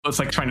It's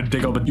like trying to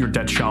dig up your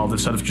dead child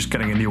instead of just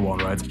getting a new one,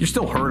 right? You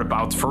still heard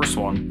about the first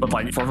one, but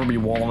like forever be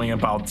wallowing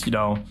about, you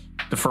know,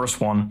 the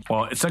first one.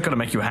 Well, it's not going to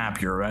make you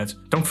happier, right?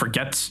 Don't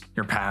forget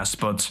your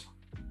past, but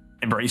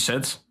embrace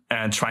it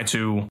and try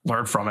to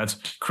learn from it,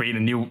 create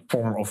a new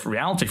form of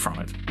reality from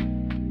it.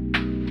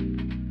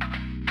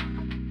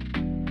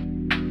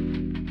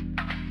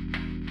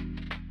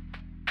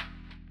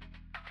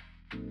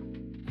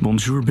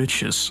 Bonjour,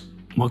 bitches.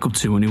 Welcome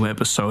to a new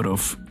episode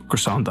of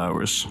Croissant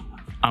Hours.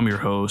 I'm your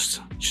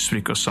host, Je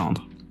suis Croissant.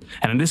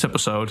 And in this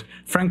episode,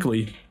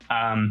 frankly,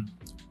 I'm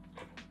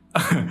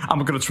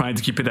going to try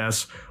to keep it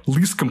as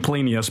least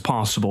complaining as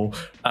possible.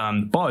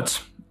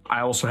 But I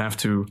also have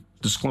to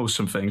disclose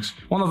some things.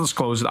 Well, not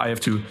disclose it, I have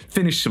to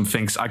finish some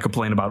things I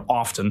complain about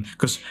often,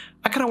 because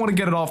I kind of want to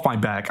get it off my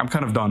back. I'm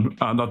kind of done.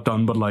 Not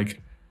done, but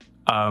like,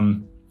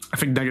 I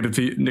think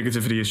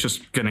negativity is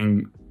just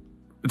getting...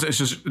 It's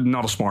just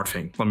not a smart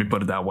thing. Let me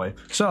put it that way.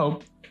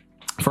 So...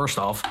 First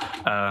off,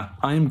 I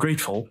am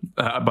grateful.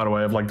 By the way,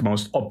 I have like the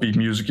most upbeat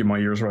music in my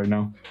ears right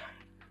now.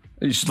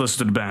 You should listen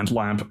to the band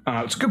Lamp.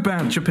 It's a good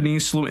band,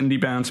 Japanese little indie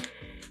band.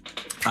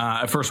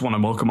 I first want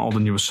to welcome all the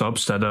new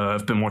subs that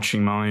have been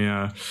watching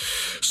my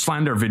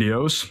slander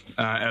videos.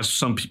 As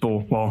some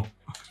people, well,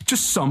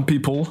 just some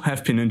people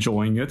have been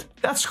enjoying it.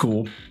 That's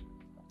cool.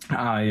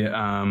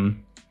 I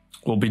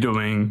will be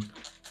doing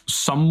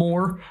some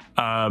more.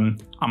 I'm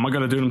not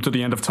gonna do them to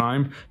the end of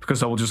time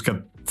because I will just get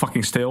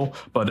fucking stale.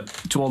 But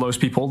to all those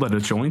people that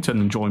have joined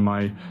and enjoy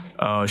my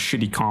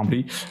shitty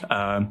comedy,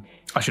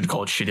 I should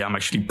call it shitty. I'm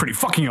actually pretty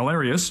fucking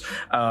hilarious.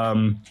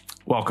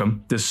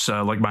 Welcome. This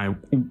like my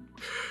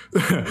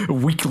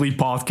weekly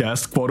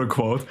podcast, quote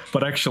unquote.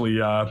 But actually,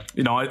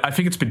 you know, I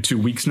think it's been 2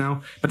 weeks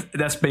now. But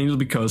that's mainly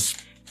because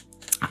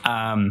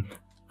I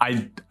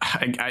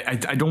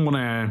don't want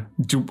to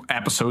do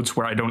episodes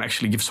where I don't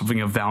actually give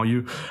something of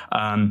value.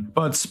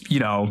 But,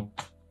 you know,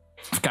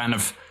 I've kind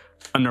of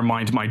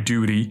undermined my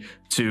duty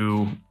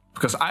to...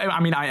 Because, I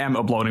mean, I am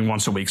uploading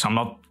once a week, so I'm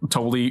not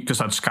totally... Because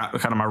that's kind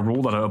of my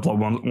rule that I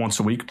upload once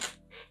a week.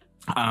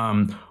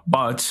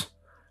 But,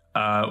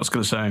 I was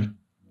going to say...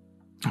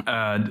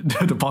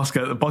 the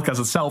podcast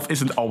itself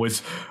isn't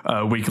always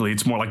weekly.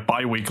 It's more like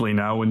bi-weekly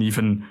now, and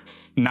even...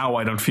 Now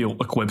I don't feel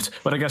equipped,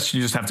 but I guess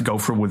you just have to go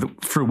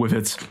through with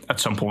it at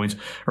some point,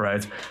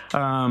 right?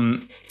 I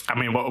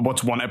mean,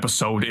 what's one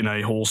episode in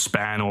a whole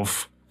span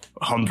of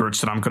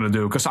hundreds that I'm going to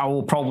do? Because I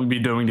will probably be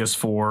doing this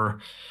for,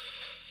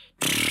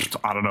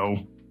 I don't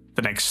know,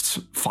 the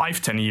next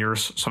 5-10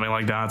 years, something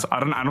like that.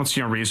 I don't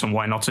see a reason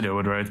why not to do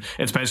it, right?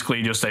 It's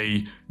basically just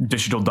a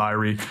digital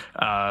diary,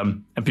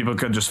 and people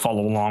can just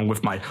follow along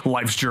with my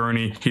life's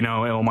journey, you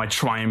know, all my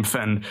triumph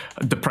and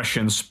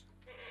depressions.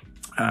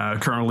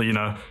 Currently in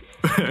a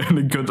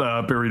good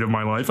period of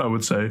my life, I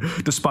would say,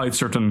 despite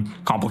certain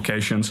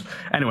complications.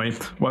 Anyway,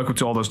 welcome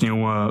to all those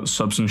new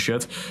subs and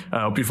shit.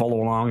 Hope you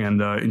follow along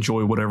and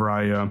enjoy whatever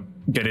I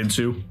get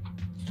into.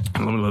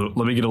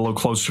 Let me get a little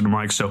closer to the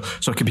mic so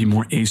it can be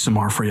more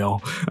ASMR for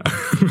y'all.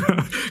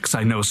 Because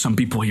I know some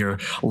people here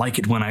like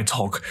it when I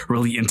talk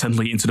really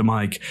intently into the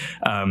mic,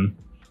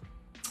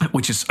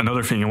 which is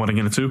another thing I want to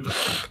get into.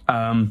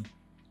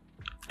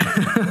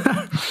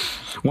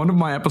 One of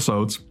my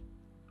episodes,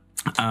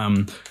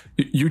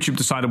 YouTube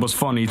decided it was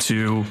funny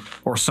to,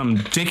 or some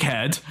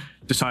dickhead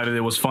decided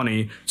it was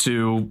funny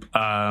to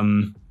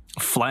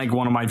flag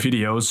one of my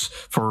videos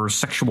for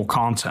sexual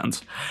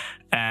content.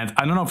 And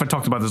I don't know if I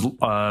talked about this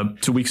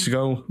 2 weeks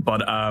ago, but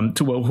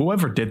to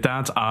whoever did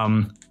that,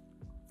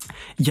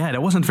 yeah,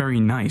 that wasn't very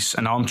nice.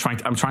 And now I'm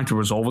trying to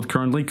resolve it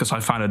currently because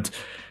I find it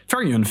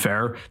very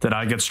unfair that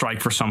I get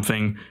strike for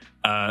something.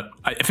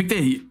 I think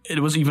it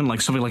was even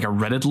like something like a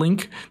Reddit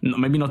link,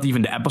 maybe not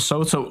even the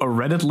episode. So a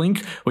Reddit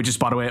link, which is,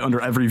 by the way, under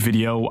every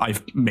video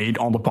I've made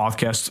on the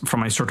podcast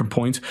from a certain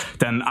point,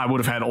 then I would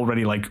have had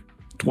already like,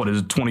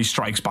 20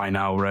 strikes by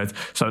now, right?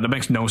 So that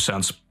makes no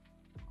sense.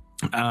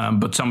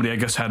 But somebody, I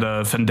guess, had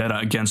a vendetta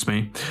against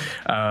me.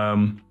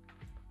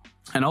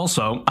 And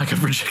also, I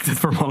got rejected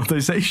for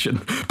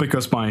monetization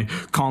because my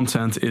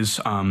content is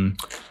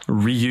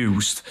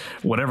reused,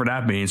 whatever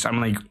that means. I'm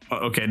like,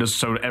 okay,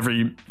 so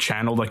every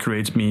channel that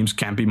creates memes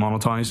can't be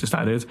monetized. Is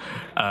that it?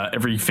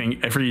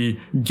 Every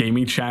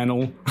gaming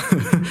channel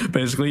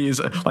basically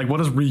is like,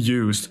 what is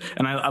reused?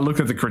 And I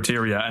looked at the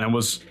criteria, and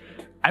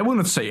I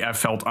wouldn't say I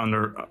fell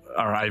under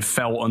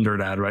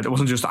that, right? It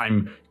wasn't just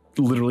I'm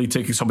literally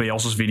taking somebody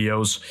else's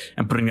videos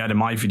and putting that in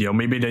my video.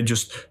 Maybe they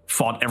just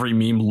thought every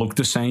meme looked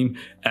the same,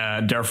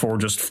 therefore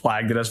just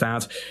flagged it as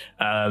that.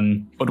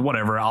 But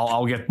whatever,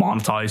 I'll get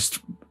monetized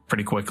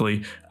pretty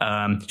quickly.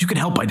 You can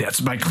help by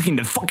that by clicking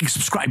that fucking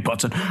subscribe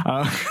button.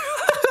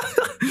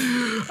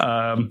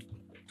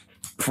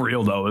 For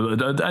real though,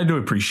 I do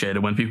appreciate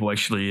it when people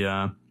actually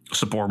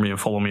support me and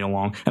follow me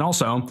along. And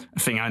also, a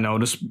thing I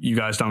noticed you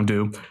guys don't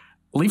do,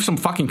 leave some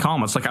fucking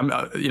comments. Like, I'm,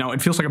 you know,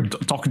 it feels like I'm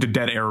talking to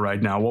dead air right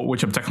now,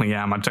 which I technically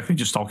am. I'm technically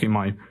just talking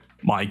my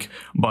mic,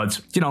 but,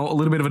 you know, a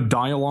little bit of a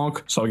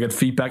dialogue, so I get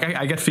feedback.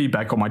 I get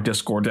feedback on my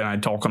Discord, and I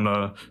talk on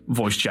the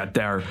voice chat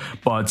there,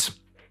 but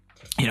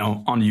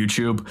on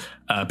YouTube,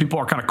 people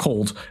are kind of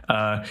cold.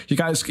 You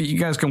guys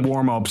can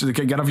warm up. So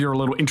get out of your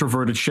little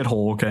introverted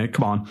shithole. Okay,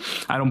 come on,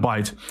 I don't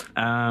bite.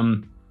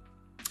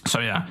 So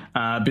yeah,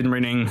 I've been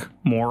reading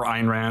more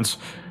Ayn Rand,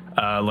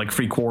 like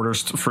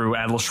 3/4 through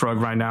Atlas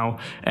Shrugged right now,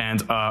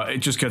 and it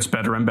just gets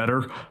better and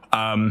better.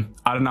 I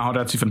don't know how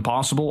that's even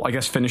possible. I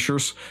guess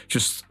finishers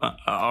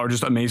are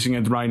just amazing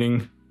at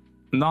writing.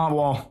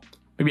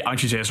 Maybe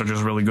IGJs are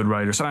just really good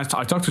writers. And I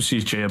talked to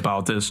CJ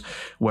about this,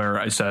 where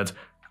I said,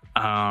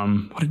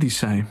 what did he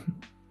say?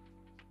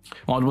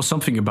 Well, it was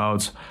something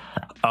about,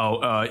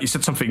 he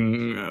said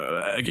something,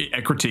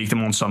 I critiqued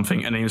him on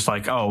something, and he was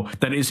like,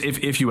 that is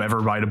if you ever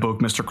write a book,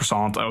 Mr.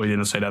 Croissant. He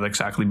didn't say that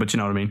exactly, but you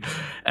know what I mean.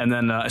 And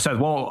then I said,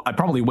 well, I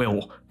probably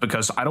will,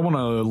 because I don't want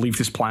to leave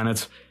this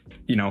planet,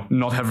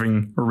 not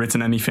having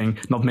written anything,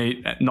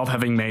 not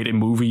having made a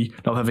movie,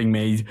 not having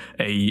made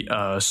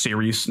a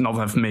series, not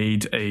have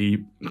made a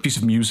piece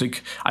of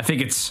music. I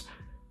think it's,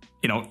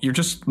 you're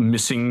just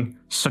missing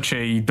such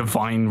a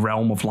divine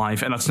realm of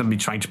life. And that's not me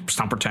trying to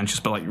sound pretentious,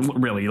 but like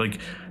really, like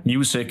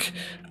music,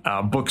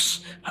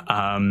 books,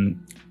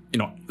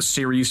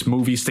 series,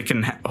 movies that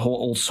can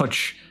hold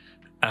such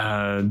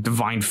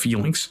divine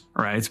feelings,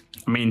 right?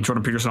 I mean,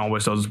 Jordan Peterson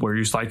always does, where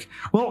he's like,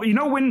 well,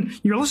 when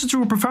you listen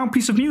to a profound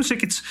piece of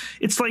music,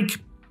 it's like,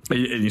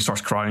 and he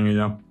starts crying,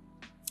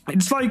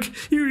 It's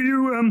like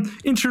you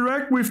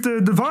interact with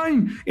the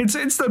divine.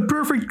 It's the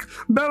perfect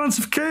balance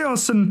of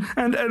chaos and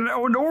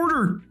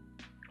order.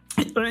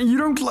 You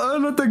don't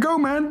let that go,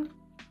 man.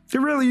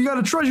 You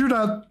gotta treasure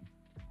that.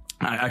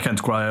 I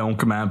can't cry on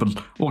command,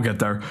 but we'll get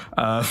there.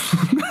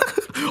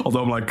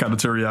 Although I'm like kind of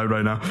teary-eyed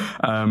right now.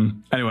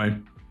 Anyway,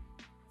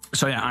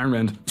 so yeah, Ayn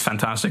Rand,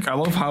 fantastic. I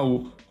love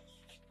how,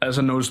 as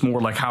I noticed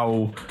more, like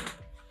how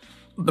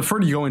the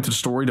further you go into the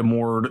story, the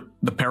more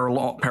the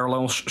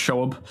parallels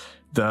show up.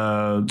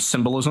 The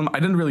symbolism. I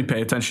didn't really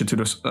pay attention to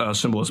the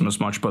symbolism as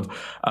much, but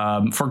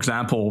for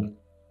example,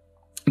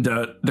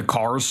 the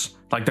cars,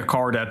 like the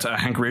car that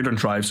Hank Reardon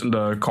drives and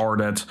the car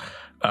that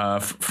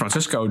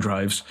Francisco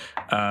drives,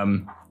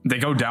 they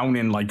go down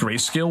in like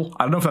grayscale.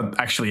 I don't know if that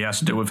actually has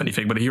to do with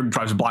anything, but he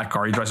drives a black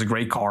car, he drives a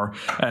gray car,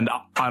 and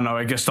I don't know,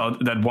 I guess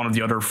that one of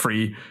the other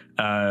three,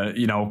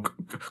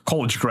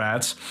 college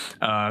grads,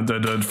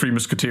 the Three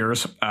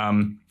Musketeers,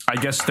 I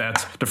guess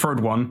that the third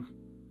one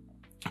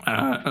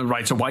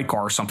rides a white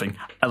car or something,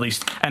 at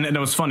least. And it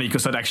was funny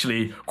because that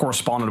actually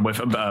corresponded with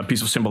a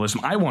piece of symbolism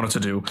I wanted to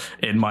do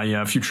in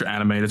my future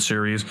animated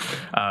series,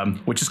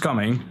 which is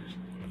coming.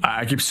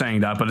 I keep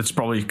saying that, but it's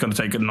probably going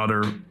to take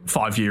another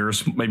 5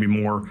 years, maybe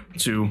more,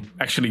 to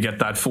actually get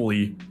that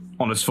fully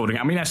on its footing.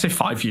 I mean, I say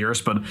 5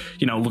 years, but,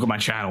 look at my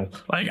channel.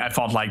 Like, I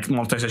thought, like,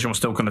 monetization was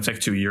still going to take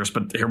 2 years,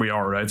 but here we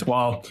are, right?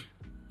 Well,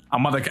 I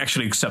might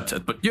actually accept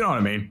it, but you know what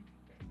I mean.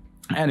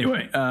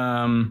 Anyway,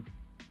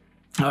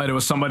 there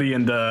was somebody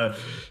in the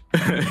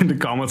in the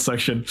comment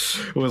section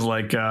who was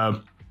like, for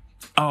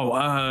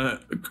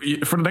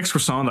the next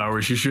Croissant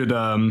Hours, you should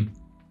do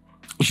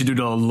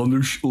the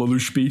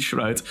Lelouch speech,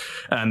 right?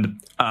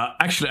 And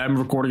actually, I'm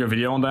recording a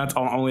video on that.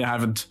 Only I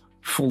haven't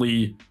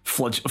fully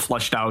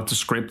fleshed out the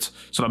script,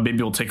 so that maybe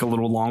it'll take a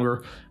little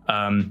longer.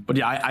 But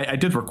yeah, I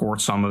did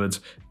record some of it,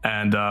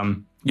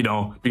 and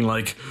being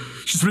like,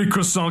 just really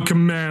croissant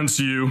commands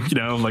you,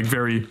 like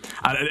very,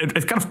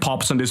 it kind of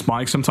pops on this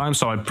mic sometimes,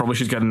 so I probably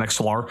should get an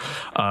XLR.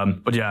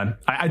 But yeah,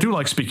 I do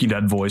like speaking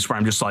that voice where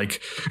I'm just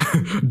like,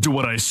 do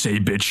what I say,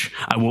 bitch.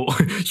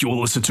 You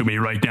will listen to me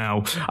right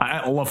now.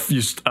 I love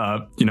just,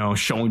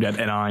 showing that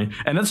NI.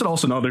 And that's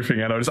also another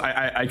thing I noticed.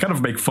 I kind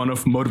of make fun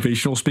of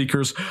motivational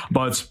speakers,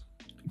 but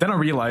then I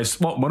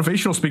realized, well,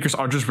 motivational speakers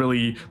are just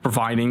really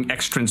providing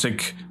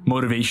extrinsic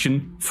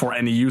motivation for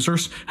any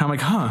users. And I'm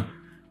like,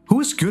 who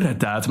is good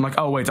at that? I'm like,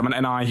 oh wait, I'm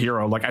an NI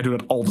hero. Like, I do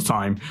that all the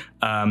time.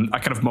 I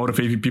kind of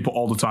motivate people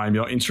all the time.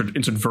 Insert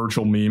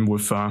Virgil meme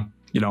with, I'm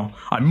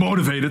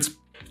motivated.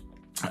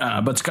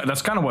 But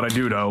that's kind of what I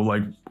do though.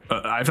 Like,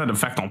 I've had an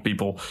effect on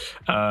people.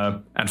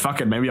 And fuck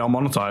it, maybe I'll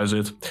monetize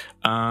it.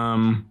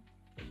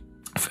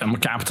 I'm a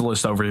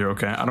capitalist over here,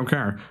 okay? I don't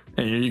care.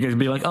 You guys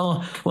be like,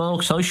 oh,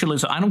 well,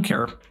 socialism. I don't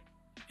care.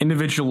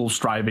 Individual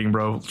striving,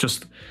 bro.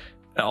 Just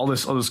all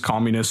this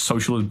communist,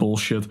 socialist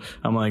bullshit.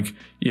 I'm like,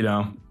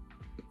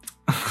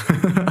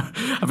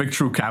 I think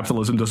true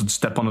capitalism doesn't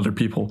step on other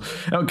people,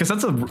 because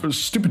that's a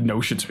stupid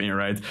notion to me,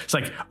 right? It's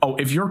like, oh,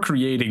 if you're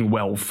creating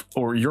wealth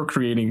or you're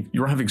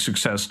having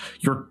success,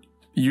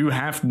 you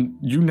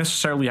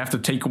necessarily have to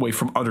take away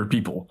from other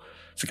people.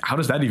 It's like, how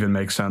does that even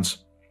make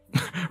sense?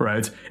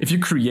 Right? If you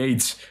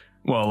create,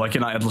 well, like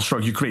in Atlas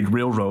Shrugged, you create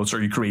railroads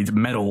or you create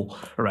metal,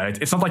 right?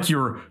 It's not like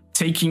you're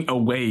taking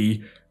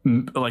away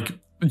like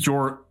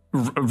your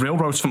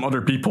railroads from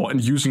other people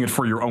and using it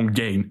for your own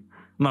gain.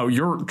 No,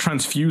 you're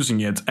transfusing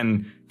it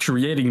and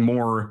creating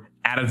more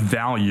added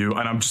value,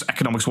 and I'm just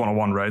economics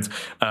 101, right,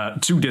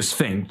 to this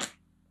thing,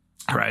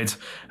 right?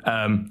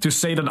 To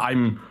say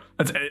that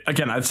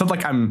it's not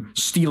like I'm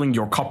stealing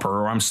your copper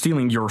or I'm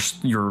stealing your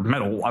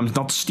metal. I'm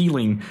not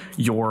stealing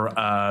your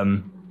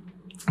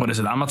what is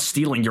it? I'm not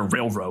stealing your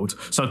railroad.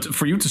 So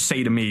for you to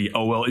say to me,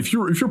 oh well, if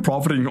you're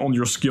profiting on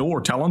your skill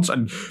or talents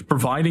and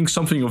providing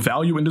something of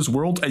value in this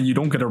world and you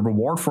don't get a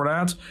reward for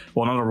that,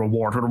 well, not a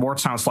reward. A reward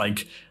sounds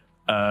like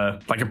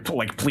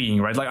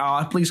pleading, right? Like,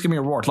 ah, please give me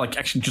a reward. Like,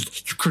 actually,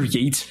 just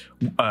create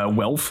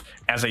wealth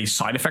as a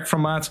side effect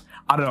from that.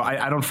 I don't know.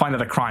 I don't find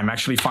that a crime. I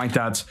actually find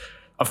that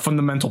a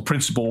fundamental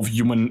principle of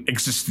human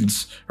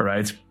existence.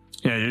 Right?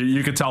 Yeah,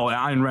 you can tell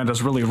Ayn Rand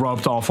has really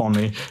rubbed off on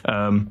me.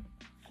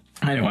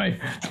 Anyway,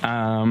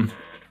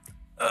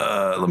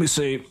 let me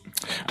see.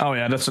 Oh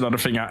yeah, that's another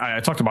thing. I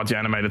talked about the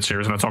animated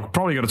series, and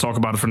probably going to talk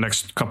about it for the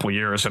next couple of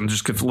years, and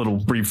just give little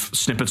brief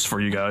snippets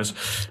for you guys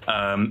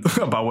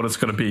about what it's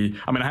going to be.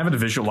 I mean, I haven't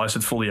visualized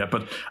it fully yet,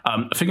 but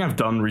a thing I've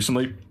done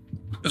recently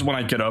is when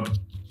I get up,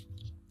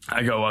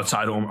 I go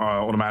outside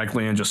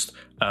automatically and just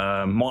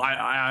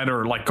I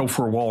either like go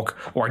for a walk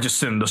or I just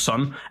sit in the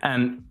sun.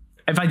 And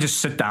if I just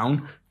sit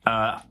down,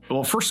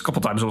 well, first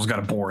couple times it was kind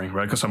of boring,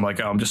 right? Because I'm like,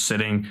 I'm just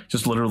sitting,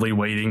 just literally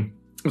waiting,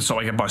 so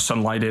I get my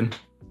sunlight in.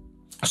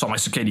 So my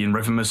circadian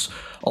rhythm is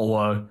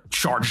all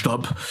charged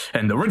up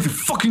and ready to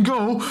fucking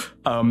go.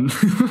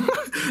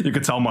 You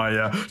can tell my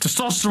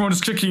testosterone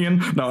is kicking in.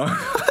 No.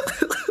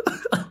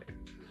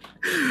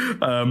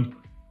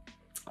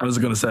 I was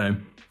gonna say,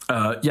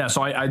 yeah.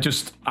 So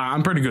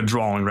I'm pretty good at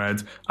drawing,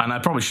 right? And I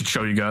probably should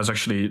show you guys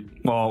actually.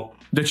 Well,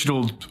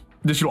 digital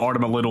art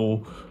I'm a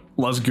little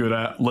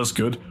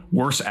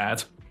worse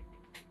at.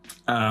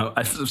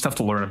 I just have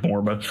to learn it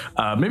more, but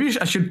maybe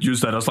I should use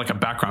that as like a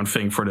background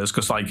thing for this,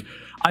 because like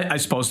I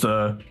suppose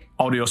the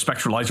audio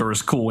spectralizer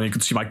is cool and you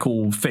can see my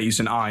cool face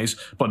and eyes,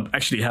 but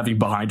actually having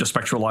behind the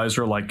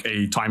spectralizer like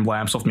a time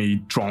lapse of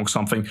me drawing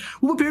something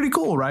would be pretty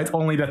cool, right?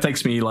 Only that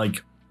takes me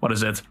like, what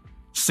is it?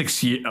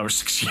 6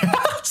 years,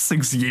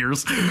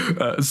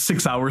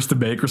 6 hours to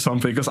make or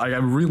something, because I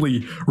am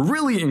really,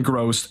 really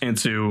engrossed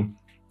into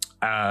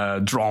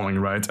drawing,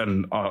 right?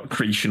 And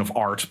creation of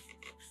art.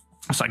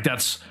 It's like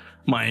that's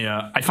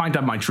my I find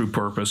that my true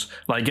purpose.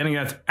 Like getting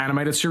that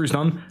animated series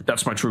done,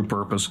 that's my true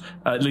purpose,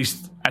 at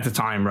least at the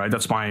time, right?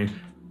 That's my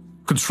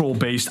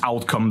control-based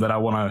outcome that I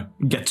want to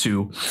get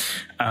to.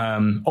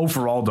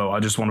 Overall though, I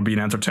just want to be an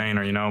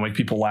entertainer, you know, make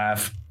people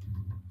laugh.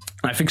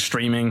 I think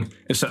streaming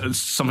is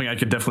something I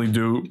could definitely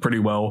do pretty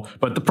well,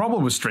 but the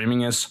problem with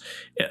streaming is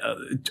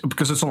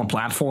because it's on a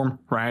platform,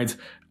 right?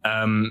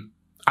 I'm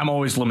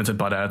always limited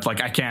by that.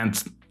 Like I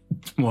can't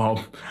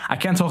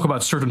talk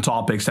about certain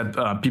topics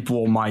that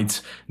people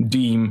might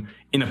deem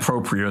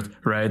inappropriate,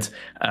 right?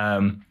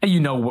 And you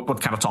know what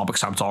kind of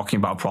topics I'm talking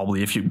about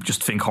probably if you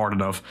just think hard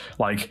enough.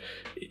 Like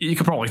you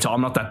can probably tell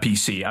I'm not that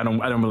PC. I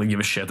don't really give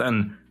a shit.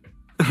 And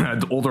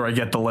the older I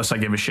get, the less I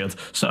give a shit.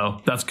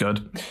 So that's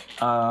good.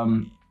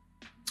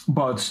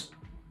 But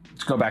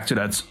let's go back to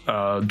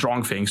that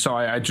drawing thing. So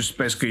I just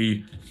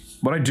basically,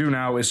 what I do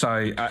now is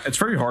it's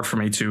very hard for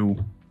me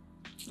to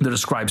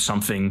describe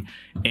something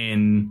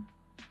in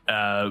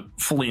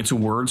fully into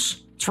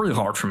words. It's really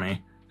hard for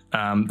me.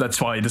 That's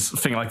why this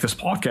thing like this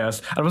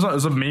podcast,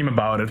 there's a meme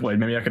about it. Wait,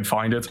 maybe I can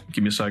find it.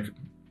 Give me a sec.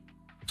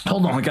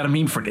 Hold on, I got a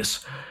meme for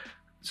this.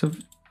 So,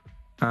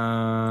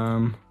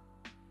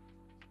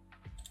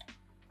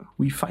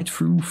 we fight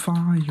through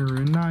fire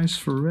and ice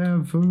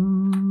forever.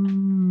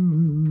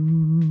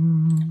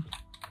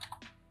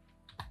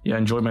 Yeah,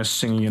 enjoy my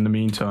singing in the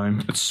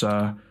meantime. It's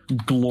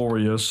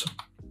glorious.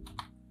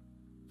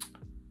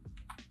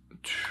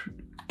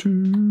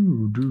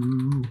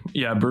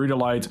 Yeah, Burrito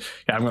Light.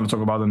 Yeah, I'm going to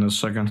talk about it in a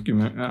second. Give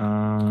me.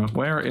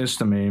 Where is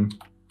the meme?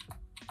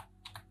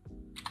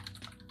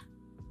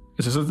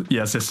 Is this it?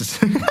 Yes, this is.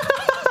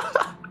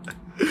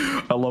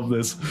 I love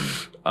this.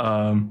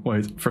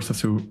 Wait, first I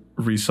have to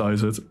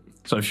resize it.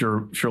 So if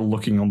you're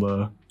looking on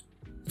the,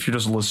 if you're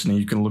just listening,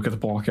 you can look at the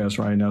podcast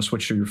right now.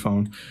 Switch to your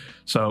phone.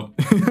 So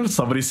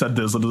somebody said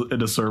this in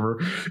the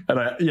server,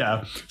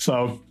 and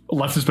so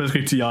left is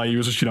basically TI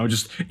users, you know,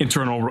 just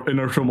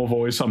internal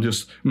voice. I'm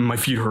just, my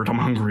feet hurt, I'm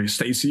hungry,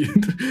 Stacy,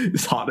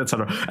 it's hot,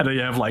 etc. And then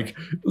you have like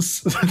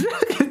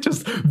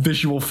just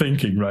visual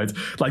thinking, right?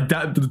 Like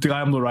that, the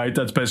guy on the right,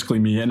 that's basically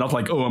me, and not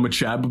like, oh, I'm a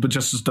chap, but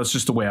just that's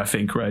just the way I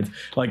think, right?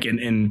 Like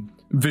in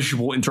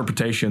visual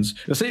interpretations.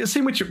 The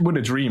same with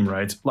a dream,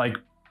 right? Like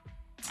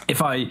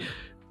if I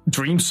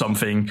dream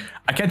something,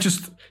 I can't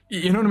just,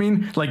 you know what I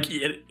mean? Like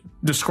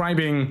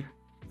describing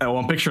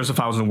one picture is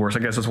 1,000 words, I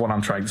guess that's what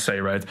I'm trying to say,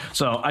 right?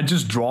 So I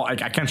just draw. I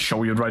can't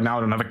show you it right now, I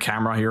don't have a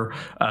camera here,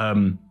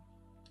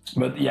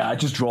 but yeah, I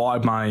just draw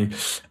out my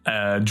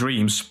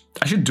dreams.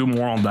 I should do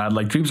more on that.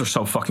 Like dreams are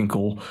so fucking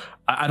cool.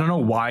 I don't know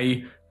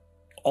why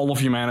all of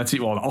humanity,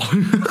 well,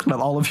 not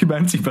all of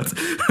humanity, but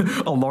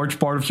a large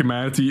part of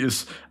humanity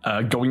is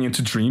going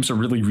into dreams or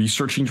really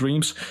researching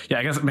dreams. Yeah,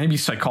 I guess maybe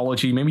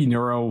psychology, maybe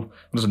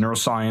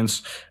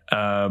neuroscience,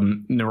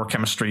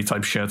 neurochemistry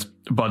type shit.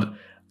 But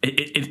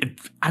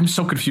I'm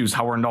so confused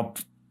how we're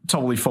not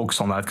totally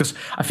focused on that, because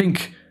I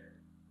think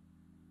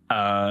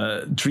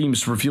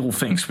dreams reveal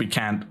things we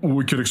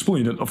could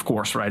explain it, of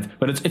course, right?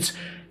 But it's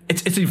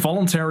a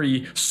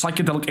voluntary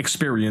psychedelic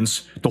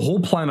experience the whole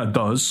planet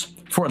does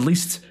for at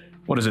least,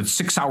 what is it,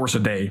 6 hours a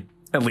day.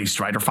 at least,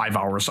 right? Or 5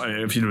 hours,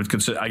 if you would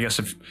consider, I guess,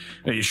 if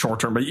maybe short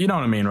term, but you know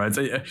what I mean, right?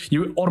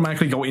 You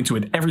automatically go into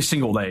it every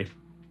single day.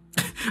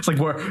 It's like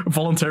we're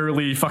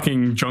voluntarily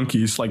fucking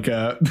junkies. Like,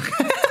 I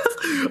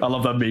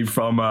love that meme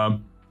from,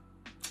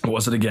 what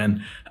was it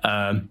again?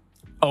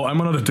 Oh, I'm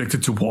not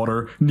addicted to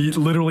water.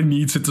 Literally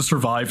needs it to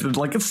survive. And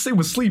like, it's the same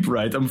with sleep,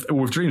 right? And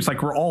with dreams,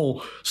 like we're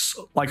all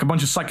like a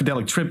bunch of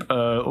psychedelic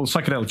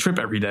trip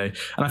every day.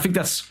 And I think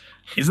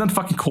isn't that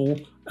fucking cool?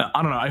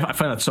 I don't know. I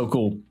find that so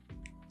cool.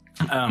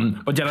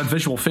 But yeah, that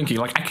visual thinking,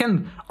 like I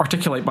can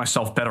articulate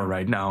myself better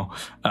right now.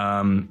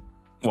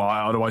 Well,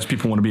 otherwise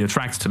people want to be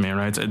attracted to me,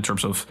 right? In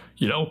terms of,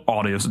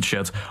 audience and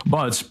shit.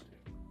 But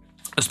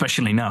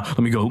especially now, let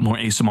me go more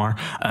ASMR.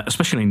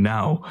 Especially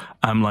now,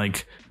 I'm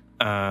like,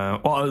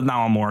 well,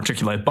 now I'm more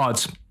articulate,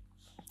 but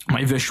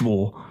my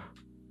visual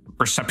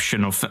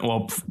perception of,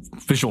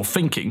 visual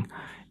thinking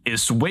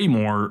is way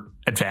more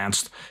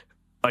advanced.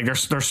 Like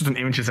there's certain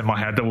images in my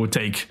head that would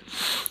take,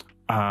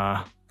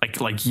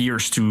 like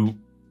years to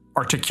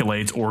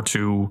articulate or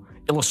to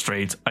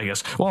illustrate, I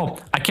guess. Well,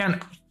 I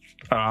can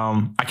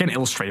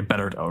illustrate it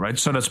better though, right?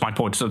 So that's my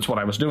point. So that's what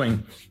I was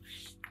doing,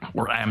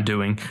 or I am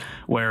doing,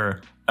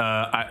 where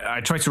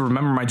I try to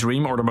remember my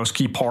dream or the most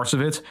key parts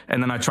of it,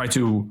 and then I try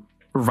to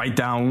write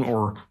down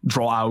or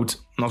draw out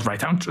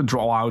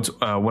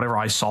whatever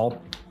I saw.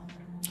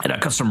 And I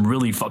got some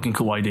really fucking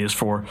cool ideas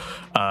for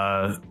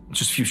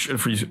just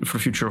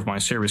future of my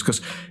series,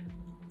 because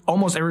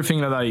almost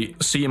everything that I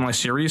see in my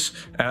series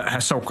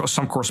has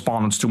some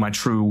correspondence to my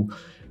true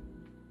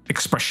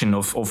expression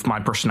of my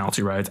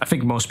personality, right? I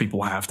think most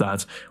people have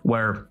that,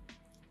 where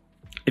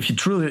if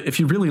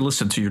you really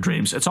listen to your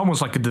dreams, it's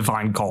almost like a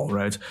divine call,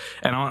 right?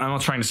 And I'm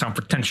not trying to sound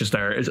pretentious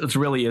there. It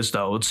really is,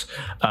 though. It's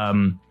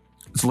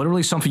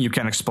literally something you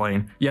can't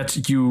explain.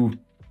 Yet you,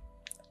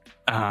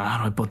 how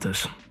do I put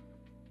this?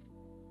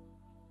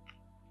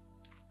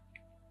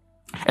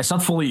 It's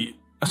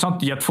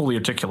not yet fully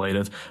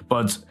articulated,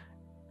 but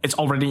it's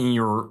already in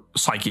your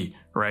psyche,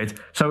 right?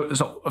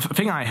 So a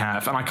thing I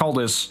have, and I call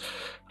this,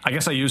 I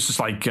guess I use this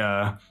like,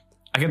 I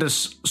get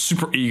this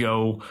super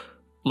ego,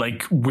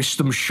 like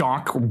wisdom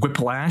shock or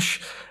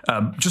whiplash,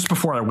 just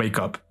before I wake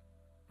up,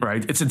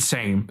 right? It's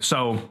insane.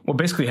 So what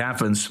basically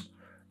happens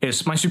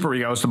is my super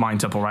ego is the mind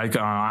temple, right?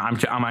 I'm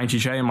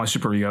INTJ and my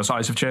super ego is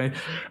ISFJ.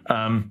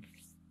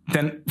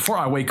 Then before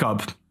I wake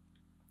up,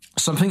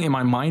 something in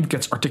my mind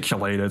gets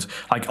articulated,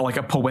 like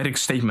a poetic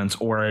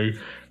statement or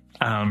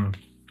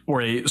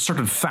a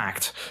certain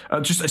fact,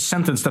 just a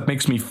sentence that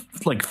makes me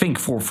think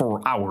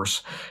for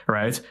hours,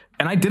 right?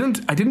 And I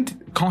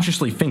didn't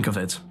consciously think of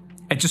it.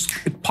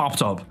 It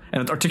popped up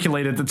and it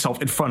articulated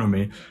itself in front of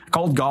me.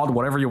 Call it God,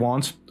 whatever you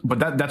want, but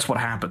that's what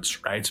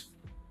happens, right?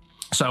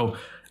 So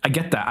I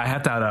get that. I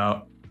had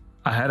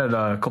it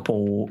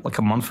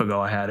a month ago.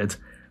 I had it.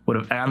 I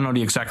don't know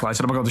the exact lines.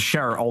 I'm not going to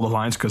share all the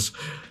lines because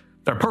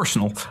they're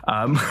personal.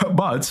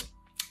 But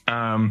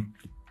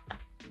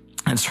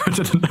and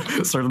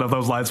certain of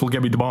those lines will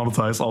get me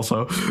demonetized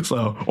also.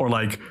 So, or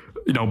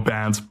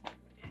banned.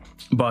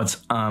 But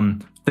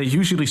they're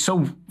usually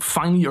so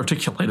finely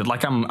articulated.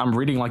 Like I'm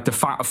reading like the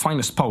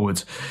finest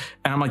poet,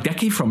 and I'm like, that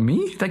came from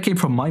me. That came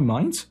from my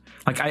mind.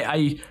 Like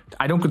I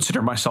don't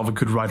consider myself a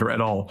good writer at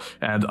all.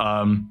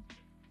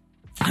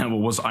 And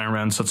what was Ayn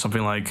Rand said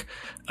something like,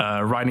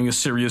 writing is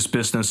serious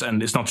business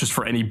and it's not just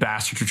for any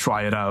bastard to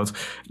try it out.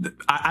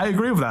 I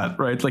agree with that,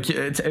 right? Like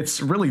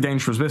it's really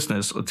dangerous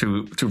business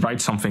to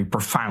write something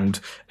profound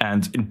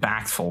and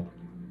impactful.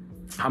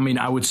 I mean,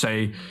 I would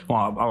say,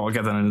 well, I'll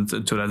get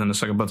into that in a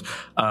second, but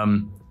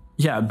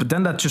yeah, but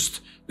then that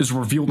just is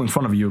revealed in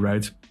front of you,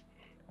 right?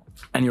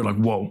 And you're like,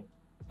 whoa,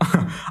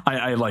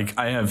 I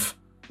have,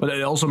 but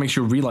it also makes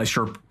you realize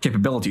your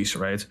capabilities,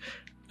 right?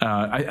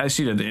 I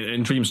see that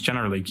in dreams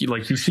generally.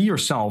 Like you see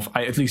yourself.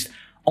 At least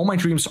all my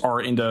dreams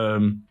are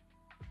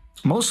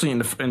mostly in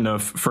the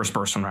first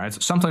person, right?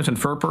 Sometimes in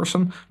third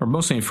person, but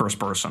mostly in first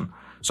person.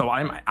 So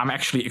I'm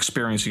actually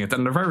experiencing it,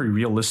 and they're very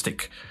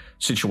realistic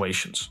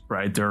situations,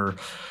 right? They're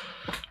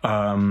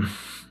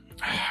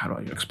how do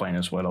I explain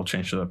this? Wait, I'll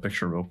change the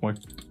picture real quick.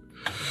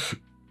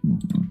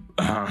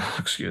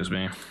 Excuse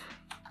me.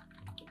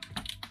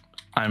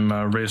 I'm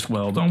raised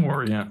well. Don't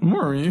worry. Don't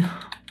worry.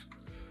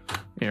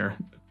 Here.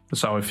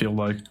 That's how I feel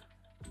like.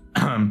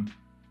 The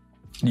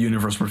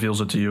universe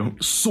reveals it to you.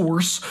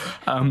 Source.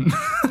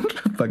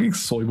 Fucking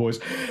soy boys.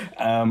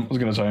 I was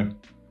gonna say.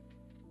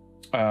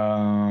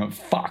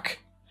 Fuck.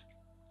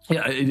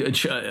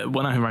 Yeah,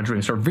 when I have my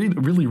dreams, they're really,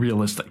 really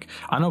realistic.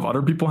 I know if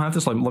other people have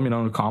this, like, let me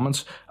know in the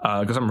comments,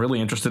 because I'm really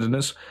interested in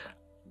this.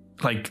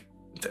 Like,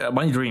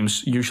 my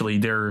dreams, usually,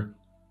 they're...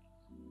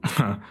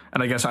 and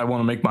I guess I want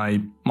to make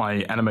my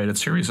animated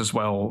series as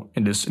well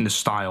in this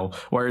style,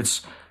 where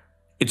it's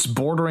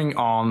bordering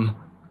on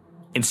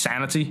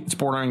insanity, it's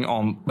bordering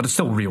on, but it's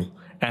still real.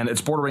 And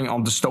it's bordering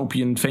on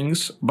dystopian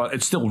things, but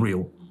it's still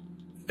real,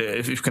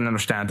 if you can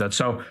understand that.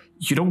 So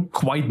you don't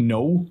quite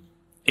know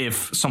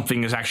if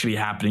something is actually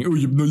happening. Oh,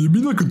 you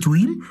mean like a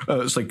dream?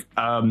 It's like,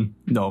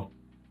 no.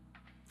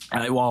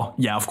 Well,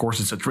 yeah, of course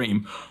it's a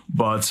dream,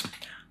 but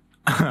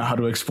how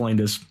do I explain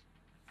this?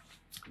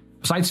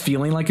 besides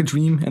feeling like a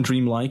dream and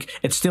dreamlike,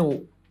 it's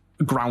still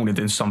grounded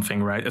in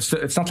something, right?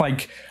 It's not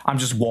like I'm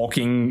just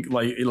walking,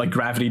 like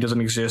gravity doesn't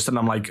exist, and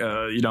I'm like,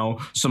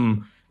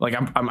 some like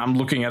I'm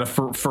looking at a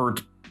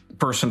third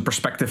person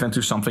perspective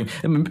into something.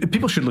 And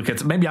people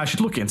should maybe I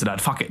should look into that.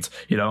 Fuck it,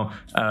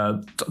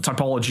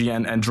 typology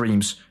and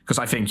dreams, because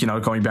I think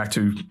going back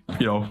to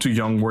to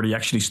Jung, where he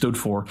actually stood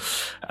for,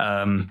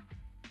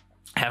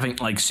 having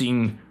like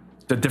seen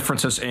the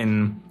differences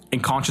in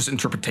conscious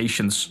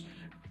interpretations.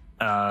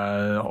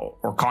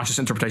 Or conscious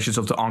interpretations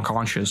of the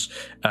unconscious,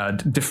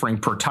 differing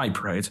per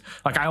type, right?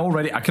 Like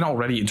I can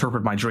already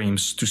interpret my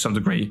dreams to some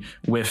degree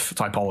with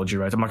typology,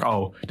 right? I'm like,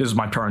 oh, this is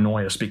my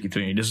paranoia speaking to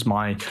me. This is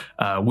my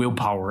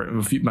willpower,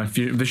 my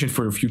vision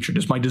for the future.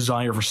 This is my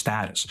desire for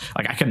status.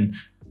 Like I can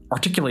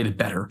articulate it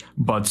better,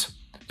 but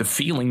the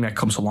feeling that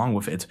comes along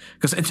with it,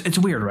 because it's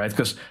weird, right?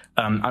 Because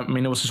I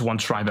mean, there was this one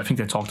tribe, I think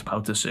they talked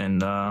about this in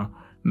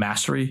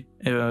Mastery,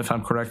 if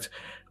I'm correct,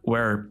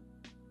 where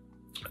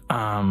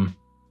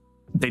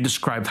they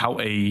described how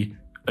a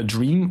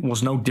dream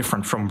was no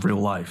different from real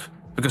life,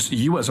 because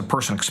you as a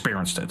person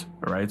experienced it,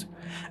 right?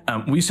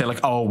 We say like,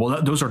 oh,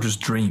 well, those are just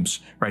dreams,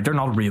 right? They're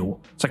not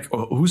real. It's like,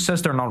 who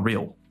says they're not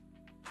real,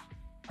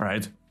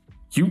 right?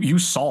 You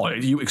saw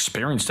it, you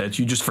experienced it,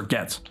 you just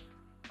forget.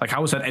 Like,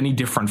 how is that any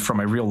different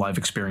from a real life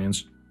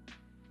experience?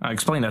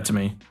 Explain that to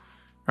me,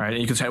 right?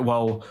 And you can say,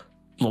 well,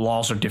 the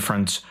laws are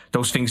different.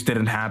 Those things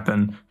didn't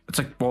happen. It's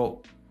like,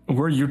 well,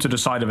 who are you to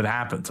decide if it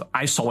happened?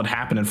 I saw it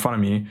happen in front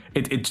of me.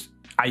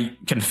 I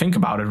can think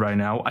about it right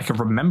now. I can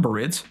remember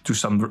it to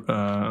some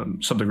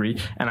degree,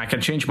 and I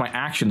can change my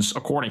actions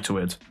according to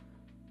it.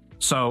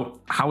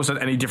 So how is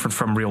that any different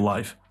from real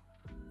life?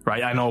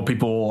 Right? I know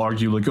people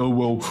argue like, oh,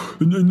 well,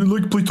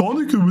 like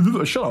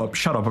Platonic.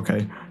 Shut up.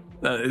 Okay.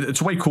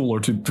 It's way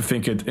cooler to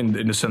think it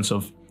in the sense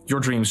of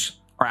your dreams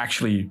are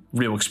actually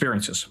real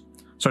experiences.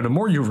 So the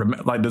more you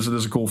remember, like this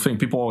is a cool thing.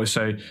 People always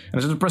say, and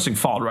it's a depressing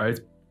thought, right?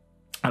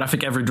 And I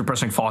think every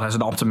depressing thought has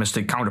an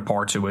optimistic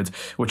counterpart to it,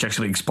 which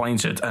actually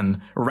explains it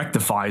and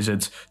rectifies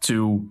it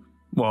to,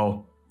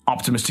 well,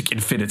 optimistic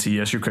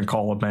infinity, as you can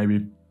call it,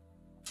 maybe.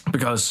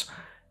 Because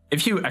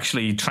if you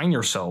actually train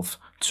yourself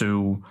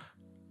to,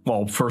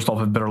 well, first off,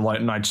 have a better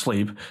night's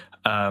sleep,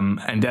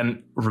 and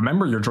then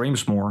remember your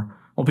dreams more,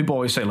 well, people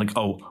always say like,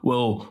 oh,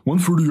 well,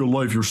 1/3 of your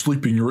life you're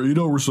sleeping, you're 8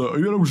 hours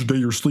a day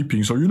you're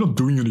sleeping, so you're not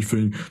doing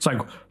anything. It's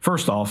like,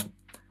 first off,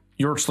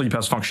 your sleep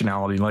has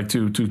functionality, like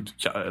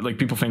like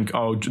people think,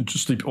 oh,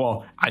 just sleep.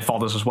 Well, I thought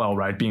this as well,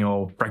 right? Being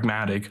all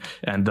pragmatic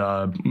and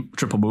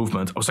triple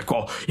movement. I was like,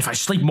 well, if I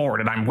sleep more,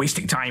 then I'm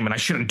wasting time, and I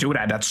shouldn't do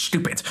that. That's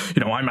stupid.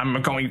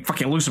 I'm going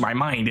fucking losing my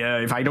mind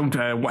if I don't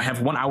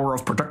have 1 hour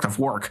of productive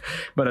work.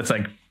 But it's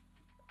like,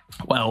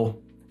 well,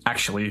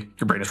 actually,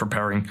 your brain is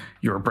repairing.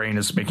 Your brain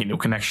is making new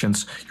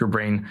connections. Your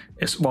brain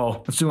is,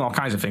 well, it's doing all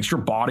kinds of things. Your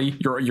body,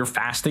 you're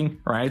fasting,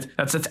 right?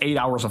 That's 8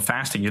 hours of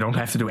fasting. You don't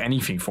have to do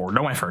anything for,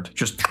 no effort.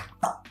 Just,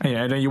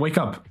 and then you wake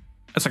up.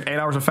 It's like 8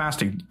 hours of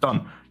fasting,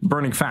 done.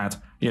 Burning fat,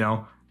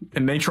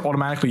 And nature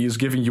automatically is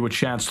giving you a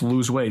chance to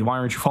lose weight. Why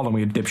aren't you following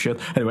me, you dipshit?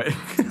 Anyway.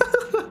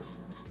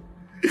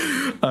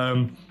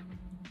 I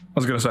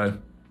was going to say.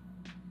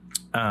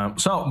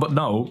 But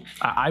no,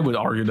 I would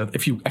argue that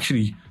if you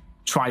actually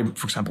try,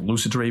 for example,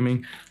 lucid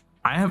dreaming,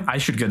 I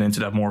should get into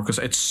that more because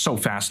it's so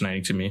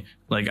fascinating to me.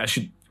 Like,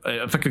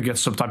 if I could get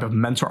some type of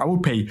mentor, I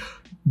would pay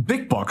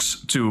big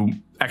bucks to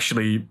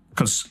actually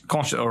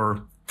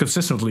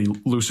consistently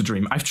lucid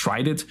dream. I've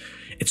tried it.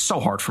 It's so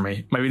hard for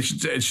me. Maybe it's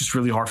just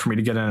really hard for me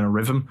to get in a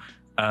rhythm.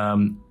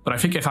 But I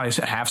think if I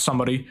have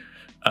somebody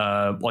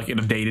like in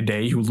a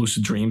day-to-day who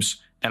lucid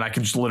dreams, and I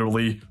can just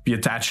literally be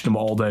attached to them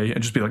all day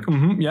and just be like,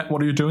 yeah,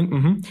 what are you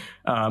doing?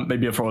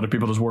 Maybe for other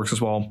people this works as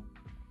well.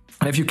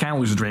 And if you can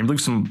lucid dream,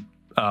 leave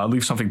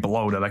something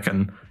below that I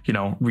can,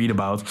 read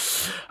about.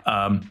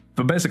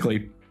 But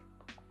basically,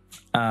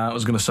 I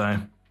was gonna say,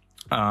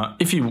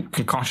 if you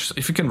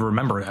can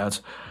remember that,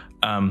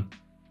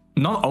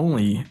 not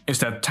only is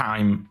that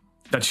time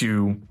that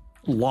you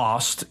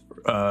lost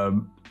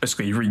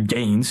basically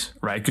regained,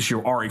 right? Because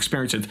you are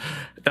experiencing it.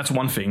 That's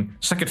one thing.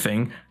 Second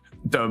thing,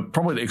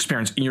 probably the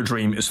experience in your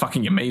dream is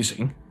fucking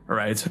amazing,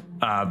 right?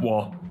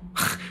 Well,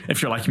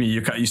 if you're like me,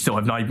 you still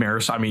have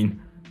nightmares. I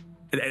mean,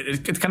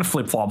 it kind of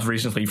flip-flopped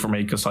recently for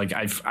me because like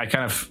I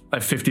kind of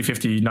have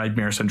 50-50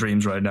 nightmares and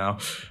dreams right now,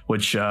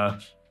 which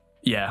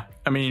yeah,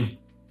 I mean,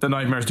 the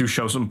nightmares do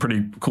show some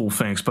pretty cool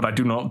things, but I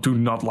do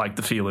not like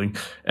the feeling,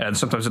 and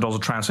sometimes it also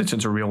translates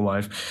into real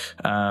life.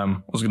 I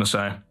was gonna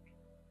say,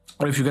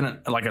 or if you can,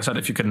 like I said,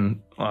 if you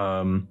can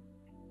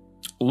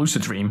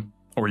lucid dream,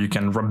 or you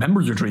can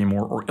remember your dream,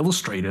 or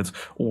illustrate it,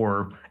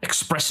 or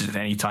express it in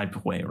any type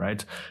of way,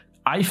 right?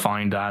 I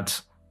find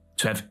that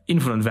to have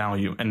infinite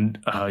value, and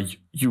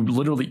you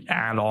literally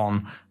add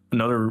on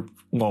another,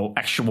 well,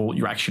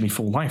 your actually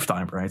full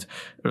lifetime, right?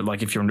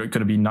 Like if you're going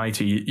to be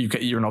 90,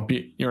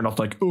 you're not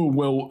like, oh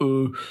well,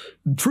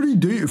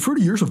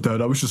 30 years of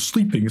that I was just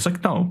sleeping. It's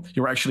like, no,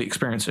 you're actually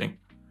experiencing,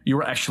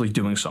 you're actually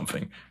doing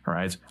something,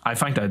 right? I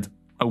find that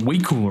a way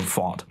cooler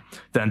thought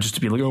than just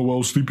to be like, oh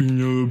well,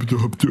 sleeping.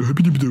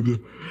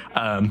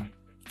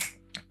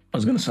 I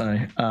was gonna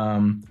say,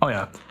 oh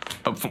yeah,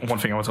 one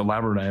thing I want to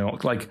elaborate on,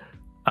 like,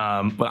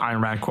 what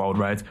Ayn Rand quote,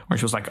 right, where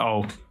she was like,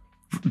 "Oh,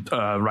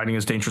 writing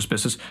is dangerous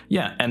business."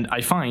 Yeah, and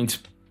I find,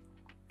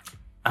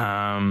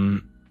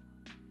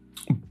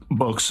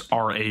 books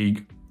are a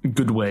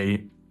good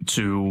way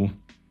to,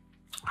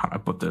 how do I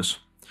put this?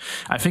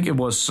 I think it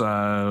was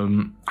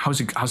how's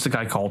the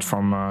guy called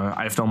from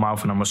I Have No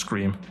Mouth and I Must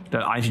Scream, the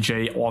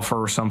ITJ author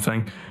or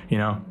something, you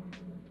know.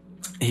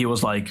 He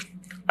was like,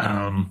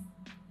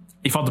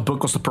 he thought the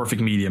book was the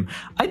perfect medium.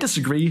 I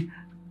disagree.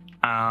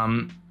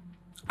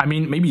 I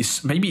mean, maybe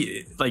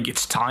like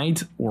it's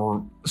tied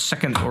or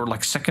second,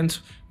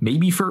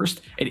 maybe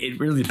first. It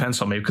really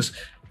depends on me, because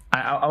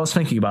I was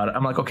thinking about it.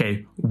 I'm like,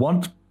 okay,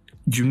 what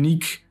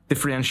unique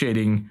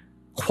differentiating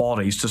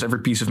qualities does every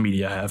piece of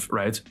media have,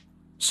 right?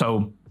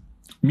 So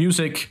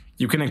music,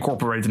 you can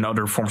incorporate in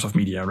other forms of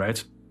media,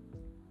 right?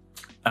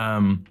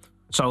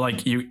 So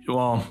like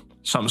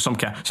some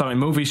can. So in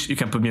movies, you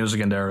can put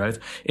music in there, right?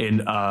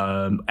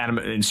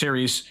 In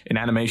series, in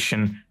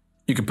animation,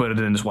 you can put it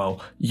in as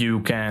well.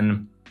 You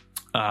can,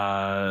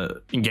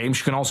 in games,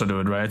 you can also do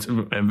it, right?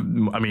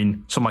 I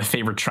mean, some of my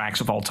favorite tracks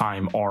of all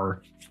time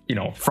are, you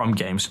know, from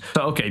games.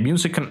 So okay,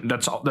 music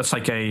that's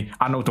like a,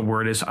 I don't know what the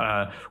word is,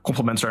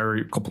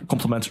 complementary,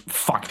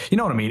 fuck, you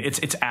know what I mean?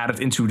 It's added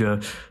into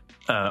the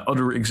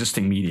other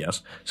existing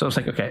medias. So it's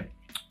like, okay,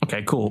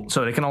 cool.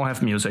 So they can all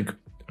have music.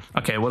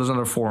 Okay, what is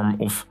another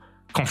form of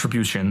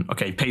contribution?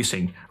 Okay,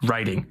 pacing,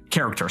 writing,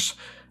 characters.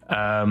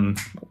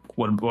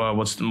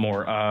 What's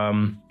more?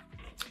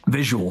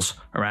 Visuals,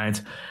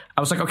 right? I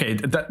was like, okay,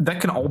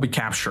 that can all be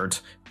captured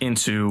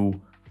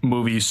into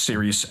movies,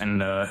 series,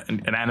 and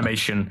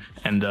animation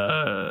and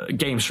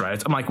games,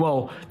 right? I'm like,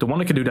 well, the one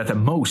that can do that the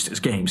most is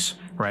games,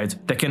 right?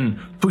 That can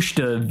push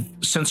the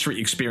sensory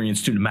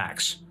experience to the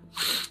max.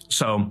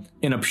 So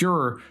in a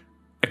pure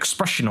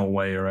expressional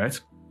way, right?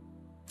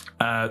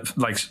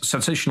 Like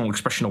sensational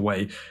expressional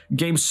way,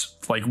 games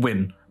like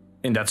win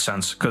in that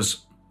sense,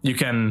 because you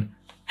can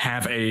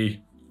have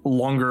a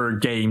longer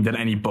game than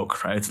any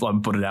book, right? Let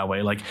me put it that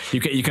way. Like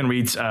you can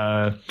read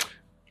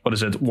what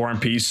is it, War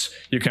and Peace.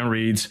 You can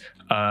read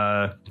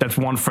that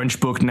one French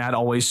book Nat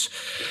always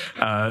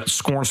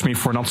scorns me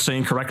for not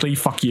saying correctly.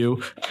 Fuck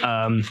you,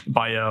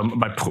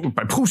 by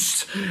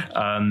Proust.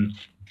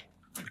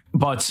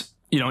 But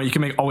you know, you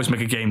can always make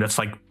a game that's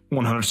like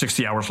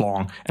 160 hours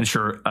long, and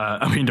sure,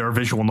 I mean, there are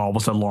visual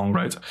novels that long,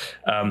 right?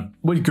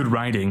 With good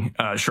writing,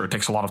 sure, it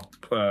takes a lot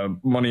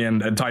of money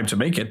and time to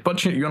make it,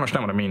 but you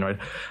understand what I mean, right?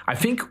 I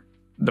think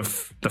the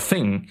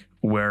thing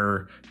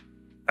where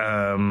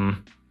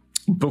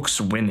books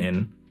win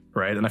in,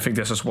 right, and I think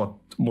this is what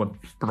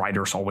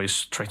writers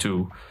always try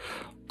to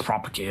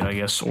propagate, I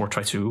guess, or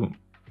try to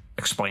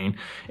explain,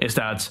 is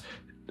that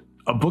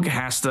a book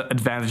has the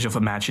advantage of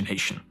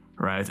imagination.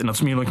 Right, and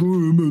that's me like, oh,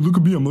 look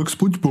at me, I'm like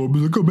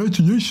SpongeBob, like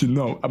imagination.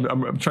 No,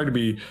 I'm trying to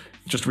be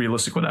just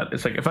realistic with that.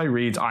 It's like if I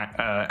read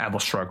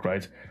Atlas Shrugged,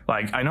 right?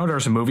 Like I know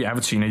there's a movie, I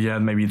haven't seen it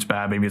yet. Maybe it's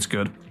bad, maybe it's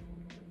good,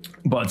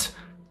 but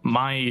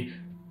my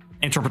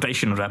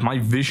interpretation of that, my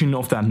vision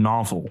of that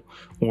novel,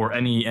 or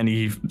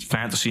any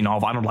fantasy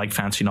novel. I don't like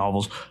fantasy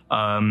novels.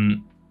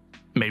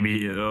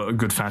 Maybe a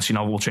good fantasy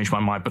novel will change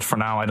my mind, but for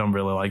now, I don't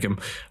really like them.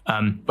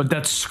 But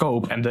that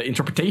scope and the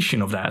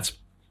interpretation of that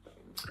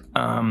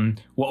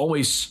will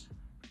always.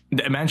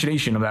 The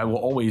imagination of that will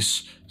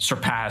always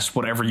surpass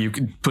whatever you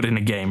could put in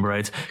a game,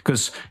 right?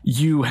 Because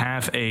you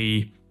have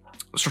a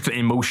certain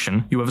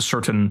emotion, you have a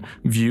certain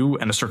view,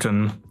 and a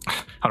certain,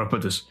 how do I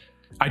put this,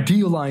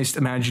 idealized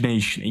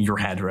imagination in your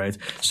head, right?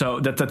 So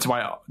that's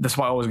why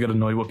I always get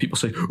annoyed when people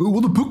say, oh,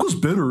 well, the book was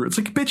better. It's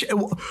like, bitch,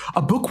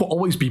 a book will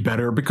always be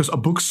better because a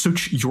book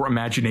suits your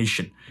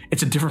imagination.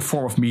 It's a different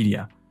form of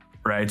media,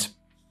 right?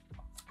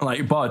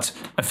 Like, but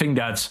I think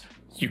that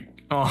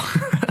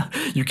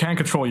you can't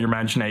control your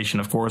imagination,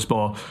 of course,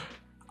 but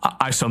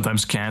I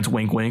sometimes can't,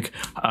 wink, wink.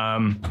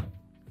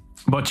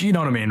 But you know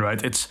what I mean,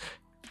 right? It's,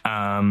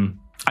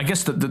 I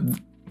guess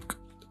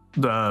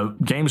the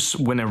games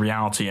win in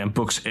reality and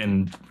books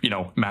in, you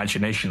know,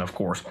 imagination, of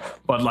course.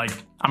 But like,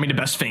 I mean, the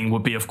best thing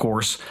would be, of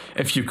course,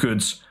 if you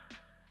could,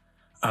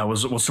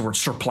 what's the word,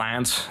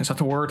 supplant? Is that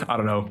the word? I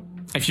don't know.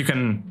 If you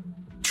can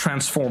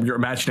transform your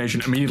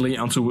imagination immediately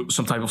onto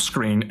some type of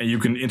screen and you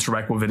can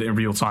interact with it in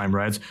real time,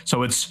 right?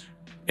 So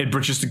it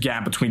bridges the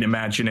gap between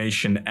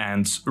imagination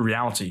and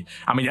reality.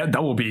 I mean,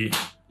 that will be,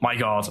 my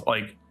God,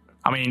 like,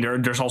 I mean,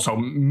 there's also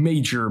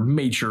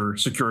major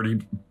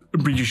security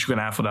breaches you can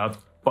have for that.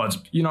 But,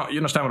 you know, you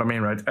understand what I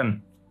mean, right?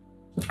 And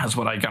that's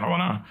what I kind of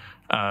want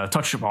to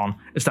touch upon,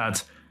 is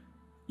that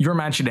your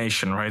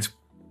imagination, right?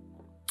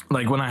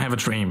 Like, when I have a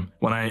dream,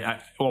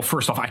 well,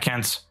 first off, I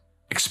can't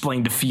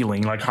explain the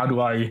feeling. Like, how do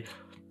I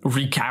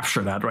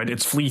recapture that, right?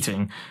 It's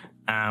fleeting.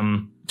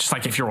 Just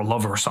like if you're a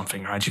lover or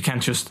something, right? You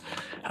can't just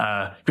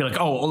be like,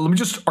 oh, let me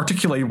just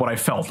articulate what I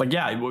felt. Like,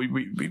 yeah,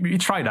 we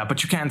try that,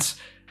 but you can't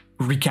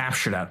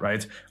recapture that,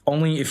 right?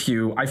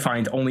 I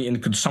find only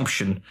in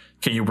consumption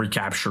can you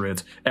recapture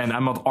it. And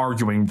I'm not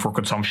arguing for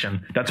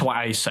consumption. That's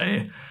why I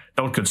say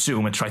don't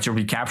consume it. Try to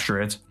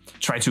recapture it.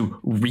 Try to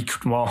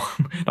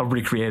not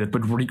recreate it,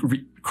 but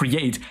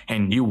create a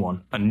new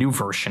one, a new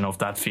version of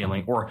that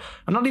feeling, or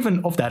not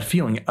even of that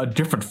feeling, a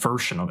different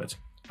version of it,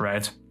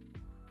 right?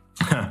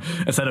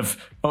 Instead of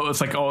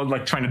it's like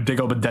trying to dig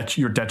up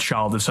your dead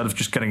child instead of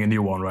just getting a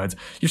new one, right?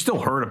 You still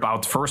heard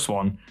about the first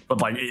one,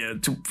 but like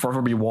to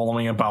forever be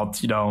wallowing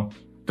about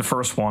the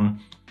first one,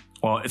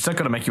 well, it's not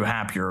going to make you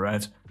happier,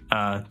 right?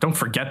 Don't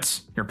forget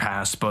your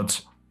past,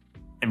 but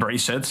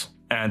embrace it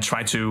and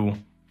try to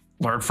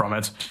learn from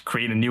it,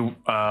 create a new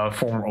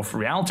form of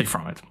reality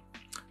from it.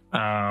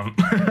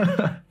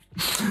 I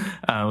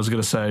was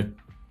going to say,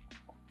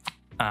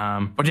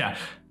 but yeah,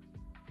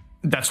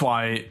 that's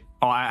why.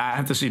 I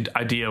have this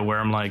idea where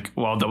I'm like,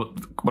 well,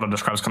 what I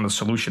describe as kind of the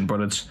solution,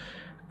 but it's,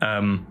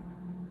 I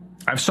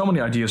have so many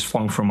ideas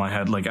flung from my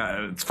head, like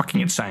it's fucking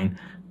insane.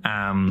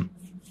 I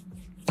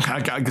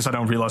guess I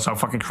don't realize how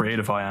fucking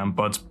creative I am,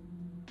 but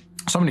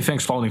so many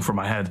things floating from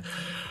my head.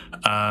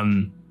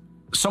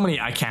 So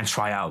many I can't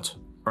try out,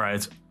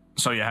 right?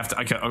 So you have to,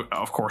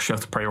 of course, you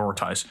have to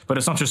prioritize, but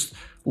it's not just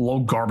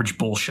low garbage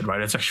bullshit,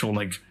 right? It's actual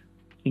like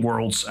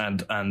worlds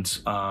and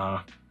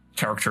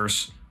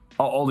characters,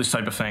 all these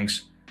type of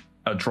things.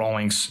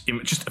 Drawings,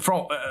 just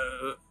for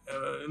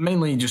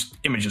mainly just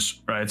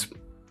images, right?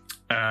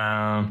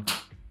 I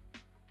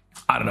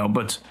don't know,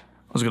 but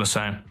I was gonna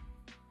say,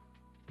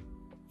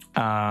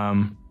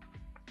 yeah,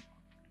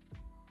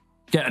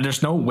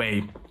 there's no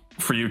way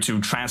for you to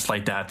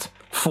translate that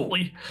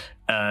fully,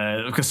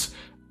 because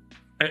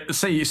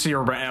say you see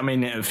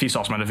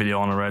Vsauce made a video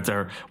on it right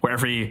there, where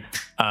every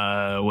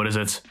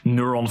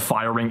neuron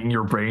firing in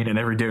your brain and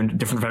every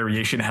different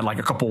variation had like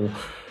a couple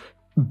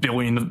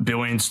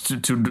billions to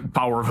the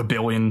power of a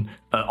billion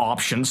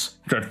options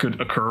that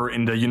could occur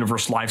in the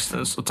universe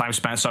time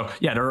span. So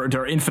yeah, there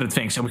are infinite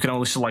things, and we can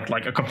only select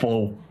like a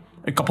couple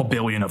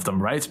billion of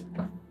them, right?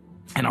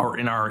 In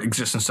our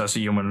existence as a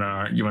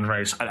human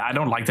race. I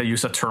don't like to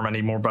use that term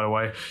anymore, by the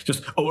way.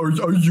 Just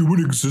are you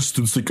in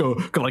existence?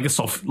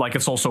 Like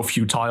it's also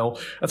futile.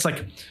 It's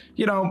like,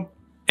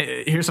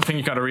 here's the thing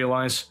you gotta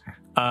realize.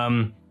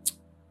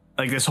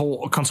 Like this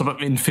whole concept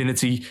of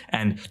infinity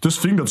and this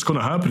thing that's going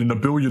to happen in a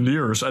billion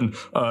years, and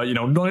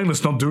Nile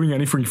is not doing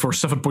anything for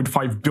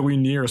 7.5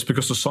 billion years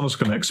because the sun is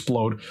going to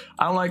explode.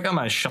 I'm like,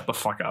 man, shut the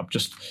fuck up.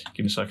 Just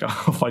give me a second.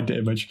 I'll find the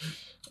image.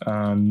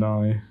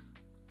 No.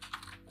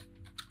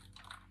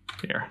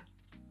 Here.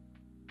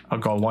 Oh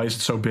god, why is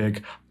it so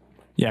big?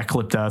 Yeah,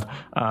 clip that.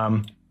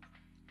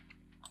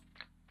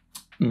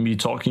 Me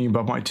talking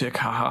about my tick,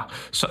 haha.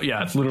 So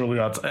yeah, it's literally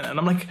that, and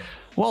I'm like,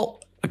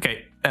 well,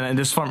 okay. And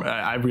this farm,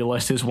 I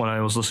realized this when I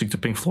was listening to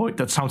Pink Floyd.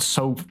 That sounds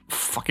so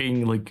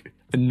fucking like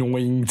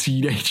annoying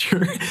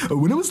teenager.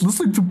 When I was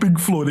listening to Pink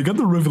Floyd, I got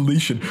the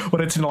revelation. But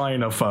it's in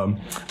line of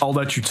all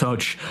that you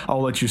touch,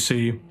 all that you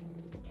see,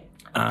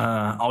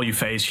 all you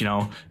face.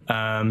 What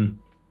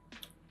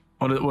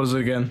is it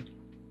again?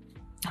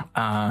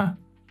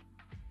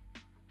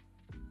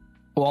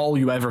 All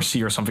you ever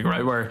see or something,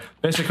 right? Where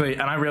basically,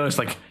 and I realized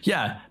like,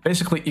 yeah,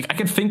 basically I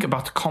can think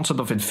about the concept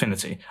of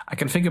infinity. I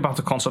can think about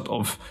the concept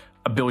of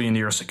a billion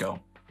years ago,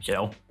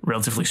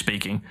 relatively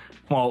speaking.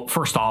 Well,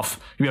 first off,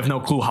 you have no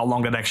clue how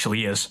long that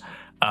actually is,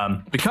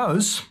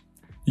 because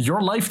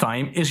your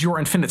lifetime is your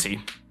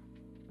infinity,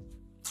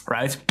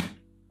 right?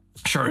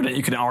 Sure, that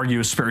you can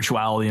argue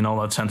spirituality and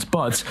all that sense,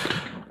 but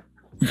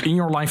in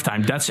your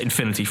lifetime, that's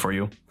infinity for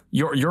you.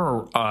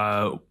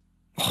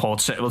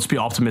 Let's be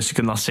optimistic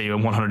and not say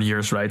 100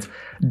 years, right?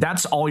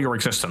 That's all your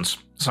existence.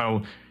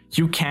 So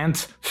you can't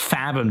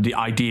fathom the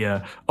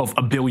idea of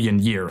a billion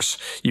years.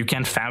 You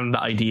can't fathom the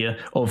idea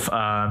of,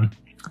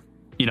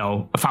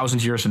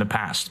 1,000 years in the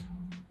past.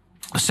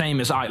 The same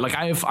as I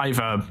have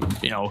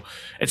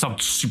it's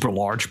not super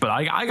large, but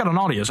I got an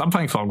audience. I'm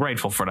thankful, I'm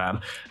grateful for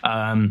that.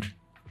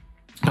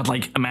 But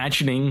like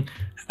imagining,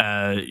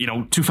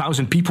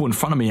 2,000 people in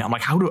front of me, I'm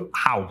like, how,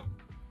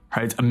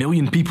 right? 1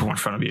 million people in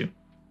front of you.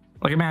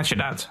 Like imagine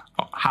that.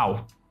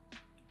 How?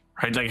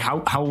 Right? Like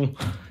how?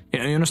 You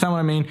understand what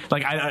I mean?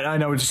 Like I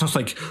know it sounds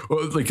like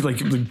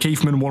the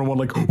caveman 101.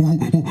 Like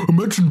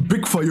imagine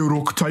big fire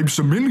rock times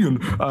 1 million.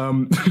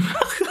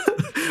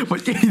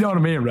 But you know what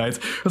I mean, right?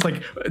 It's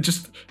like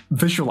just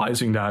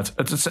visualizing that.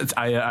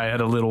 I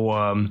had a little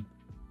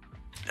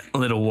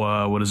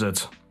what is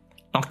it?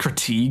 Not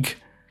critique,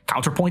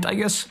 counterpoint, I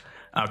guess.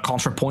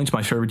 Contrapoint,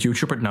 my favorite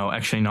YouTuber. No,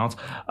 actually not.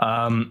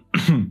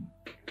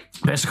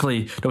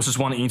 Basically, there was this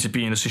one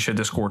ENTP in the Sisha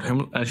Discord,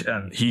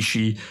 and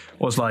she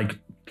was like,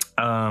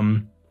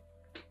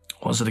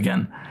 what was it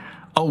again?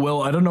 Oh,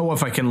 well, I don't know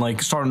if I can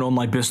like start an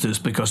online business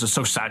because it's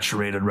so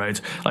saturated,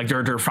 right? Like there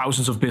are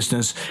thousands of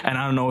business, and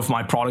I don't know if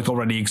my product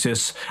already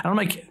exists. And I'm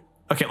like,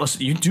 okay,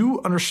 listen, you do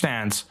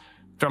understand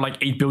there are like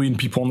 8 billion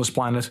people on this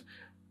planet.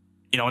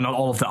 Not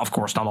all of them, of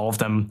course, not all of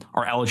them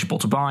are eligible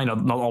to buy.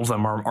 Not all of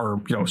them are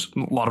a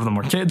lot of them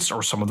are kids,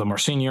 or some of them are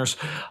seniors,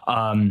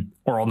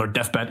 or on their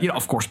deathbed.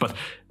 Of course, but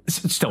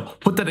still,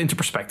 put that into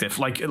perspective.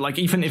 Like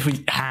even if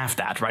we have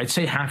that, right?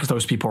 Say half of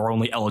those people are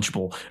only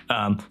eligible.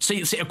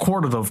 Say a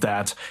quarter of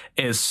that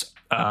is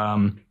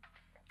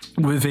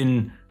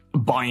within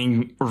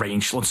buying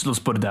range. Let's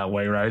put it that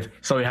way, right?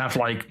 So you have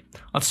like,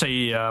 let's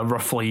say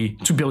roughly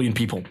 2 billion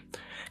people.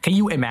 Can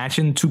you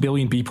imagine 2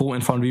 billion people in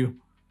front of you?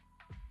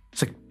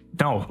 It's like,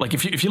 no. Like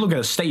if you look at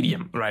a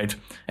stadium, right?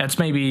 It's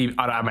maybe,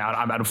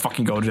 I don't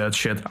fucking go to that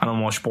shit. I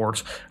don't watch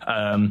sports.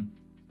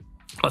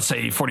 Let's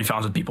say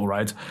 40,000 people,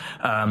 right?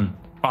 I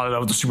don't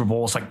know, the Super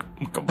Bowl is like,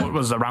 what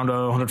was it, around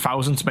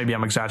 100,000? Maybe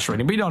I'm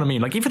exaggerating, but you know what I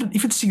mean? Like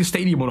if you see a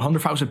stadium with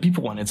 100,000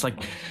 people in it, it's like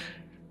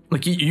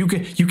you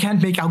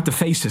can't make out the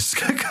faces,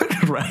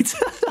 right?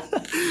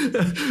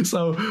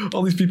 So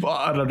all these people,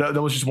 I don't know,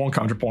 that was just one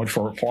counterpoint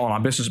for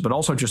online business, but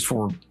also just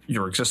for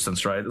your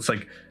existence, right? It's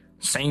like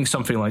saying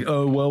something like,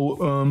 oh well,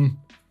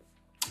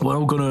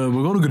 we're gonna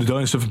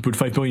die in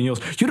 7.5 billion years.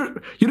 You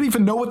don't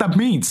even know what that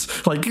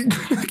means. Like you know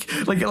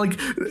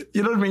what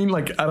I mean?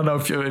 Like I don't know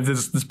if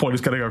this point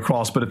is getting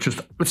across, but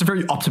it's a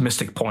very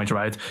optimistic point,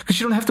 right? Because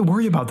you don't have to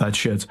worry about that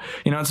shit.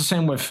 You know, it's the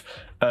same with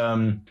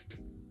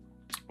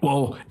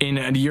well, in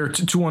the year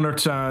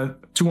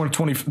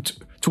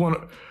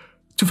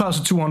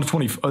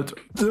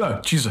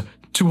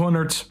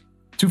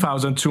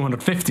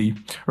 2250,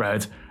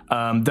 right?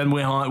 Then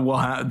we'll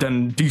have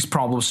then these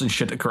problems and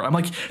shit occur. I'm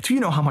like, do you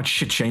know how much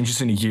shit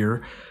changes in a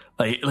year?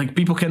 Like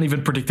people can't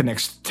even predict the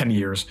next 10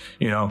 years.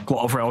 You know,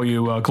 for all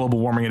you global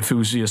warming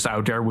enthusiasts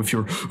out there with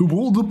your,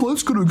 well, the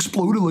planet's gonna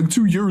explode in like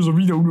 2 years if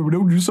we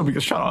don't do something.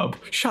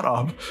 Shut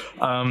up.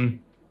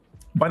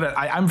 But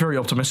I'm very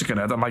optimistic in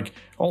that. I'm like,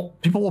 well,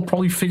 people will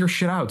probably figure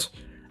shit out,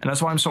 and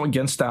that's why I'm so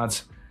against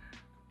that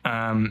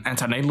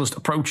anti-natalist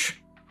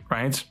approach,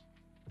 right?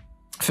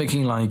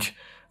 Thinking like,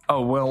 oh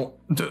well,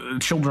 the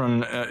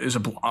children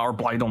are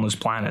blight on this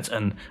planet,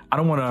 and I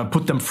don't want to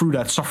put them through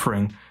that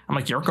suffering. I'm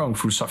like, you're going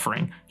through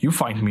suffering. You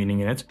find meaning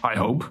in it, I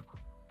hope.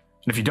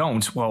 And if you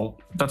don't, well,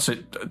 that's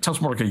it. It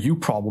sounds more like a you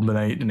problem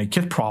than a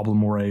kid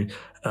problem or a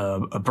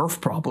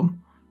birth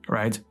problem,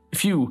 right?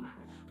 If you,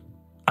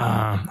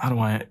 how do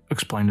I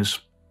explain this?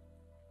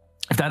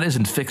 If that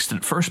isn't fixed in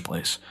the first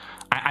place,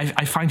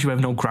 I find you have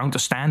no ground to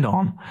stand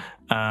on.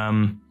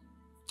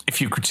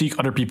 If you critique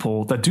other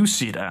people that do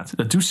see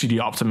the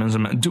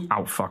optimism and do,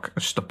 oh fuck,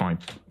 I stuck my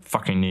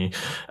fucking knee.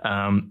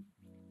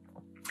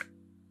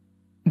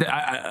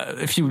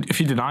 If you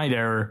deny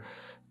their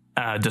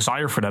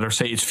desire for that, or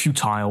say it's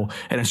futile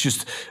and it's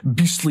just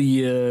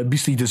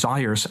beastly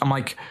desires, I'm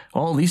like,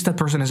 well, at least that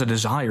person has a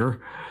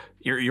desire.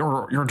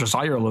 You're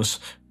desireless,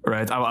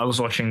 right? I was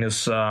watching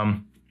this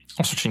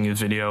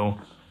video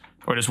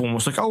where this woman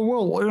was like, oh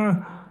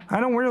well. I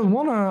don't really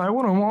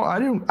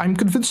I'm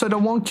convinced I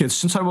don't want kids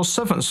since I was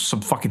 7. Some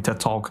fucking TED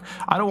talk.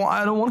 I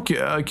don't want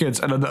kids.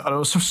 And it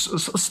was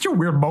such a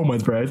weird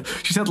moment, right?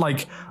 She said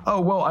like, oh,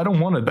 well, I don't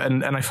want it.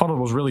 And I thought it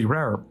was really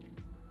rare.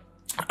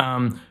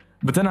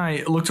 But then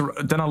I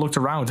looked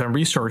around and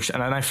researched,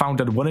 and then I found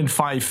that 1 in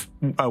 5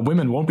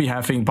 women won't be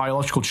having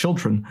biological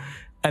children.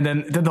 And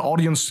then the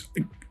audience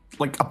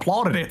like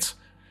applauded it.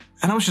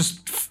 And I was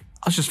just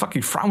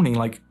fucking frowning.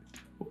 Like,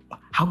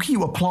 how can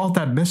you applaud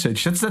that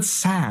message? That's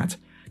sad.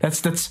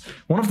 That's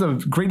one of the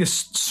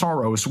greatest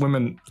sorrows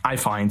women, I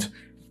find,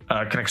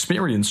 can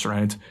experience,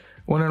 right?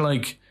 When they're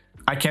like,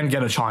 I can't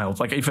get a child.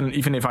 Like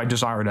even if I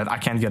desire that, I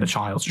can't get a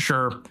child.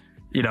 Sure,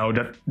 you know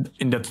that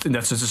in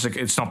that statistic,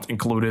 it's not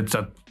included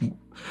that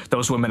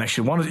those women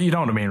actually wanted. You know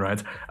what I mean,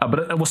 right?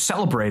 But it was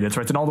celebrated,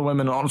 right? And all the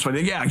women honestly,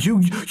 like, yeah,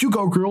 you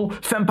go, girl,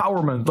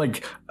 fempowerment.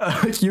 Like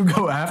you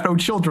go, have no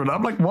children.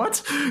 I'm like,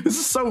 what? This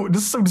is so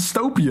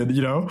dystopian,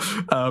 you know?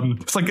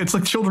 It's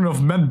like Children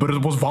of Men, but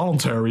it was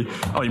voluntary.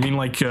 Oh, you mean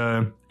like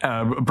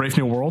Brave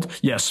New World?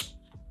 Yes.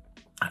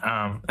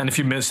 And if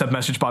you missed that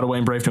message, by the way,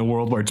 in Brave New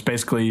World, where it's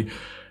basically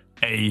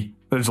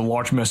there's a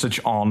large message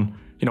on,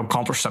 you know,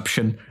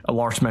 contraception, a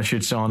large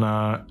message on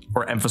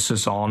or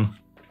emphasis on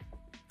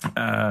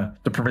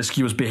the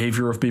promiscuous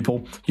behavior of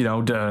people, you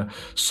know, the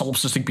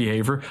solipsistic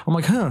behavior. I'm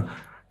like, kind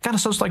of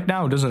sounds like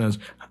now, doesn't it?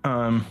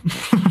 Oh,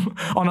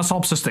 not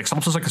solipsistic.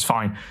 Solipsistic is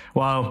fine.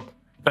 Well,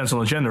 depends on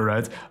the gender,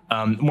 right?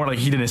 More like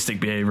hedonistic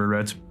behavior,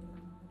 right?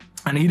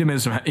 And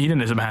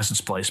hedonism has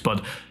its place,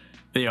 but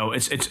you know,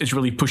 it's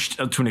really pushed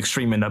to an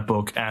extreme in that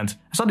book, and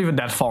it's not even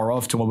that far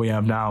off to what we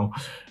have now.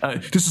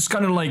 This is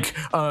kind of like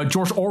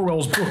George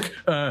Orwell's book,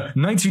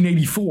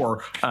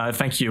 1984.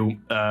 Thank you.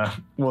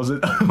 Was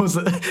it?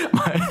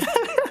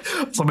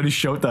 Somebody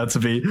showed that to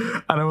me,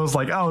 and I was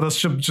like, oh,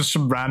 that's just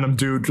some random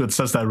dude that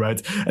says that,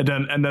 right?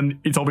 And then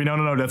he told me,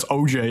 no, that's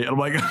OJ. And I'm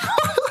like,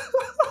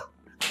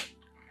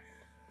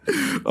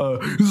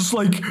 this is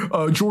like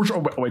George.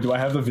 Oh, wait, do I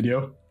have the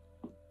video?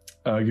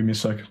 Give me a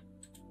sec.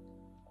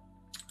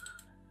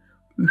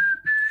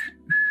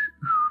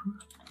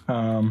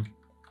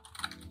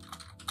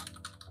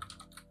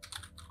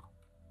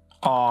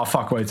 Oh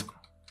fuck, wait.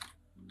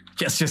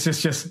 Yes. Is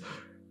this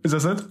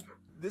it?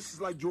 This is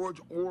like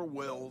George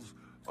Orwell's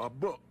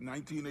book,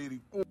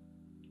 1984.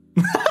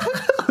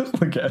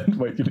 Again,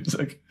 wait, give me a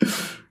sec.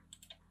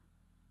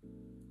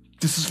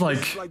 This is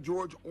like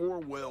George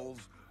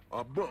Orwell's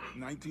book,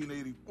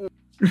 1984.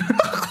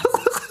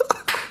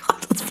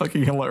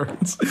 fucking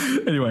hilarious.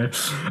 Anyway,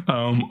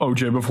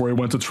 OJ before he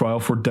went to trial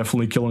for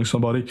definitely killing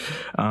somebody.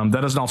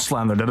 That is not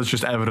slander. That is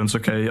just evidence.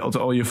 Okay, to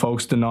all you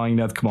folks denying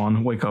that, come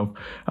on, wake up.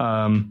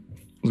 I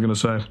was gonna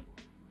say.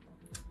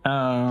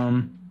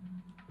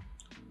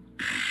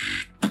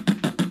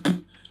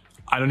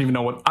 I don't even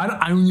know what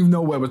I don't even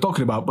know what we're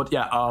talking about. But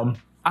yeah,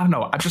 I don't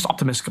know. I'm just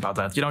optimistic about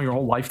that. You know, your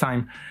whole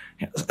lifetime.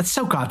 It's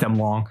so goddamn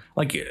long.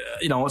 Like,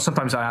 you know,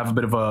 sometimes I have a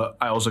bit of a,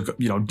 I also,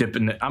 you know, dip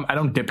in, I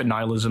don't dip in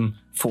nihilism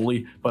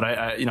fully, but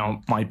I you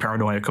know, my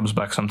paranoia comes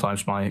back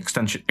sometimes, my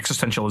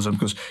existentialism,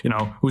 because, you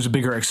know, who's a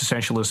bigger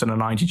existentialist than a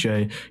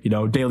 90J, you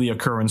know, daily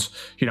occurrence,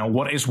 you know,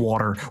 what is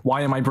water?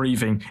 Why am I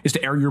breathing? Is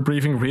the air you're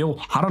breathing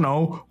real? I don't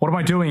know. What am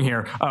I doing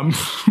here?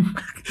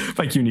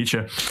 Thank you,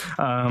 Nietzsche.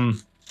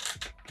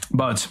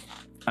 But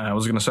I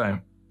was going to say,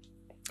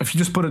 if you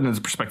just put it into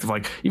perspective,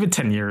 like even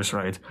 10 years,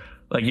 right?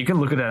 Like you can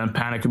look at that and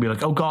panic and be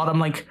like, "Oh God, I'm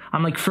like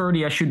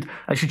 30. I should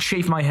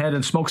shave my head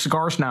and smoke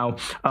cigars now."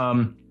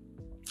 I'm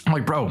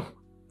like, bro,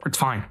 it's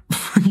fine.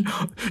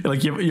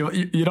 Like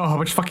you know how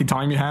much fucking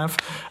time you have,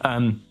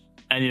 and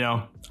you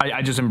know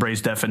I just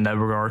embrace death in that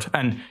regard.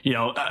 And you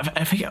know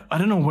I think I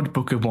don't know what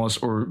book it was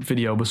or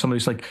video, but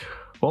somebody's like,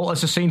 "Well,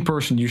 as a sane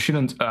person, you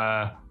shouldn't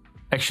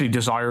actually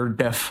desire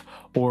death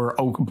or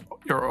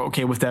you're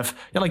okay with death."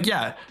 You're like,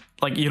 yeah.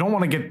 Like, you don't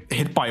want to get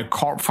hit by a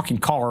fucking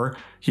car,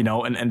 you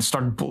know, and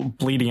start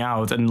bleeding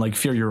out and, like,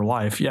 fear your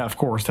life. Yeah, of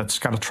course, that's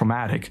kind of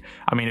traumatic.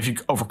 I mean, if you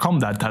overcome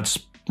that, that's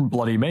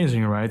bloody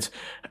amazing, right?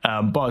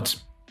 But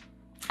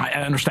I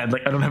understand,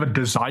 like, I don't have a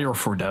desire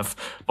for death.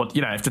 But,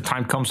 you know, if the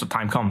time comes, the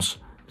time comes.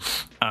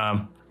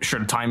 Sure,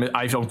 the time,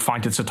 I don't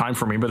find it's a time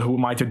for me, but who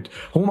am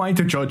I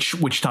to judge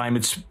which time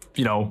it's,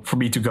 you know, for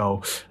me to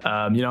go?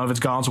 You know, if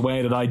it's God's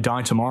way that I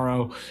die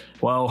tomorrow,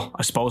 well,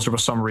 I suppose there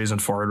was some reason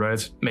for it,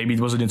 right? Maybe it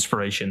was an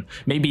inspiration.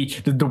 Maybe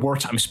the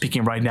words I'm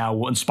speaking right now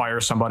will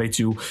inspire somebody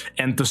to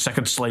end the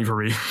second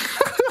slavery,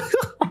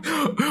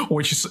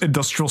 which is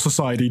industrial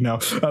society now.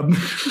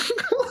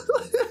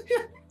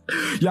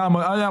 Yeah,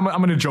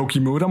 I'm in a jokey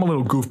mood. I'm a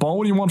little goofball.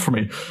 What do you want from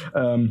me?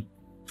 I'm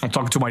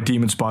talking to my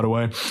demons, by the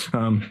way.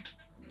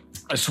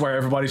 I swear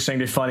everybody's saying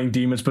they're fighting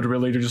demons, but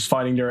really they're just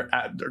fighting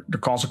the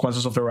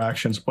consequences of their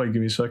actions. Wait,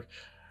 give me a sec.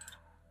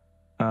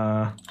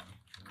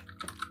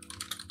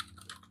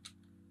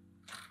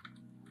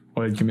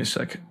 Wait, give me a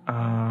sec.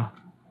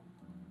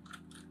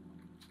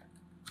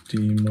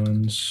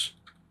 Demons.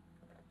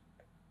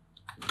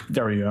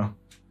 There we go.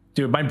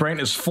 Dude, my brain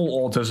is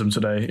full autism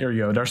today. Here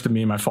you go. There's the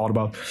meme I thought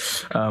about.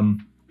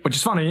 Which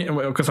is funny,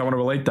 because I want to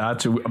relate that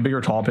to a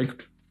bigger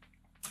topic,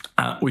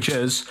 which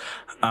is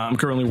I'm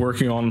currently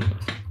working on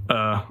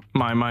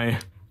my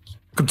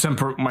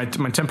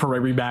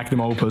temporary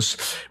magnum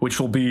opus, which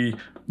will be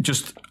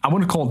just, I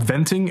wouldn't call it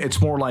venting.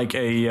 It's more like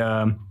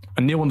a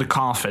nail in the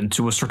coffin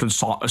to a certain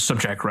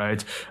subject,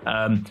 right?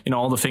 You know,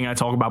 all the thing I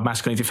talk about,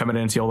 masculinity,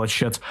 femininity, all that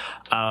shit.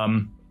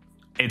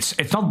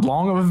 It's not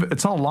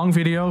it's not a long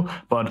video,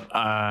 but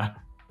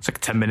it's like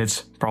 10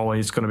 minutes probably.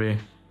 It's gonna be.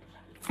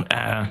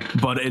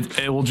 But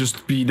it will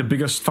just be the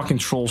biggest fucking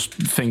trolls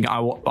thing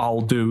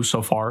I'll do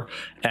so far,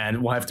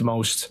 and we'll have the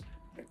most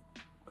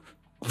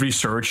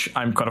research.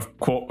 I'm kind of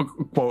quote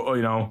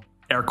you know,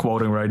 air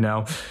quoting right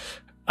now.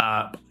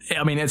 I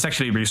mean, it's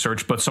actually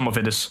research, but some of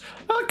it is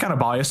kind of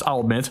biased,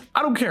 I'll admit.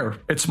 I don't care.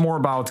 It's more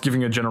about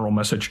giving a general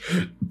message.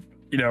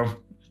 You know,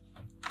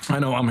 I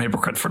know I'm a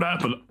hypocrite for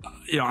that, but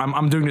you know,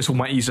 I'm doing this with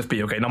my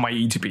ESFP, okay, not my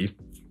ETP.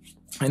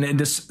 And in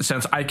this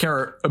sense, I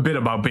care a bit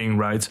about being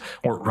right,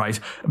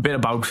 a bit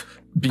about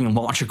being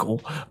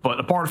logical. But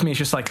a part of me is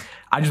just like,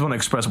 I just want to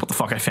express what the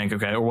fuck I think,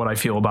 okay, or what I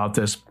feel about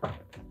this.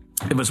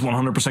 It was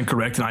 100%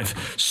 correct, and I've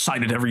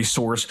cited every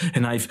source,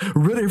 and I've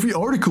read every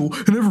article,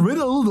 and I've read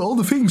all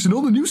the things in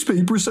all the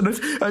newspapers, and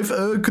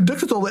I've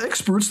conducted all the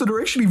experts that are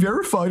actually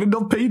verified and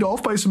not paid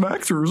off by some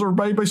actors or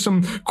by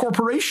some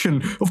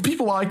corporation of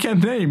people I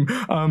can't name.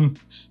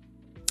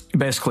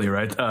 Basically,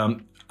 right? I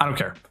don't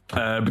care,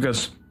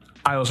 because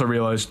I also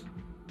realized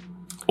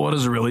what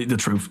is really the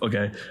truth,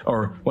 okay?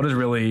 Or what is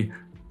really,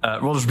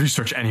 what is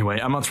research anyway?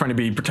 I'm not trying to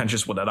be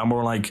pretentious with that. I'm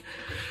more like,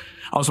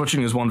 I was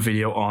watching this one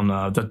video on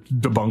that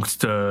debunked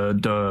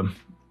the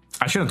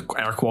I shouldn't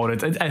air quote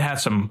it. It had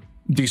some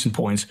decent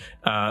points.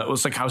 It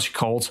was like, how's it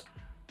called?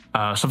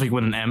 Something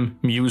with an M,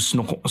 Muse,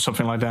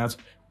 something like that.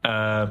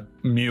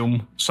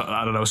 Mume, so,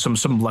 I don't know, some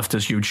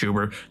leftist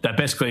YouTuber that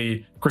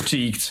basically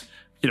critiqued,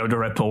 you know, the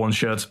Red Pill and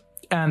shit.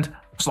 And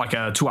it's like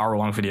a 2-hour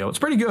long video. It's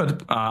pretty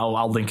good.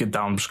 I'll link it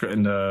down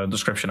in the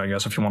description, I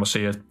guess, if you want to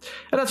see it.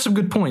 And that's some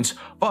good points.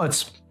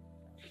 But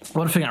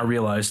one thing I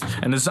realized,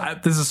 and this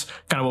is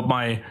kind of what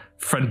my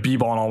friend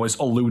B-Bon always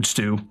alludes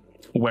to,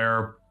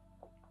 where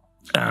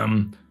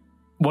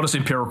what is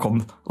empirical?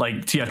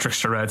 Like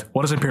theatrics to read.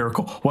 What is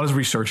empirical? What is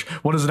research?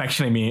 What does it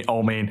actually mean?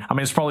 I mean,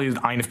 it's probably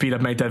INFP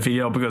that made that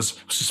video, because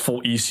it's just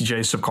full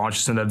ECJ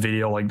subconscious in that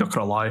video, like, not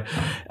gonna lie.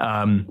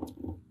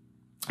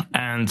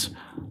 And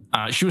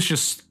she was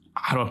just,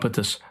 how do I put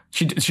this?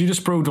 She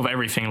disproved of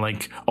everything,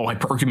 like, oh,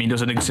 hypergamy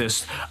doesn't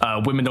exist,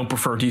 women don't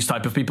prefer these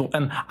type of people.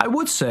 And I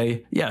would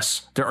say,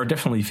 yes, there are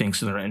definitely things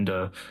that are in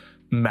the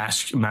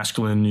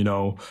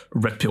masculine,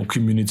 red pill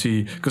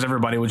community, because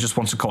everybody just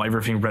wants to call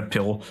everything red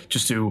pill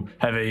just to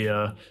have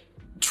a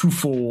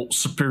truthful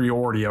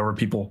superiority over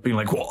people, being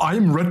like, well,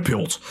 I'm red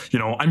pilled,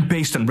 I'm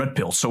based in red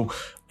pill, so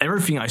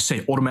everything I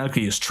say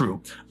automatically is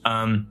true.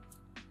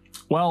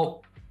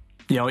 Well,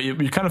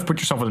 you kind of put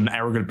yourself in an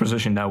arrogant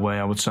position that way,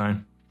 I would say.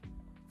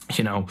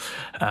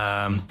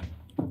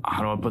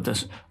 How do I put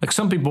this? Like,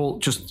 some people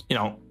just,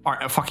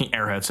 are fucking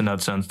airheads in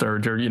that sense. They're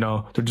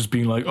just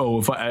being like, oh,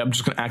 if I'm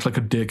just gonna act like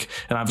a dick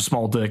and I have a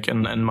small dick,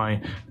 and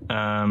my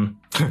I'm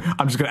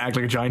just gonna act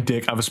like a giant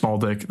dick. I have a small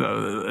dick.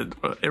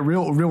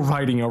 Real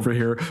writing over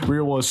here.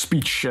 Real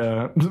speech.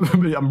 I'm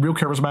a real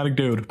charismatic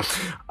dude.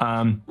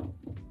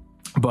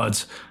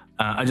 But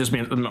I just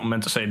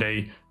meant to say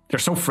they're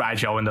so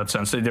fragile in that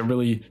sense.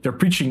 They're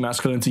preaching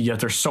masculinity, yet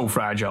they're so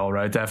fragile,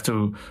 right? They have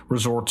to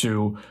resort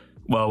to,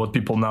 well, what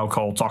people now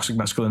call toxic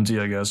masculinity,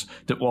 I guess.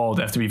 They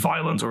have to be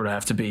violent, or they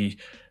have to be,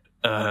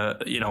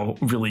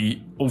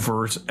 really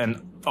overt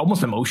and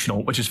almost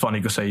emotional, which is funny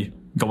because they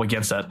go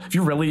against that. If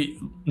you're really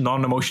not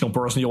an emotional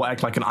person, you'll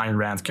act like an Ayn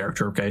Rand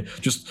character, okay?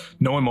 Just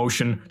no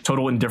emotion,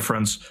 total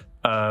indifference.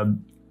 How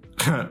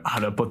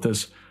do I put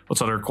this?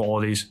 What's other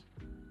qualities?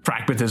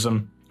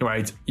 Pragmatism,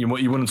 right? You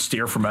wouldn't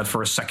steer from that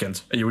for a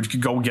second. You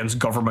would go against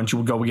government. You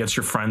would go against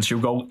your friends. You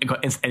would go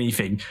against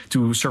anything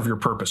to serve your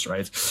purpose,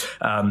 right?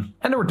 And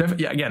there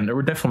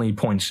were definitely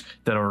points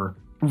that are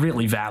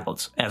really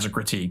valid as a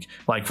critique.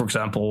 Like, for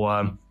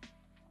example,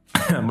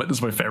 this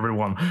is my favorite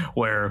one,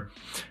 where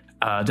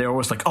they're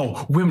always like,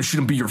 oh, women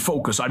shouldn't be your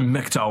focus, I'm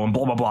MGTOW and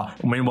blah, blah, blah.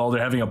 Meanwhile,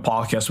 they're having a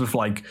podcast with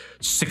like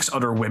 6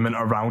 other women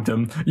around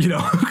them,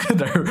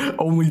 they're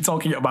only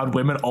talking about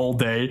women all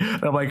day.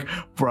 And I'm like,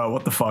 bro,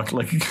 what the fuck?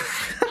 Like,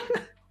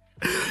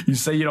 you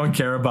say you don't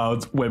care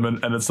about women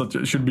and it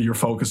shouldn't be your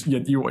focus,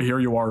 yet here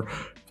you are.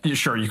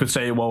 Sure, you could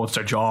say, well, it's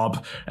their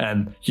job,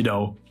 and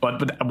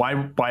but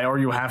why are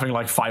you having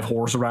like 5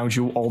 whores around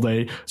you all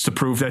day to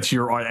prove that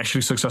you're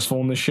actually successful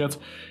in this shit?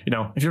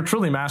 If you're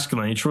truly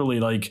masculine, you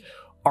truly like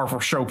Arthur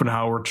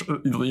Schopenhauer,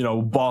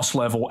 boss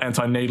level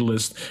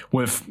anti-natalist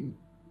with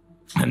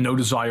no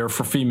desire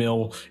for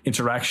female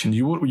interaction,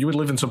 you would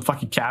live in some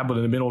fucking cabin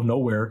in the middle of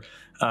nowhere,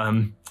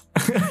 and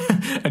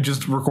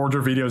just record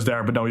your videos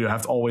there. But no, you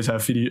have to always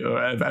have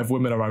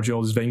women around you,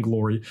 all this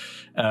vainglory,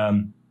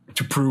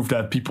 to prove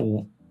that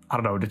people, I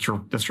don't know, that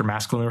you're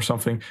masculine or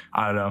something.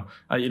 I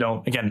don't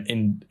know. Again,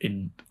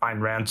 in Ayn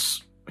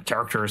Rand's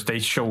characters, they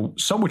show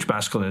so much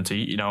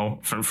masculinity.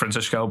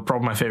 Francisco,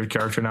 probably my favorite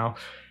character now.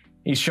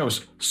 He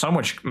shows so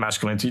much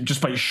masculinity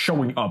just by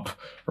showing up,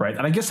 right?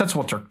 And I guess that's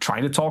what they're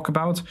trying to talk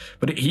about.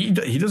 But he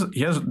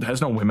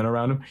has no women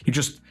around him. He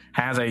just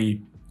has a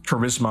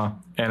charisma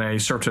and a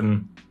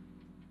certain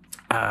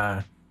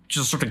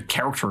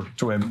character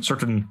to him,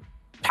 certain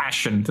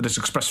passion that is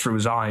expressed through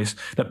his eyes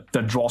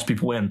that draws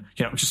people in.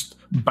 Just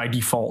by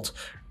default.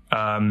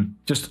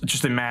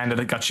 Just a man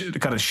that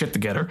got his shit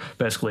together,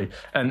 basically.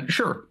 And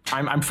sure,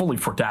 I'm fully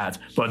for that,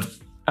 but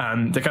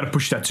they kind of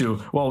push that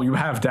to, well, you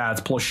have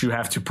that, plus you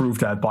have to prove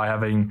that by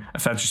having a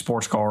fancy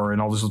sports car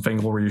and all this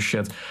vainglorious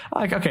shit.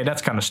 Like, okay,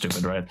 that's kind of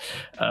stupid, right?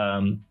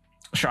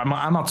 Sure,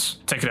 I'm not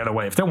taking that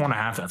away. If they want to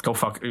have that, go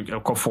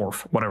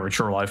forth, whatever, it's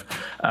your life.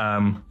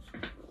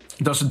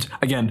 Doesn't,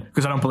 again,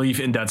 because I don't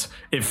believe in that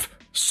if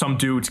some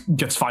dude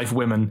gets 5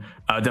 women,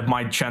 that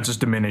my chances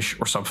diminish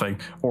or something,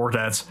 or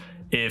that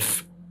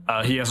if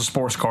he has a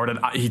sports car,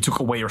 that he took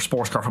away your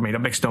sports car from me.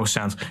 That makes no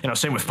sense.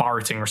 Same with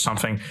pirating or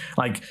something.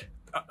 Like,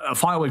 a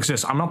file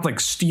exists. I'm not like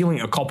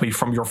stealing a copy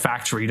from your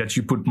factory that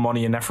you put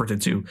money and effort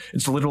into.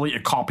 It's literally a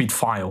copied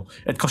file.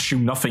 It costs you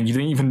nothing. You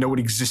didn't even know it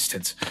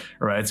existed,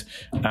 right?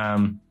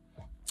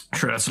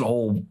 Sure, that's a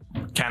whole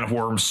can of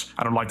worms.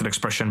 I don't like that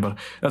expression, but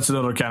that's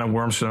another can of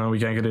worms we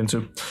can't get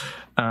into.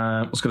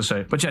 I was gonna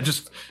say, but yeah,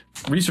 just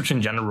research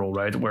in general,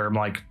 right? Where I'm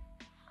like,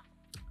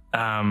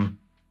 I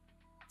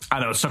don't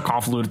know, it's so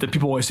convoluted that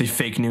people always say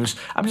fake news.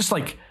 I'm just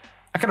like,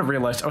 I kind of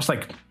realized, I was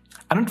like,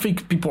 I don't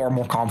think people are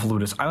more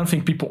convoluted. I don't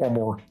think people are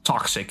more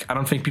toxic. I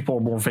don't think people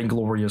are more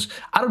vainglorious.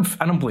 I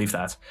don't believe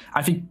that.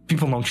 I think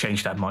people don't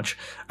change that much.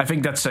 I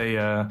think that's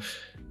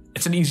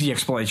it's an easy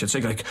explanation. It's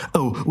like,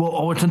 oh, well,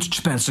 our attention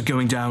spans are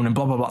going down and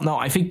blah blah blah. No,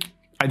 I think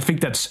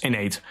that's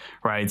innate,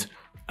 right?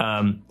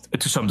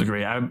 To some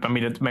degree. I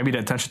mean, maybe the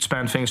attention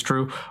span thing is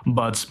true,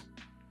 but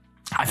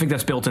I think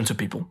that's built into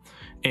people.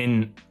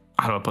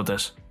 How do I put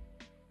this?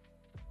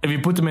 If you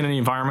put them in an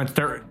environment,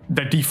 their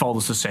default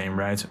is the same,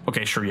 right?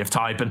 Okay, sure, you have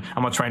type, and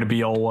I'm not trying to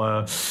be all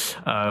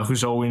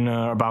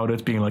Rousseauian about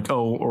it, being like,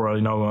 oh, or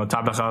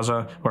tabla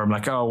rasa, where I'm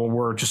like, oh, well,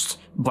 we're just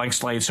blank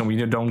slates and we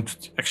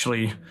don't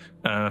actually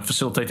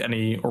facilitate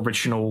any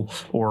original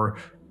or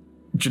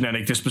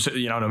genetic disposition.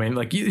 You know what I mean?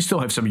 Like, you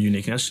still have some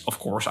uniqueness, of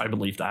course. I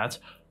believe that.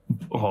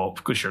 Well,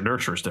 because your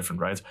nurture is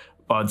different, right?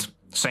 But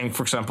saying,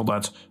 for example,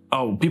 that,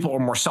 oh, people are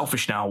more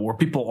selfish now, or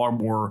people are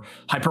more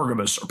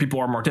hypergamous, or people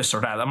are more this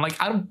or that. I'm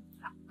like,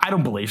 I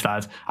don't believe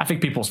that. I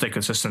think people stay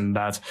consistent in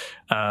that.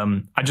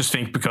 I just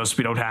think because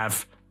we don't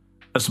have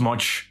as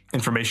much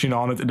information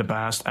on it in the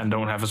past and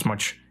don't have as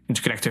much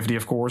interconnectivity,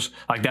 of course.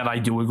 Like that I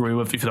do agree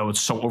with, even though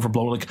it's so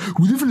overblown. Like,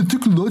 we live in a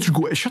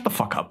technological... Shut the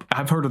fuck up.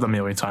 I've heard it a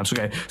million times,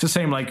 okay? It's the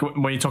same like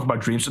when you talk about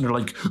dreams and they're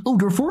like, oh,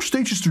 there are 4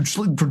 stages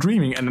for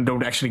dreaming, and then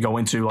don't actually go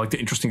into like the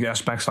interesting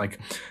aspects like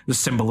the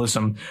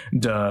symbolism,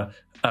 the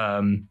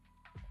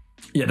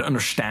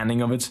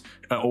understanding of it,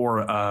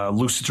 or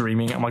lucid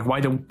dreaming. I'm like, why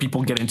don't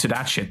people get into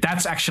that shit?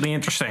 That's actually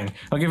interesting.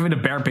 I'll give it a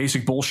bare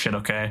basic bullshit,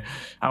 okay?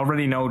 I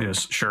already know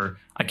this, sure.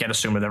 I can't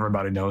assume that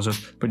everybody knows it,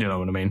 but you know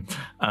what I mean.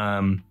 I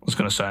was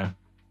gonna say.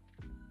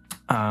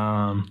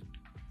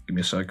 Give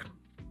me a sec.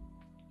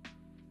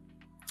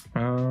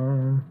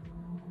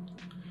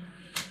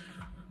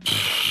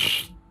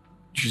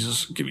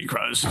 Jesus, give me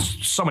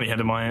Christ. Somebody had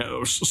in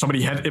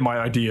my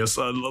ideas.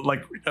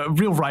 Like a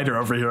real writer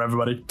over here,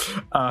 everybody.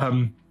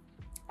 I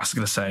was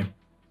gonna say,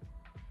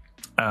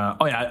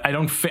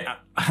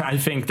 I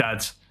think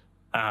that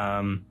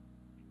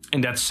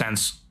in that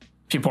sense,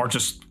 people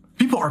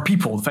are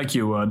people. Thank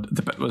you.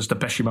 Was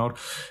Depeche Mode?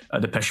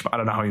 Depeche. I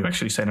don't know how you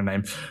actually say their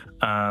name.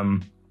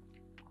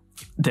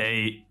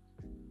 The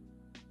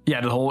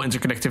whole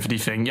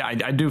interconnectivity thing. Yeah,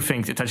 I do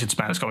think the attention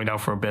span is going down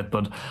for a bit,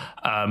 but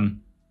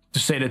to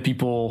say that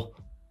people,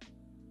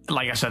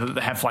 like I said,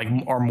 have like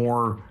are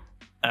more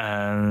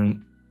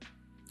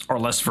or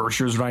less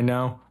virtuous right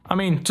now. I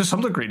mean, to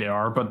some degree they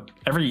are, but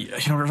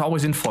there's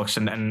always influx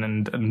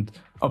and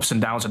ups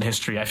and downs in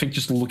history. I think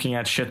just looking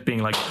at shit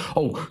being like,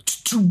 oh,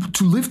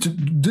 to live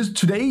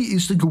today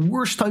is like the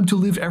worst time to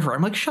live ever.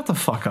 I'm like, shut the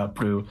fuck up,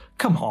 bro.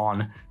 Come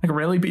on. Like,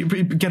 really?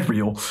 Get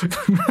real.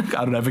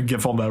 I don't have a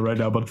gif on that right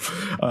now, but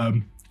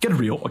get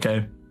real,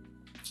 okay?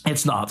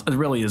 It's not. It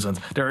really isn't.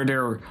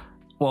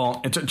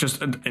 Well, it's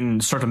just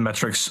in certain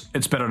metrics,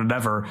 it's better than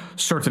ever.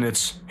 Certain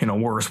it's,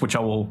 worse, which I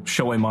will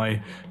show in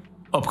my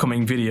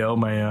upcoming video,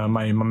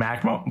 my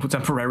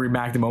temporary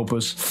magnum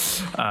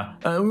opus.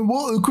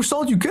 Well,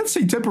 Croissant, you can't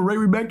say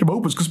temporary magnum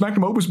opus because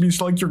magnum opus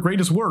means like your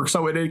greatest work,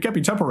 so it can't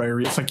be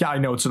temporary. It's like, yeah, I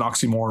know it's an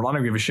oxymoron. I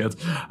don't give a shit.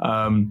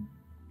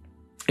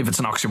 If it's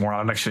an oxymoron, I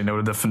don't actually know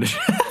the definition.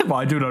 Well,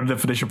 I do know the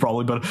definition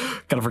probably, but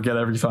gotta forget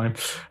every time.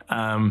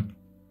 I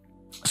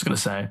was gonna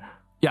say,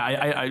 yeah,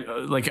 I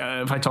like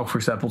if I talk, for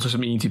example, to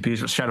some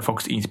ENTPs or shadow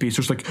focused ENTPs,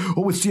 there's like,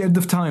 oh, it's the end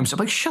of times. I'm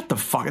like, shut the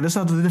fuck. That's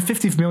not the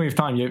 50th millionth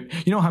time. You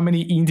know how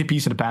many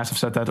ENTPs in the past have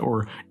said that,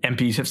 or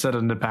MPs have said it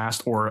in the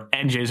past, or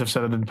NJs have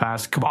said it in the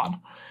past? Come on.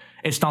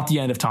 It's not the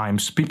end of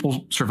times.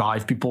 People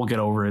survive. People get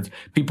over it.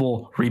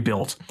 People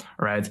rebuild,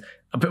 right?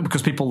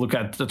 Because people look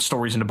at the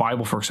stories in the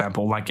Bible, for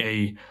example, like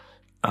a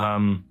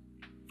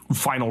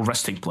final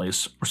resting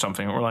place or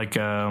something, or like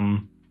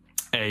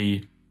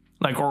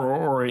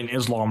or in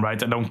Islam,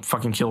 right? And don't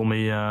fucking kill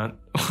me, all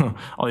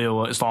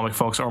you Islamic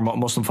folks or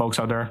Muslim folks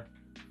out there.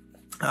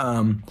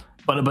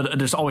 But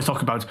there's always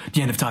talk about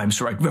the end of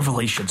times, right?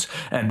 Revelations,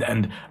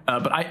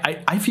 but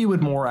I view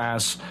it more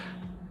as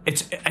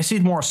I see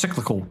it more as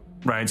cyclical,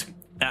 right?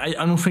 I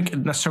don't think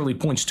it necessarily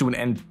points to an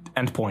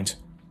end point,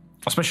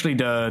 especially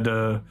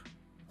the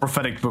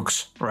prophetic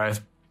books, right?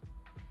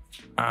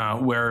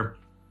 Where,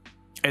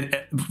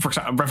 for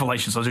example,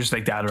 Revelations. Let's just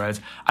take that, right?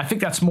 I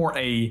think that's more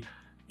a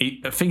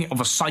thing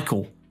of a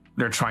cycle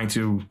they're trying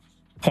to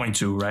point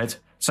to, right?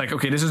 It's like,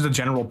 okay, this is the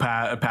general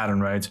pattern,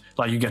 right?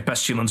 Like you get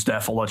pestilence,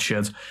 death, all that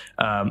shit.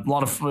 A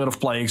lot of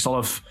plagues, a lot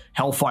of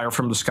hellfire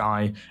from the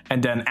sky.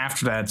 And then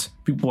after that,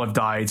 people have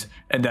died.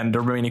 And then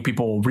the remaining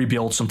people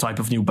rebuild some type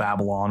of new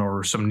Babylon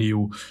or some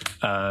new,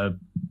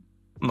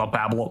 not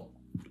Babylon,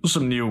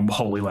 some new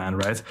Holy Land,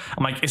 right?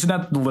 I'm like, isn't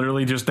that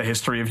literally just the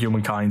history of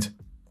humankind,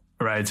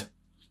 right?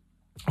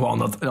 Well,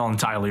 not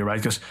entirely, right?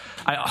 Because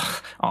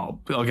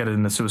I'll get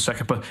into a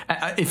second, but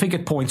I think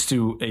it points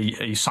to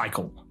a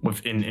cycle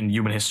in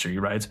human history,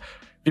 right?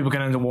 People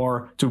get into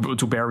war to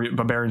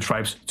barbarian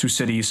tribes, to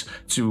cities,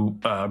 to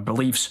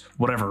beliefs,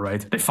 whatever,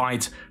 right? They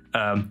fight.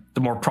 The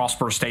more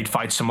prosperous state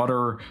fights some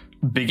other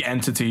big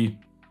entity.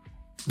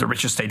 The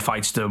richest state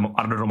fights the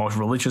most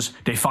religious.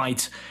 They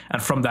fight,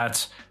 and from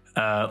that,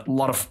 a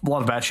lot of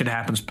bad shit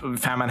happens.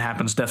 Famine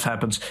happens, death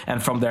happens,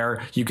 and from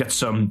there you get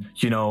some,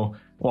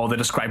 well, they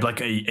describe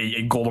like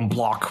a golden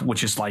block,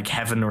 which is like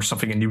heaven or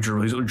something in New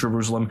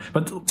Jerusalem.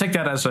 But take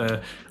that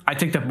I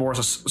think that more as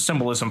a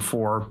symbolism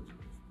for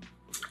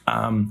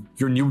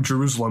your New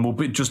Jerusalem will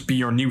just be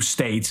your new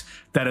state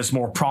that is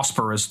more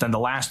prosperous than the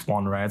last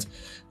one, right?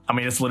 I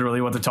mean, it's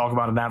literally what they talk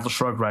about in Atlas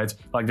Shrugged, right?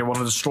 Like they want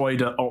to destroy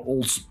the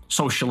old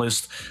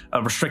socialist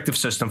restrictive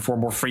system for a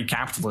more free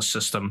capitalist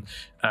system.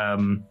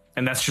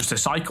 And that's just a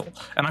cycle.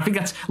 And I think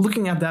that's,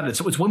 looking at that, it's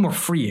way more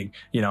freeing,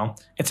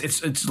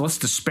 It's less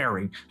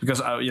despairing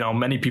because,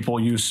 many people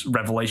use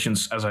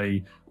Revelations as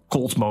a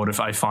cult motive,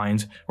 I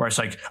find, where it's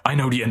like, I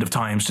know the end of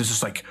times. This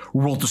is like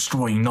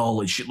world-destroying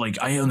knowledge. Like,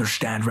 I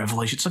understand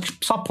Revelation. It's like,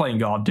 stop playing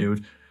God,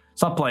 dude.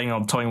 Stop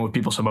toying with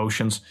people's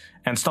emotions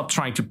and stop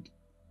trying to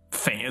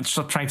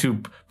stop trying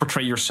to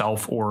portray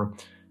yourself or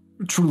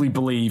truly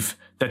believe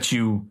that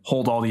you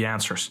hold all the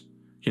answers.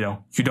 You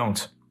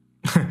don't.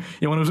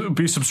 You want to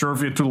be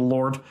subservient to the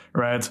Lord,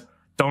 right?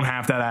 Don't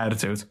have that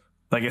attitude.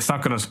 Like, it's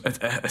not gonna.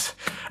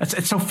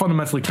 It's so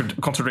fundamentally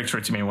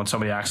contradictory to me when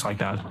somebody acts like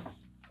that.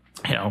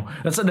 You know,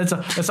 that's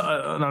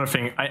another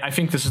thing. I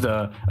think this is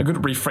a good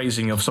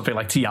rephrasing of something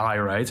like TI,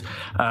 right?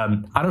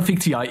 I don't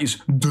think TI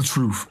is the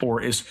truth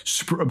or is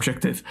super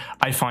objective.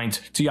 I find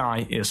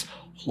TI is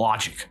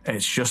logic.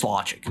 It's just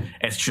logic.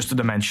 It's just a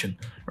dimension,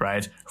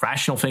 right?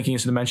 Rational thinking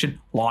is a dimension.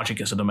 Logic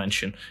is a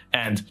dimension.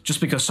 And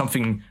just because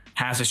something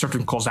has a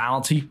certain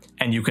causality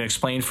and you can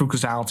explain it through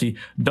causality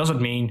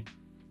doesn't mean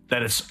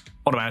that it's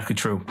automatically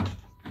true.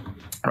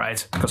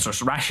 Right? Because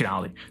there's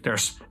rationality,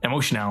 there's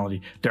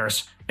emotionality,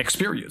 there's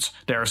experience,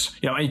 there's,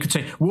 you know, and you could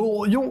say,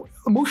 well, you know,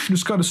 emotion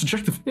is kind of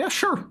subjective. Yeah,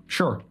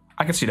 sure.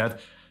 I can see that.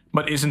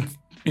 But isn't,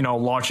 you know,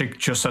 logic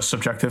just as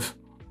subjective?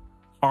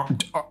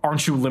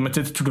 Aren't you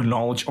limited to the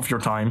knowledge of your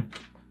time?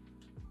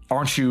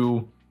 Aren't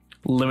you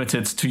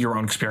limited to your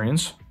own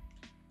experience?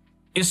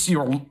 Is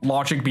your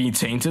logic being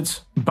tainted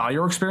by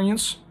your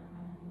experience?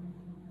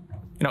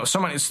 You know,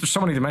 there's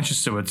so many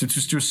dimensions to it. To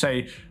just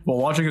say, well,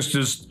 logic is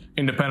just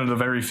independent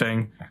of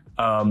everything.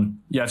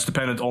 Yeah, it's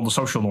dependent on the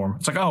social norm.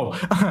 It's like, oh,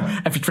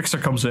 every trickster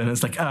comes in and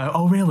it's like,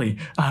 oh, really?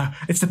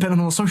 It's dependent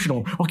on the social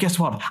norm. Well, guess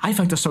what? I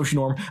find the social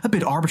norm a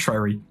bit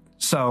arbitrary.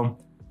 So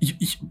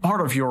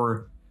part of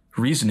your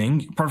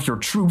reasoning, part of your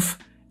truth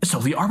is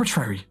totally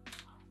arbitrary.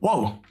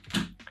 Whoa.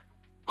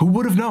 Who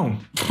would have known?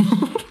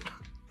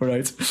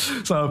 Right?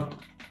 So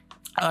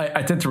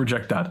I tend to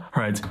reject that,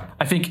 right?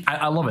 I think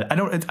I love it. I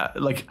don't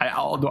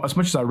as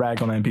much as I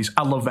rag on MPs,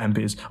 I love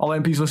MPs. All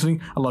MPs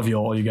listening, I love you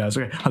all, you guys.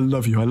 Okay, I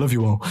love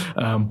you all.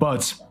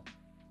 But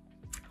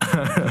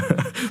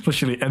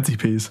especially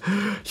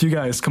NTPs, you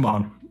guys, come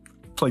on,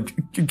 like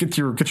get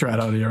your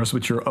head out of here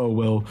with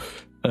your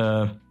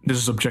this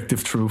is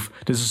objective truth.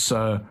 This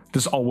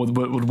is all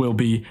what will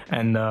be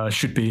and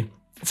should be.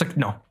 It's like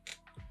no,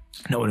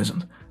 it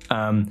isn't.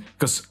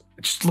 Because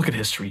just look at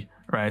history.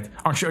 Right?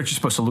 Aren't you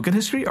supposed to look at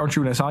history? Aren't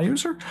you an SI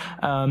user?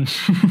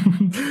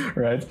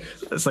 Right?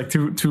 It's like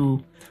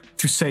to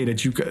say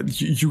that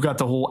you got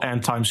the whole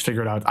end times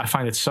figured out. I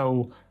find it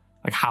so,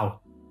 like, how?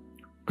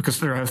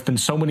 Because there have been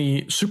so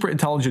many super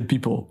intelligent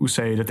people who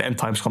say that the end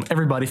times come.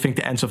 Everybody think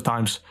the end of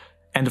times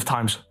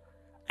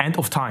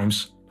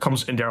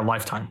comes in their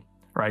lifetime,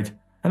 right?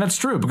 And that's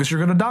true because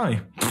you're gonna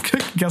die.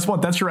 Guess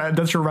what? That's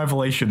your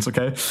revelations.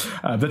 Okay,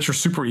 that's your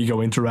super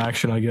ego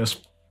interaction, I guess.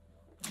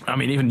 I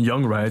mean, even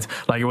Jung, right?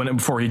 Like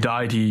before he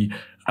died, he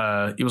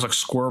was like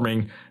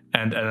squirming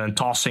and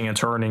tossing and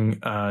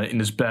turning in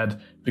his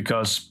bed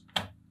because,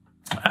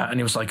 and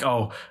he was like,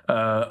 oh,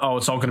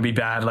 it's all gonna be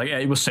bad. Like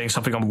he was saying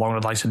something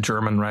along the lines in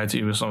German, right?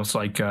 He was almost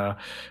like, I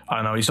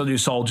don't know. He said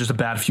it's all just a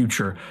bad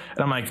future, and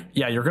I'm like,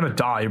 yeah, you're gonna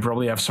die. You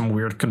probably have some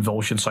weird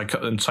convulsion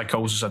and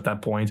psychosis at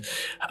that point.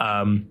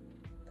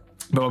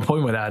 But my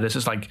point with that is,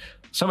 it's like,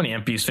 so many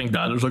MPs think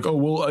that. It's like, oh,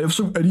 well, I have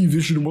any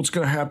vision of what's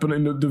going to happen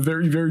in the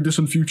very, very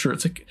distant future.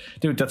 It's like,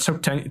 dude, that's so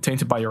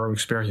tainted by your own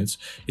experience.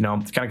 You know,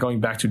 kind of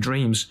going back to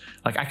dreams.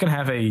 Like, I can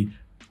have a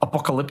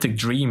apocalyptic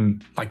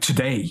dream, like,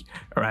 today,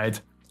 right?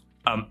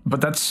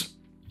 But that's,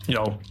 you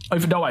know,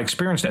 even though I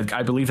experienced that,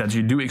 I believe that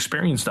you do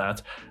experience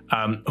that.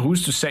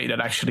 Who's to say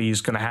that actually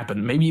is going to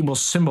happen? Maybe it was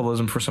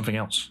symbolism for something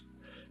else.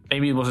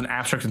 Maybe it was an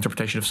abstract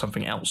interpretation of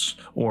something else.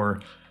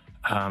 Or,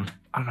 I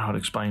don't know how to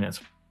explain it.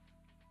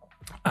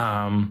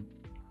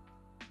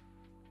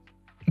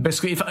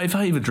 Basically, if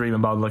I have a dream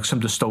about like some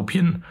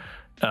dystopian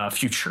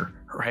future,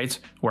 right,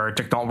 where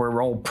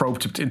we're all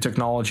probed in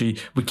technology,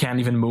 we can't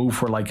even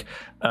move. We're like,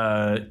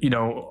 you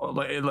know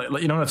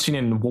that scene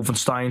in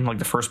Wolfenstein, like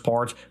the first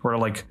part, where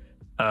like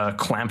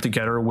clamped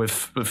together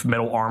with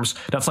metal arms.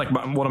 That's like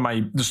one of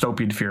my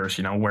dystopian fears,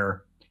 you know,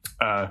 where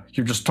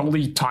you're just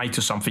totally tied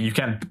to something. You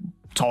can't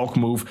talk,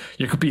 move.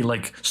 You could be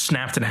like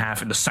snapped in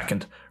half in a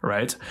second,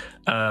 right?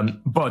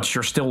 But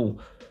you're still,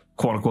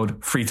 quote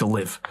unquote, free to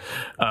live.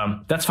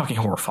 That's fucking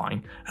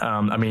horrifying.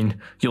 I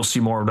mean, you'll see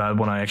more of that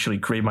when I actually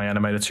create my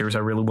animated series. I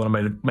really want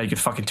to make it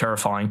fucking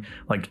terrifying,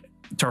 like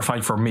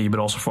terrifying for me, but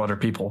also for other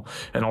people,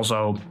 and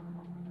also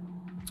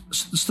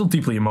still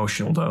deeply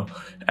emotional though,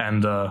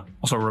 and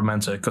also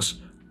romantic, because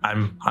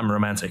I'm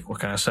romantic. What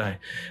can I say?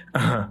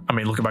 I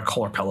mean, look at my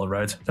color palette,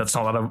 right? That's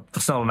not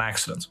an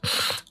accident.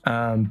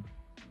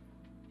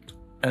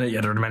 And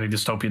yeah, there are many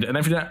dystopian, and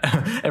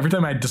every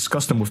time I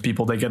discuss them with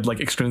people, they get like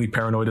extremely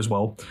paranoid as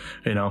well.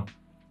 You know,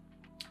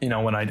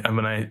 when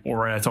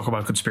I talk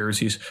about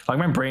conspiracies, like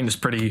my brain is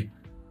pretty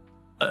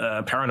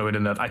paranoid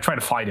in that I try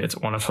to fight it.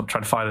 When I try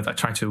to fight it, I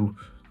try to,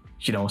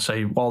 you know,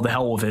 say, well, the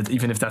hell with it.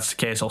 Even if that's the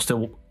case, I'll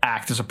still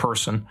act as a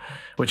person,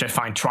 which I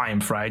find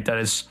triumph, right? That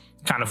is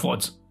kind of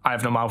what I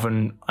Have No Mouth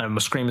and a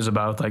Scream is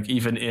about. Like,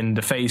 even in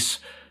the face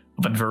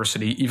of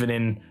adversity, even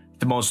in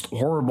the most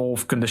horrible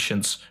of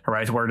conditions,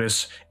 right, where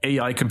this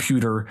AI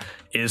computer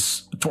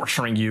is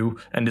torturing you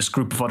and this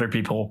group of other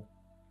people,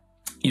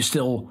 you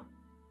still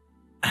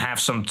have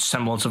some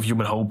semblance of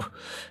human hope,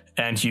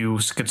 and you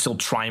can still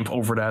triumph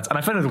over that. And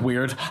I find it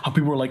weird how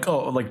people are like,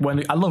 oh, like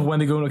Wendy, I love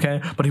Wendigo,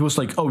 okay, but he was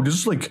like, oh, this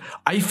is like,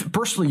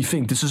 personally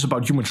think this is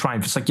about human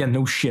triumph. It's like, yeah,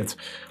 no shit.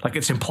 Like,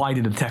 it's implied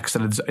in the text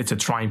that it's a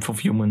triumph of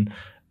human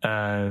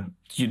the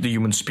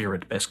human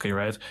spirit, basically,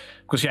 right?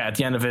 Because at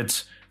the end of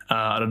it,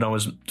 I don't know,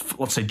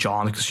 let's say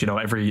John, because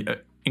every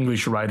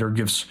English writer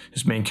gives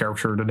his main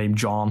character the name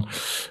John.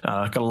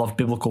 Gotta love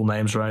biblical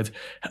names, right?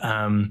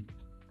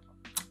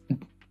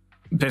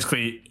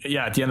 Basically,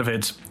 at the end of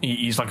it,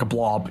 he's like a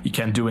blob. He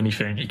can't do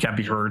anything. He can't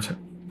be hurt.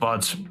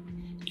 But,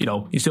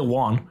 he still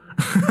won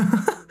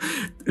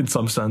in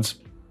some sense.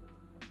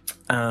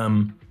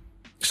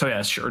 So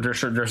yeah, sure.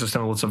 There's a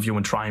semblance of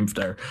human triumph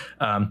there.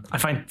 I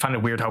find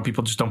it weird how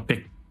people just don't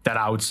pick that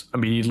out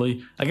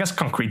immediately. I guess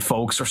concrete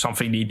folks or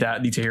something need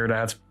to hear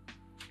that.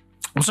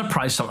 I'm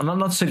surprised. I'm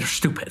not to say they're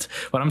stupid,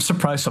 but I'm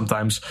surprised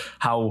sometimes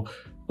how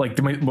like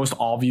the most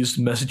obvious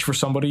message for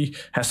somebody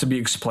has to be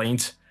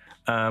explained.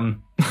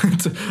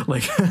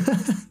 Like,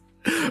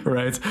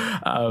 right?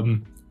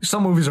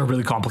 Some movies are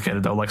really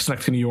complicated though, like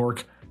Select to New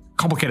York.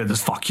 Complicated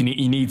as fuck. You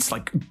need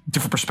like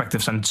different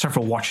perspectives and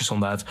several watches on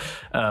that.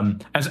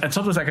 And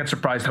sometimes I get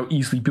surprised how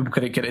easily people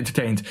can get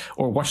entertained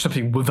or watch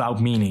something without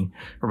meaning.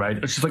 Right?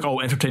 It's just like, oh,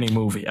 entertaining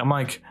movie. I'm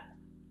like,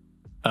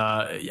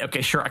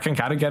 okay, sure, I can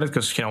kind of get it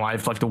because I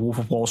have like The Wolf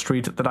of Wall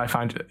Street that I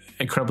find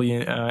incredibly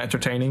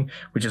entertaining,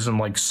 which isn't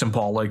like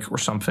symbolic or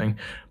something.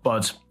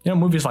 But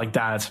movies like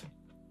that,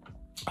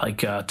 like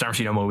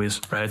Tarantino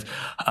movies, right?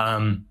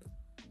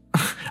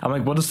 I'm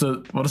like, what is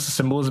the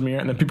symbolism here?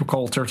 And then people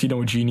call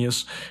Tarantino a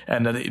genius,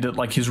 and that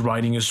like his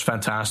writing is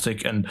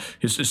fantastic and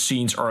his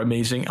scenes are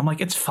amazing. I'm like,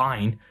 it's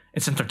fine,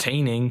 it's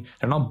entertaining.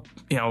 They're not,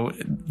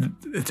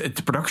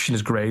 the production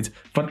is great,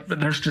 but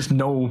there's just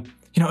no,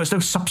 there's no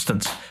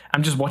substance.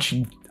 I'm just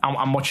watching.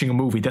 I'm watching a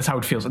movie. That's how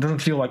it feels. It doesn't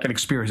feel like an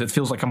experience. It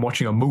feels like I'm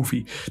watching a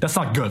movie. That's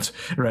not good,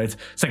 right?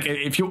 It's like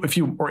if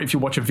you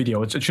watch a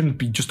video, it shouldn't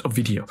be just a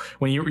video.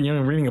 When you're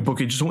reading a book,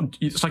 it's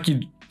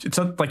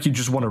not like you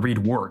just want to read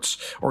words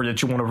or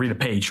that you want to read a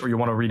page or you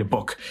want to read a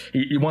book.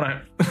 You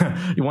want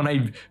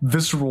a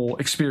visceral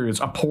experience,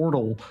 a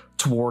portal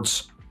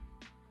towards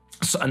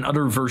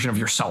another version of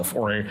yourself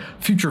or a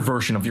future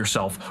version of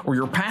yourself or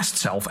your past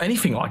self,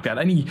 anything like that.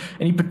 Any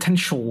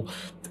potential.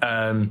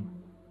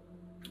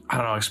 I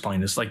don't know how to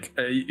explain this. Like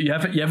you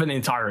have an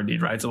entirety,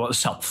 right? It's about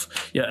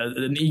self. Yeah,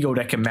 an ego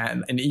that can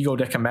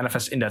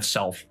manifest in that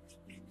self,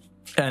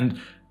 and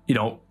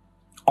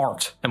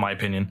art, in my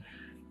opinion,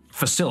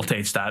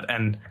 facilitates that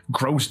and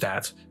grows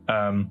that.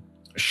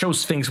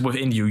 Shows things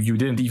within you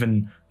didn't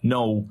even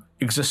know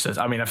existed.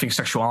 I mean, I think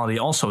sexuality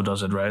also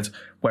does it, right?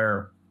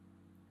 Where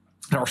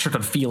there are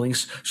certain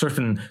feelings,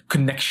 certain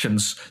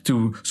connections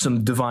to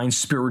some divine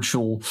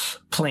spiritual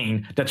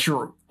plane that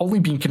you're only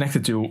being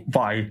connected to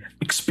by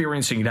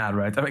experiencing that,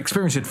 right? I've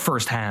experienced it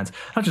firsthand.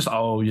 Not just,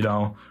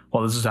 well,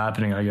 this is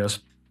happening, I guess.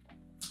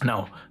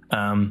 No,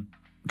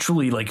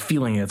 truly like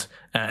feeling it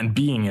and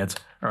being it,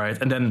 right?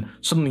 And then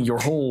suddenly your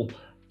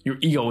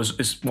ego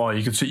is well,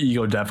 you could say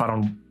ego death. I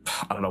don't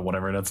know,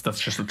 whatever. That's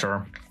just a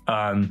term.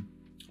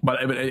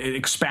 But it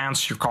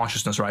expands your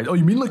consciousness, right? Oh,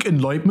 you mean like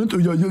enlightenment?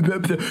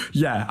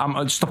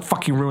 Yeah, stop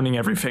fucking ruining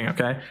everything,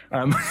 okay?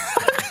 I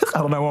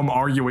don't know who I'm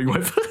arguing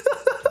with.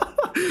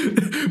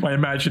 My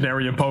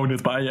imaginary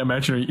opponent, my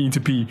imaginary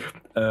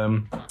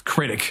E2P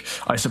critic,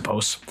 I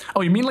suppose.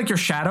 Oh, you mean like your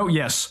shadow?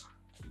 Yes.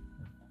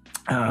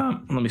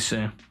 Let me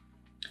see.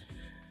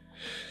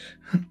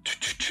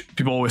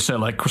 People always say,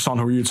 like, Croissant,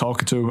 who are you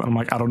talking to? And I'm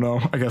like, I don't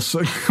know. I guess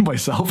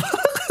myself.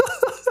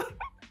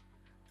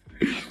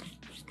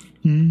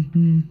 Yeah,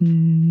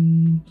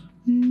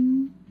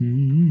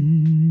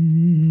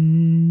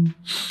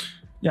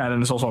 and then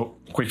there's also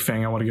a quick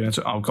thing I want to get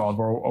into. Oh god,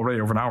 we're already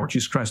over an hour.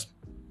 Jesus Christ.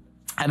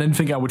 I didn't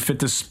think I would fit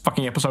this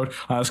fucking episode.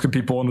 Asking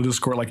people on the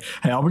Discord like,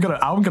 hey, I'm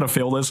gonna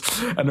fail this,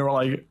 and they were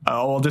like,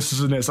 oh, well, this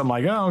isn't this. I'm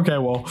like, oh, okay,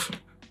 well,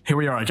 here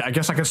we are. I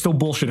guess I can still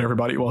bullshit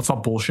everybody. Well, it's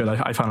not bullshit.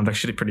 I found it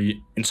actually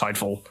pretty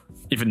insightful,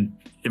 even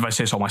if I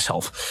say so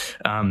myself.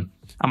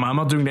 I'm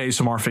not doing the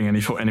ASMR thing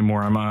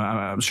anymore.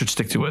 I should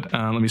stick to it.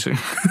 Let me see.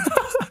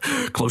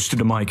 Close to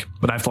the mic,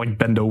 but I have to like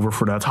bend over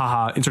for that.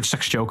 Haha, insert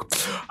sex joke.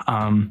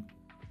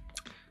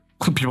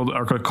 People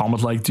are going to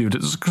comment like, dude,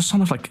 this is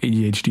someone like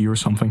ADHD or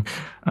something.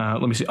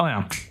 Let me see. Oh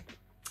yeah,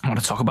 I want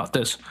to talk about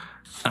this.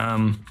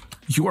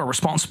 You are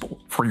responsible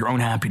for your own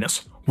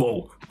happiness.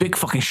 Whoa, big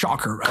fucking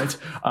shocker, right?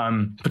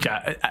 But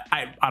yeah,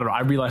 I don't know.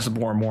 I realize it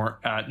more and more.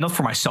 Not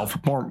for myself,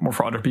 but more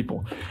for other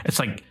people. It's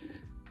like,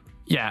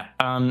 yeah.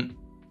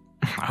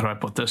 How do I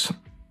put this?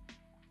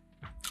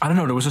 I don't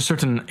know. There was a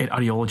certain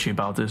ideology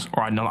about this,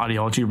 or not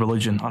ideology,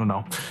 religion. I don't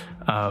know.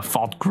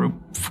 Thought group,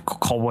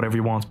 call whatever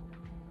you want.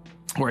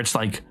 Where it's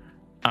like,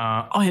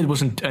 it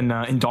was in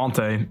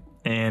Dante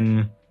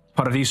in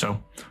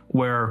Paradiso,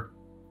 where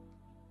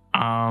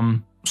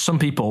some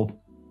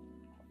people,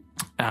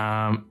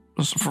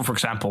 for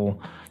example,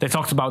 they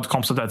talked about the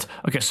concept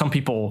that some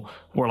people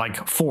were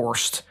like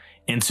forced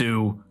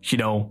into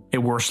a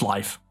worse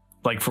life.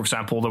 Like for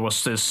example, there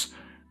was this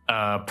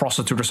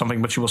prostitute or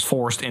something, but she was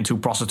forced into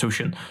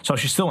prostitution. So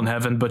she's still in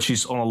heaven, but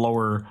she's on a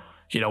lower,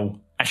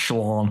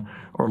 echelon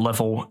or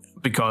level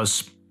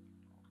because,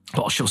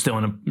 well, she was still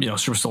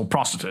she was still a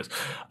prostitute,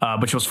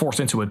 but she was forced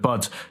into it.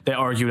 But they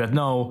argue that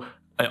no,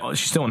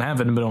 she's still in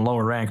heaven, but on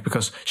lower rank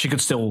because she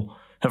could still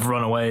have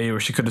run away, or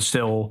she could have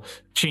still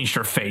changed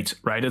her fate,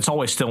 right? It's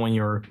always still in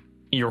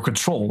your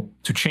control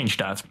to change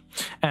that.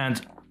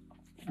 And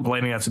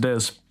relating that to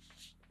this,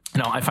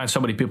 I find so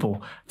many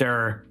people,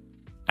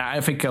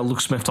 I think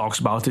Luke Smith talks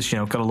about this,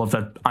 gotta love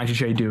that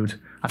INTJ dude.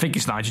 I think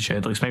he's an INTJ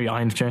at least, maybe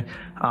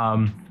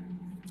INTJ.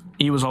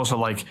 He was also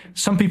like,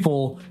 some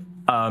people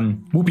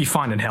will be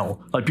fine in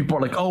hell. Like, people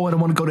are like, oh, I don't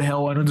want to go to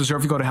hell, I don't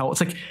deserve to go to hell.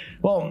 It's like,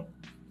 well,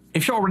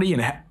 if you're already in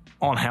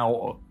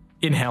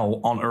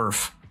hell on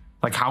Earth,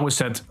 like, how is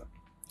that,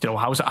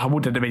 how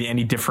would that make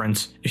any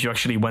difference if you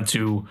actually went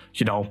to,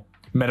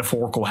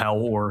 metaphorical hell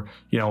or,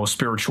 a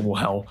spiritual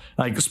hell?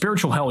 Like,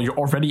 spiritual hell, you're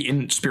already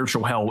in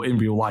spiritual hell in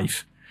real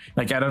life.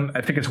 Like,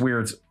 I think it's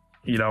weird,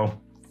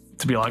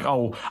 to be like,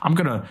 oh, I'm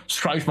gonna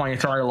strive my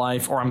entire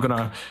life, or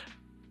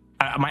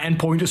my end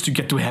point is to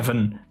get to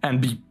heaven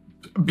and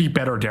be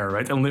better there,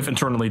 right? And live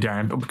eternally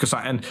there,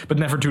 but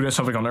never do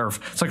something on Earth.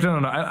 It's like,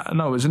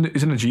 no, isn't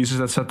it Jesus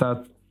that said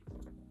that?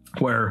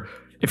 Where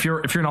if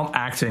you're not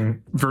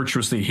acting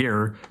virtuously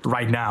here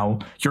right now,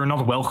 you're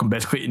not welcome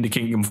basically in the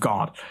kingdom of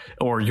God,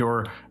 or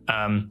you're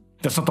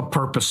that's not the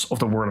purpose of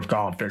the word of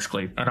God,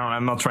 basically.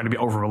 I'm not trying to be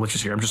over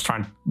religious here. I'm just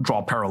trying to draw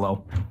a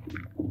parallel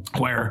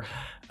where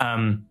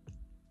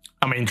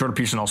Jordan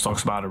Peterson also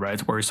talks about it,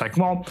 right? Where he's like,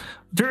 well,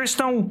 there is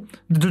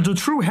the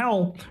true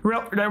hell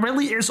that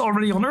really is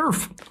already on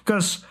Earth,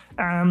 because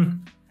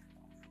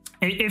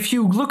if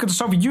you look at the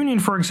Soviet Union,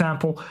 for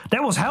example,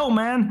 that was hell,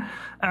 man.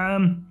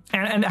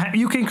 And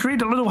you can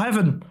create a little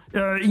heaven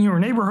in your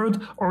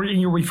neighborhood or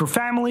with your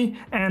family,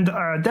 and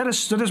that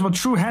is what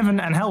true heaven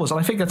and hell is. And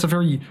I think that's a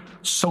very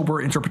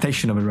sober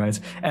interpretation of it, right?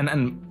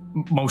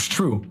 And most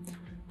true.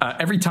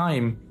 Every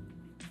time,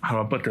 how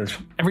do I put this?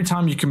 Every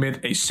time you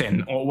commit a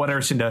sin, or whether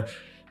it's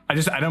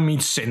I don't mean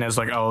sin as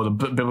like, oh, the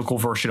biblical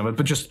version of it,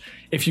 but just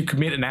if you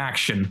commit an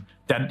action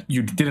that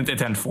you didn't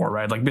intend for,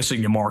 right? Like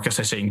missing the mark, as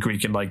I say in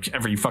Greek, and like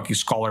every fucking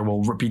scholar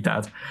will repeat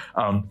that.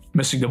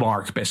 Missing the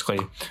mark, basically.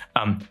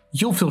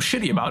 You'll feel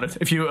shitty about it.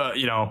 If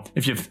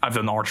I've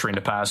done archery in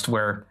the past,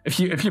 where if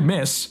you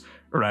miss,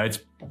 right,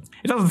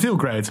 it doesn't feel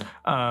great.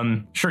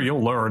 Sure,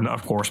 you'll learn,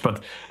 of course,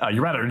 but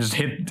you rather just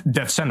hit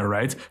dead center,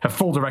 right? Have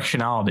full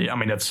directionality. I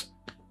mean, that's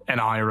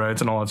NI, right,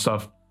 and all that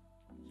stuff.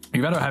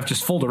 You gotta have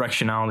just full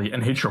directionality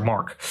and hit your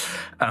mark.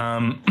 I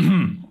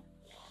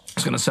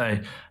was gonna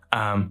say,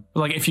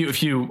 like if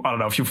you I don't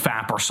know, if you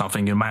fap or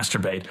something, you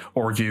masturbate,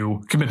 or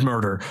you commit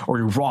murder, or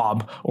you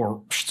rob,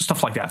 or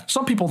stuff like that.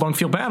 Some people don't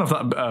feel bad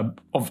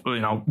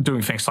of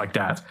doing things like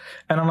that,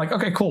 and I'm like,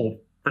 okay,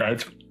 cool,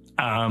 right?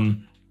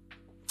 And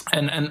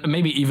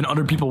maybe even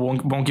other people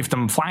won't give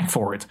them flack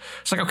for it.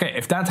 It's like, okay,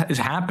 if that is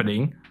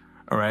happening,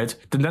 all right,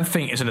 then that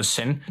thing isn't a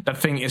sin. That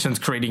thing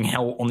isn't creating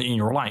hell in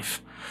your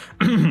life,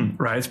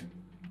 right?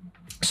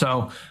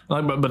 So,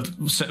 but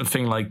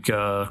something like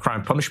Crime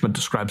and Punishment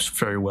describes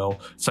very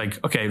well. It's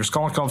like, okay,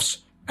 Raskolnikov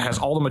has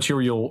all the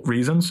material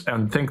reasons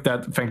and thinks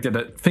that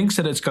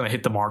it's going to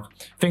hit the mark,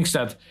 thinks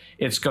that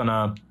it's going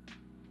to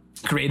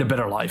create a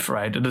better life,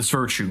 right? And it's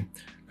virtue,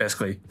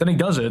 basically. Then he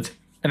does it,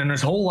 and then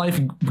his whole life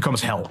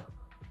becomes hell,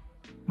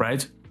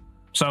 right?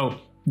 So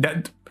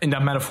that in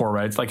that metaphor,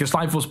 right? Like his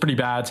life was pretty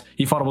bad.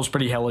 He thought it was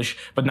pretty hellish,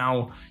 but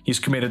now he's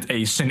committed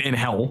a sin in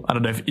hell. I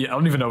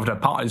don't even know if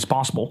that is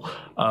possible.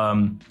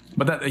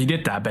 But that he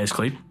did that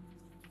basically,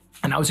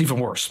 and now it's even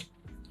worse.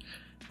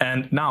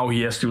 And now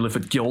he has to live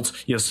with guilt.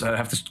 He has to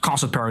have this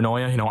constant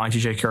paranoia.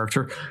 INTJ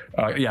character.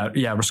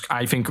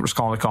 I think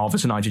Raskolnikov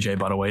is an INTJ,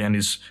 by the way, and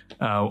is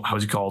how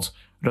is he called?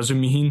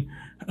 Razumihin.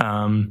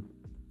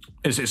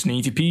 Is an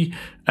ETP,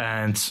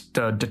 and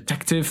the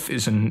detective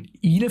is an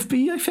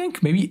ENFP, I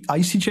think, maybe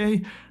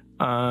ICJ.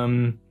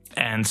 And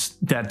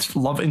that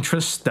love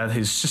interest that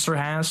his sister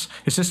has,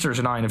 his sister is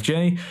an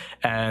INFJ,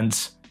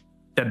 and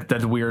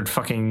that weird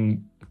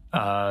fucking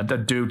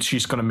that dude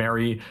she's gonna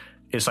marry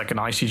is like an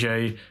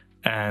ICJ,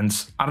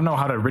 and I don't know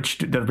how that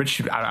rich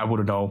I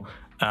wouldn't know.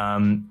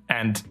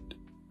 And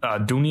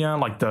Dunia,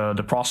 like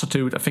the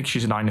prostitute, I think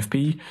she's an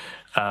INFP.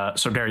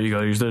 So there you go.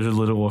 There's a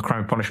little Crime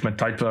and Punishment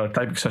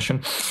type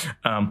session.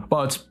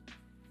 But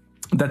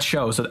that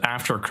shows that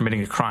after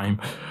committing a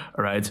crime,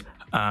 right?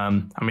 I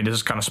mean, this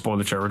is kind of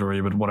spoiler territory,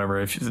 but whatever.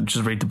 If you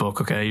just read the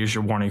book, okay, here's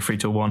your warning, 3,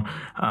 2,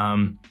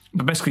 1.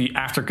 But basically,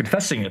 after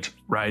confessing it,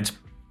 right,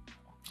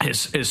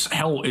 his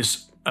hell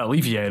is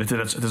alleviated.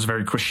 That's a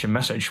very Christian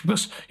message,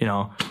 because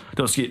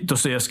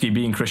Dostoevsky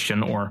being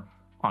Christian, or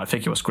I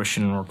think he was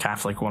Christian or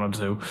Catholic, one of the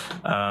two.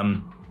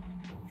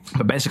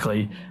 But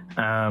basically,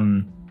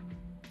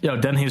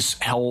 then his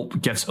hell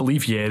gets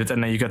alleviated,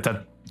 and then you get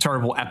that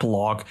terrible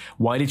epilogue.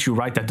 Why did you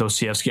write that,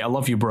 Dostoevsky? I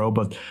love you, bro,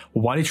 but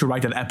why did you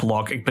write that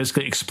epilogue?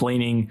 Basically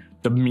explaining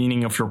the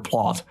meaning of your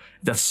plot.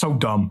 That's so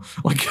dumb.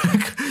 Like,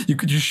 you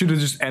should have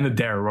just ended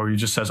there, where you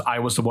just says, I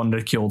was the one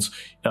that killed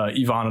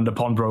Ivana, the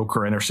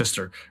pawnbroker, and her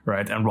sister,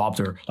 right, and robbed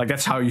her. Like,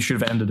 that's how you should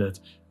have ended it.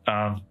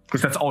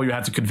 Because that's all you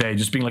had to convey,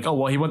 just being like, oh,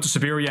 well, he went to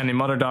Siberia and his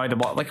mother died.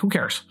 Like, who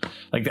cares?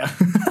 Like that,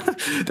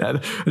 that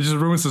it just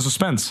ruins the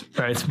suspense,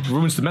 right? It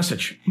ruins the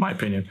message, in my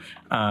opinion.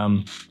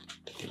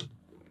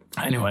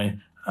 Anyway,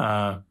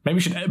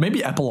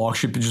 Maybe epilogue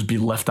should just be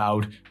left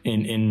out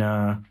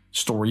in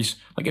stories.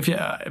 Like if you,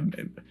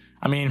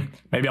 I mean,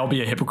 maybe I'll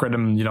be a hypocrite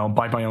and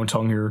bite my own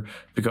tongue here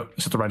because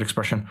is that the right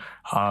expression?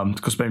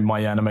 Because maybe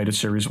my animated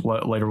series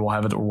later will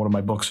have it, or one of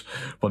my books.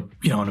 But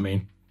you know what I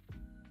mean.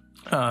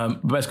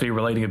 Basically,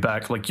 relating it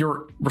back, like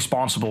you're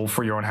responsible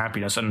for your own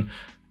happiness, and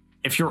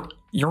if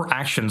your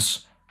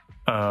actions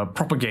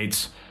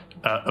propagate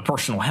a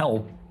personal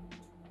hell,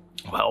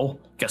 well,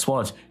 guess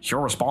what?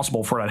 You're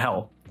responsible for that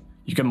hell.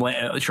 You can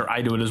sure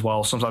I do it as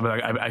well.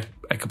 Sometimes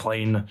I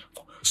complain.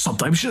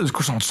 Sometimes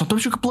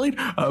sometimes you complain.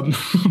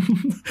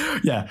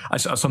 Yeah, I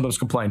sometimes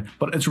complain,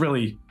 but it's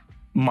really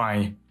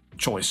my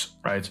choice,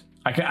 right?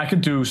 I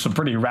could do some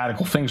pretty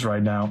radical things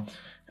right now.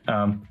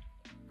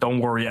 Don't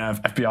worry,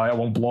 FBI, I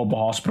won't blow up a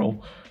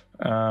hospital.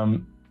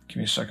 Give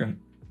me a second.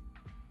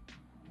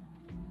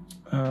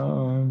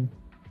 2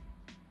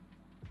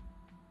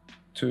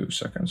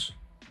 seconds.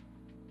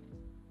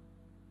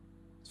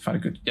 Find a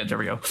good. Yeah, there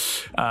we go.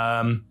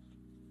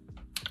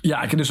 Yeah,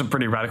 I can do some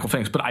pretty radical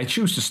things, but I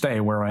choose to stay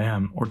where I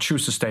am, or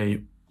choose to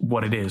stay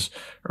what it is,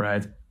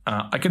 right?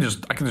 I can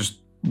just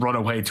run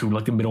away to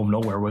like the middle of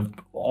nowhere with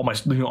all my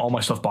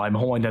stuff behind, my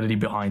whole identity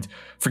behind,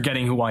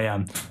 forgetting who I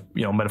am,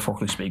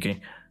 metaphorically speaking.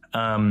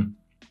 But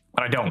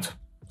I don't.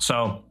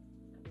 So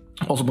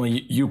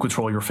ultimately, you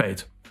control your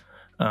fate.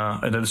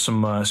 And that is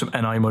some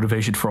NI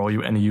motivation for all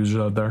you NI users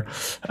out there.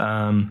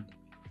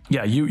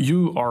 Yeah,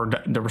 you are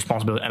the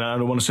responsibility, and I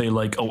don't want to say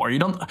like, oh, are you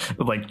done?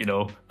 Like,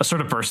 a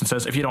certain person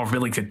says, if you don't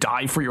really to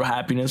die for your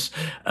happiness,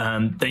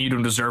 then you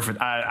don't deserve it.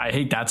 I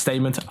hate that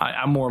statement.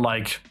 I'm more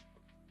like,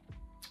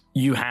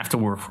 you have to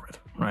work for it,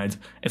 right?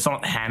 It's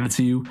not handed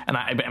to you, and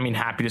I mean,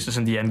 happiness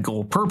isn't the end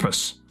goal.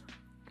 Purpose,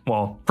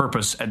 well,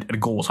 purpose and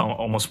goal is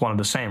almost one and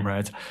the same,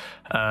 right?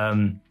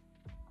 I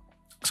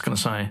was gonna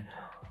say,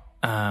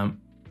 oh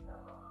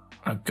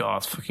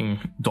god, fucking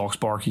dogs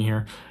barking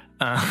here.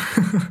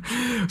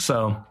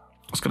 So I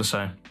was gonna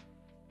say,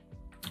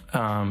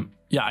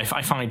 yeah,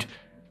 I find,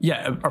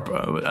 yeah,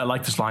 I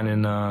like this line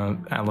in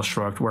Atlas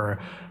Shrugged, where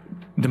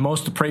the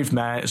most depraved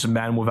man is a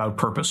man without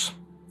purpose,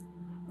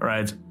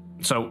 right?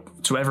 So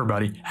to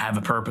everybody, have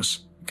a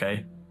purpose,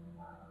 okay?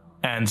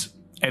 And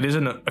it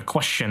isn't a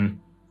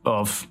question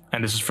of,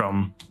 and this is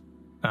from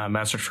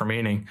Man's Search for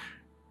Meaning,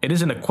 it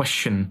isn't a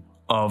question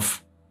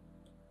of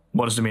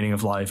what is the meaning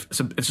of life. This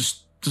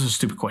is a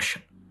stupid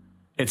question.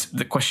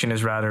 The question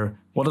is rather,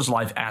 what does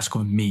life ask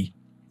of me?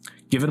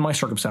 Given my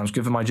circumstance,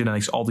 given my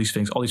genetics, all these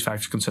things, all these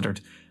factors considered,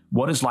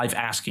 what is life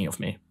asking of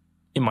me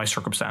in my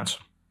circumstance?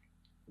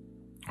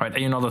 Right?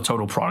 And you're not a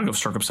total product of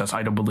circumstance.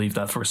 I don't believe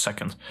that for a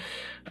second.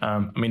 I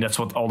mean, that's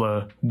what all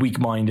the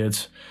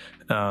weak-minded,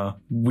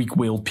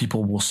 weak-willed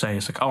people will say.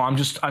 It's like, oh, I'm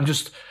just,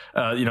 it's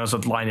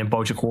that line in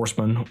BoJack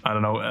Horseman. I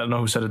don't know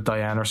who said it,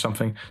 Diane or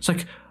something. It's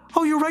like,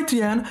 oh, you're right,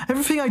 Diane.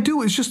 Everything I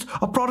do is just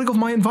a product of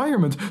my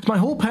environment. It's my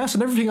whole past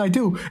and everything I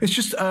do. It's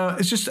just a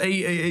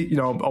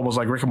almost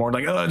like Rick and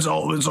Morty, like, it's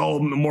all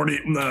Morty,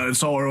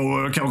 it's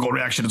all a chemical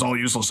reaction. It's all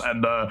useless.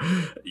 And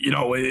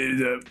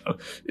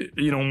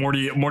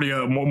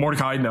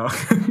Mordecai, no,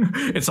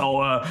 it's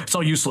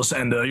all useless.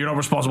 And you're not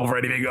responsible for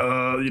anything.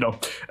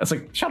 It's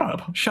like, shut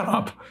up.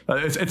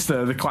 It's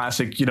the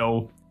classic,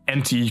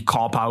 empty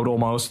cop-out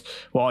almost.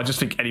 Well, I just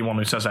think anyone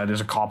who says that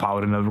is a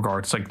cop-out in that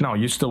regard. It's like, no,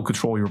 you still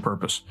control your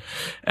purpose.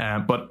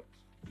 But,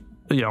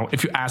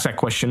 if you ask that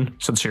question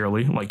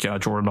sincerely, like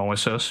Jordan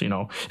always says,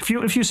 if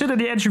you sit at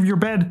the edge of your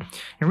bed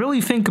and really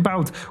think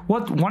about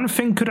what one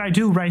thing could I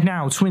do right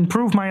now to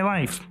improve my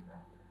life,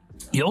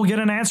 you'll get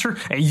an answer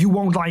and you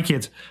won't like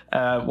it.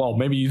 Well,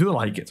 maybe you do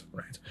like it,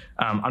 right?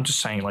 I'm just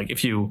saying, like,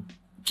 if you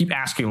keep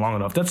asking long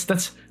enough,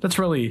 that's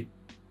really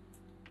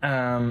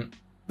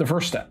the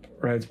first step,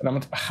 right? And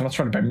I'm not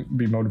trying to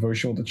be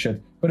motivational with the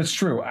shit, but it's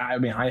true. I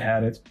mean, I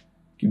had it.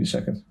 Give me a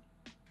second.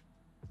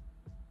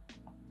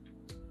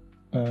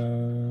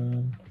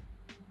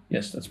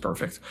 Yes, that's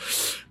perfect.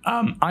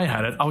 I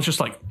had it. I was just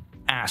like,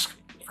 ask,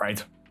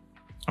 right?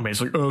 I mean, it's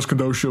like, ask and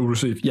thou shalt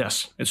receive.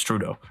 Yes, it's true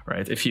though,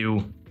 right? If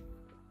you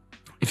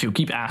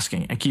keep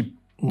asking and keep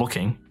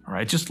looking,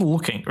 right? Just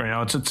looking,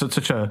 it's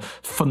such a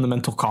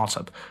fundamental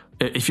concept.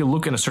 If you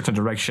look in a certain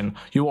direction,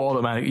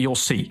 you'll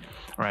see,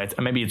 right?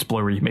 And maybe it's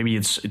blurry, maybe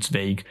it's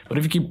vague, but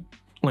if you keep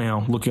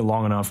looking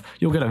long enough,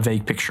 you'll get a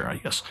vague picture, I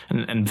guess.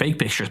 And vague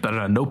picture is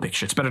better than no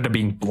picture. It's better than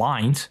being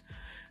blind,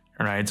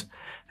 right?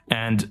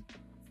 And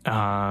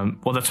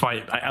well, that's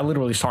why I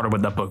literally started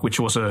with that book, which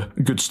was a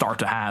good start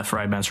to have,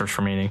 right? Man's Search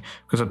for Meaning,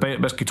 because it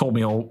basically told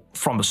me all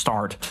from the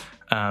start.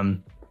 I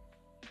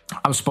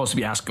was supposed to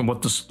be asking,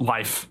 what does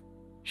life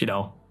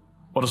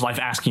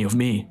asking of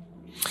me?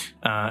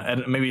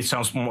 And maybe it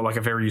sounds more like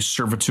a very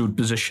servitude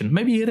position.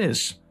 Maybe it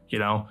is.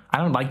 I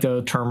don't like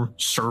the term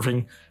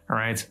serving. All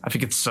right, I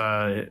think it's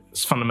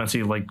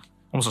fundamentally like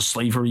almost a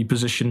slavery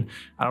position.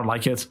 I don't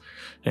like it.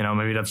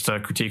 Maybe that's the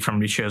critique from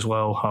Nietzsche as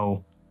well.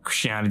 How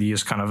Christianity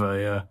is kind of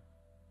a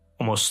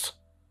almost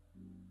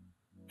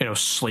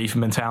slave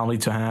mentality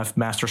to have,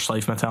 master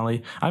slave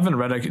mentality. I haven't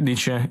read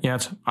Nietzsche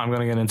yet. I'm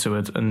gonna get into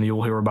it, and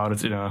you'll hear about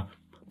it in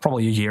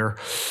probably a year.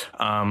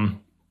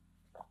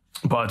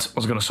 But I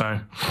was going to say,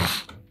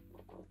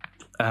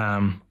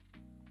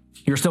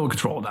 you're still in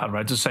control of that,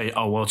 right? To say,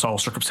 oh, well, it's all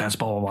circumstance,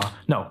 blah, blah, blah.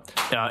 No,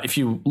 if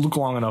you look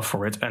long enough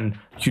for it and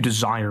you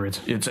desire it,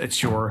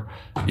 it's your,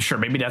 sure,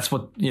 maybe that's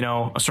what,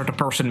 a certain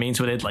person means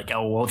with it. Like,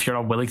 oh, well, if you're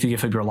not willing to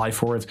give up your life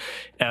for it,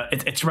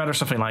 it's rather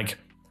something like,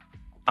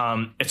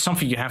 it's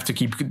something you have to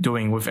keep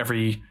doing with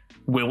every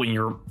will in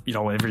your,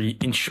 every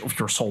inch of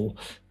your soul,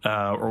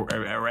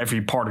 or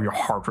every part of your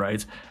heart,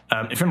 right?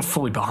 If you're not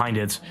fully behind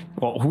it,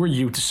 well, who are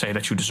you to say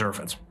that you deserve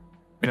it?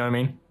 You know what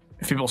I mean?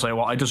 If people say,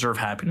 well, I deserve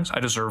happiness,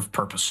 I deserve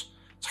purpose.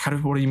 It's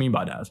like, what do you mean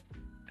by that?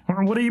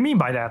 What do you mean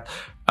by that?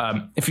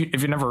 If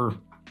you never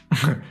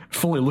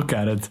fully look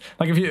at it,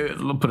 like if you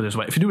put it this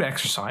way, if you do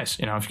exercise,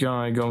 if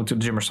you're go to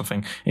the gym or something,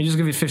 and you just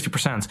give it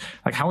 50%,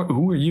 like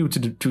who are you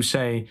to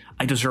say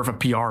I deserve a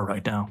PR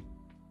right now?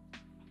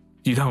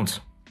 You don't.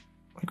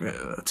 Like,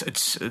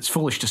 it's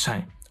foolish to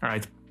say. All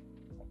right.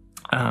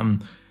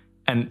 And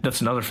that's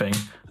another thing.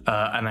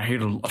 And I hear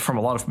from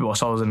a lot of people. I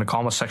saw this in the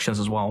comment sections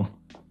as well.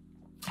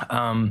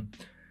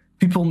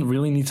 People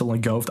really need to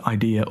let go of the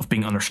idea of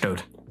being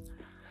understood.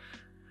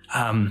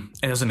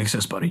 It doesn't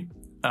exist, buddy.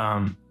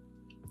 And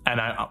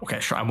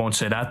I won't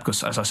say that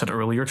because, as I said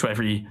earlier, to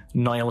every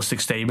nihilistic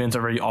statement,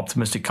 a very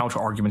optimistic counter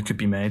argument could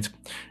be made,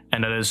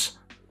 and that is,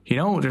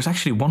 there's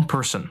actually one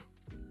person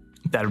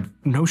that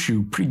knows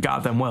you pretty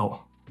goddamn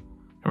well.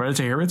 You ready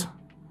to hear it?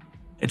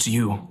 It's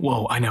you.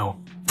 Whoa, I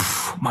know.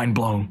 Mind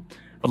blown.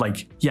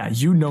 But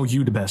you know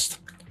you the best,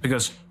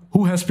 because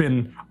who has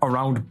been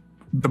around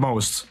the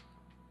most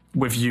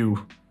with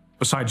you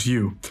besides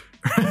you?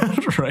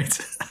 Right?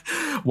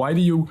 Why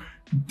do you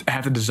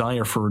have a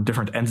desire for a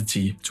different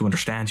entity to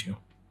understand you?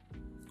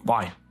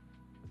 Why?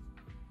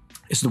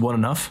 Is the one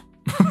enough?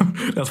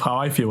 That's how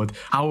I feel it.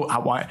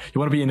 Why you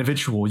want to be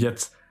individual,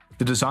 yet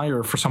the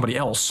desire for somebody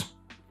else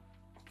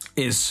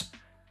is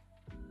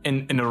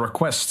in a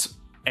request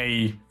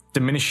a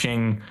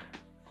diminishing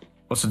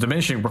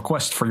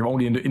request for your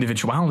own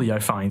individuality, I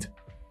find.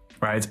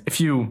 Right?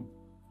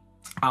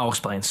 I'll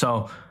explain.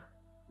 So,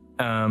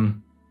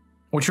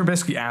 what you're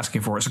basically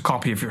asking for is a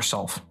copy of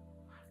yourself,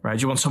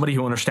 right? You want somebody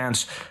who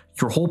understands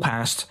your whole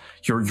past,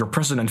 your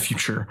present and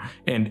future,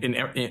 and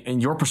in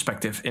your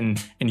perspective, in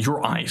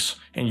your eyes,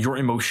 in your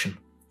emotion,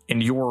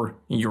 in your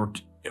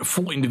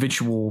full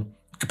individual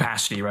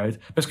capacity, right?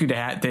 Basically,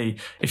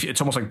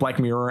 it's almost like Black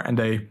Mirror, and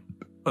they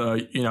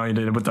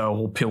with the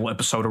whole pill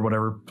episode or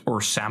whatever,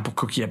 or sample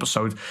cookie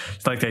episode.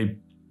 It's like they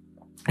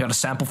got a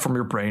sample from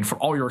your brain for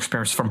all your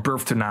experience from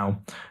birth to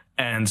now,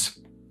 and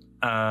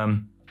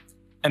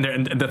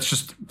that's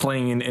just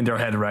playing in their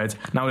head, right?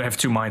 Now they have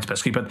two minds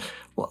basically, but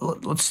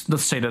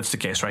let's say that's the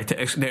case, right?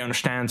 They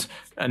understand,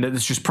 and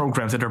it's just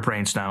programmed in their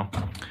brains now.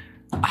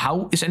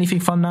 How is anything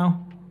fun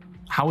now?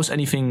 How is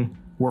anything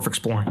worth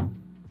exploring?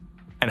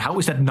 And how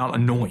is that not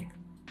annoying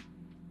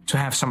to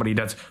have somebody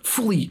that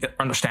fully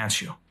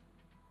understands you,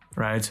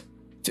 right?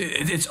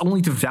 It's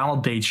only to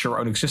validate your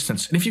own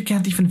existence. And if you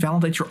can't even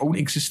validate your own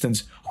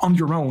existence on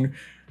your own,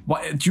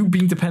 you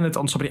being dependent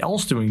on somebody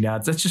else doing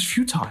that's just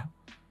futile,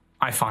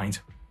 I find.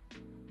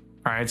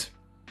 All right?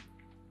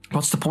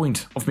 What's the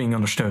point of being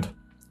understood?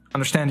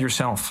 Understand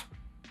yourself.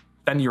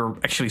 Then you're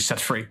actually set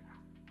free.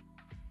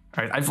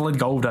 All right? I've let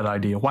go of that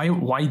idea.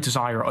 Why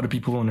desire other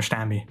people to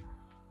understand me?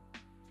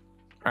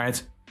 All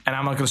right? And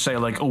I'm not going to say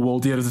like, oh, well,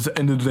 at the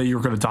end of the day,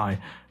 you're going to die.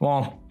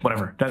 Well,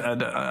 whatever.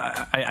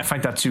 I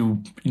find that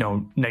too,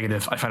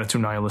 negative. I find it too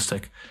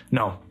nihilistic.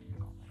 No.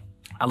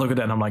 I look at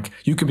that and I'm like,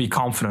 you can be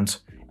confident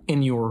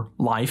in your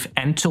life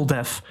and till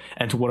death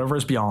and to whatever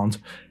is beyond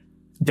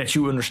that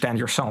you understand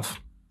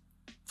yourself.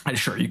 And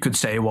sure, you could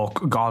say, well,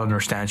 God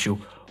understands you.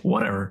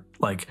 Whatever.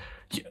 Like,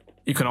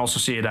 you can also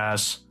see it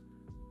as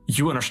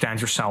you understand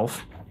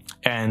yourself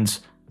and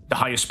the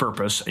highest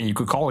purpose, and you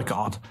could call it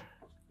God.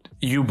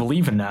 You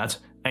believe in that,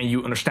 and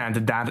you understand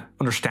that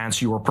understands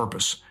your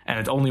purpose, and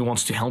it only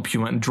wants to help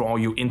you and draw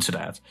you into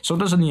that. So it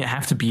doesn't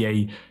have to be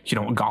a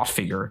God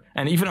figure.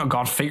 And even a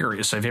God figure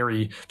is a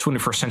very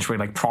 21st century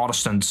like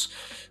Protestant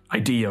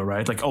idea,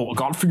 right? Like, oh, a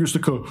God figure is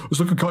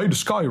like a guy in the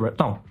sky, right?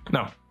 No,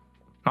 none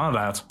of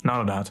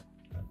that.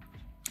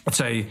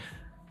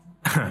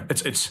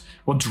 It's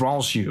what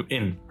draws you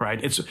in,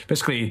 right? It's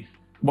basically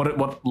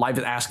what life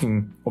is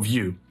asking of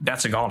you.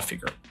 That's a God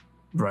figure,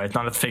 right?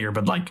 Not a figure,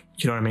 but like,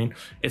 you know what I mean?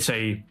 It's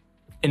a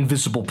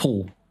invisible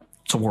pull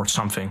towards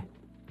something,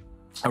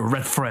 a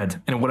red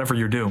thread in whatever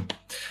you do.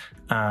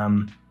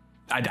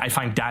 I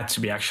find that to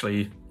be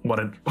actually what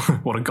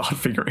a God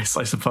figure is,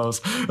 I suppose.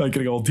 I'm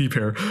getting all deep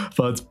here,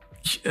 but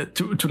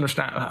to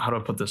understand, how do I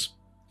put this?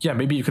 Yeah,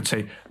 maybe you could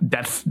say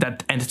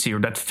that entity or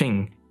that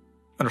thing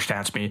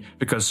understands me,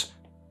 because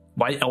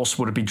why else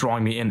would it be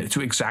drawing me in to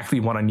exactly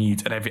what I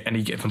need at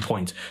any given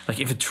point? Like,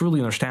 if it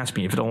truly understands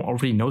me, if it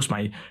already knows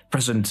my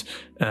present,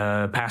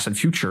 past, and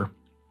future,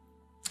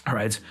 all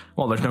right,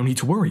 well, there's no need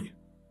to worry.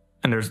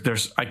 And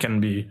I can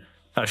be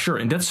sure,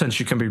 in that sense,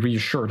 you can be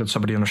reassured that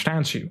somebody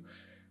understands you.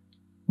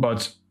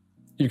 But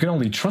you can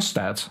only trust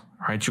that,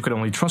 right? You can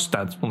only trust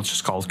that. Well, let's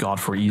just call it God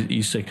for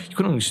ease sake. You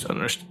can only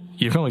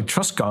you can only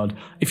trust God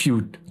if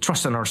you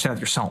trust and understand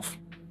yourself.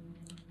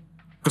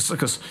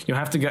 Because you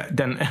have to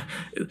then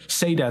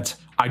say that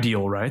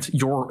ideal, right?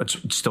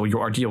 It's still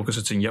your ideal because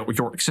it's in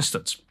your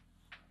existence.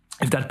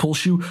 If that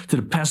pulls you to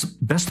the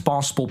best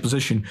possible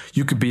position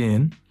you could be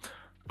in,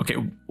 okay,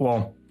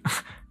 well,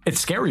 it's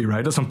scary,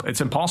 right?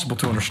 It's impossible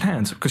to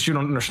understand because you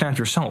don't understand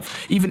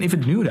yourself. Even if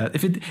it knew that,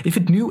 if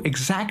it knew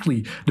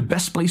exactly the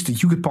best place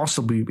that you could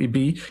possibly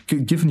be,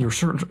 given your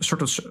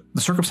the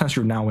circumstance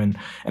you're now in,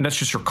 and that's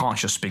just your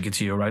conscious speaking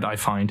to you, right? I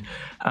find.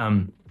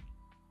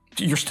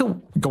 You're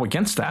still go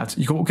against that.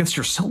 You go against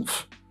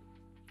yourself,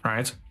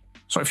 right?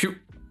 So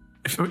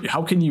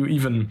how can you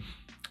even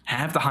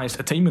have the highest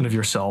attainment of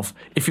yourself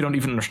if you don't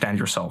even understand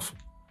yourself,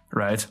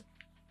 right?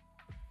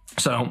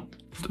 So,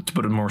 to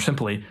put it more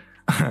simply,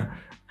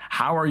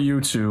 how are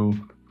you to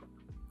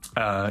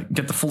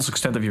get the full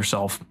extent of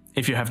yourself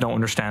if you have no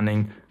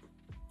understanding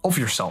of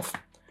yourself?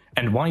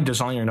 And why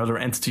design another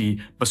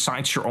entity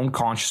besides your own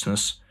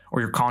consciousness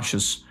or your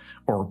conscious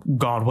or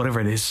God, whatever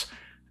it is,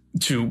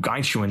 to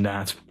guide you in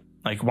that?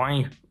 Like,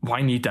 why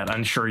need that?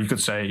 And sure,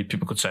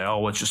 people could say,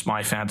 oh, it's just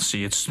my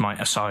fantasy, it's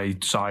my SI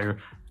desire.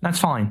 That's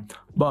fine.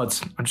 But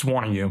I'm just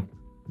warning you,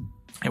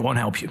 it won't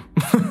help you.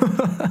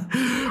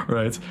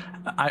 Right?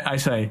 I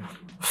say,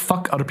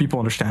 fuck other people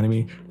understanding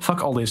me.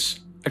 Fuck all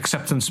this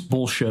acceptance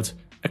bullshit.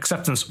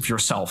 Acceptance of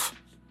yourself.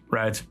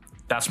 Right?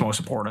 That's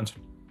most important.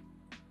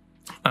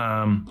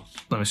 Let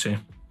me see.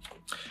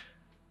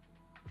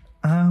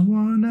 I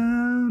want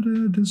out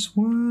of this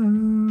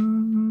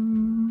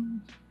world.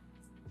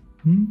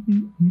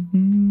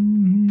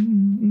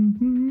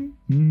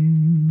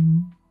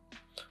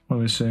 Let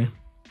me see.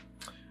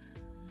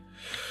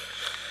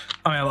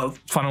 A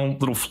final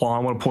little flaw I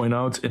want to point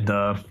out in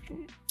the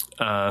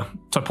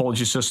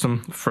typology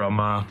system from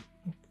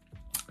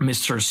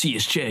Mr.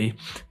 CSJ,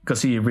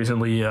 because he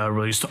recently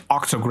released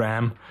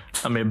Octogram.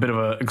 I mean, a bit of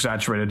an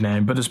exaggerated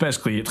name, but it's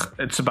basically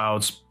it's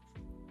about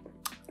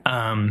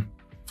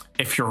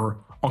if your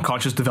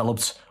unconscious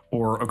developed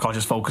or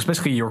unconscious focus,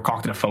 basically your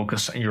cognitive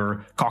focus and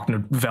your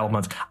cognitive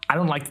development. I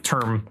don't like the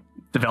term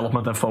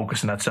development and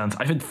focus in that sense.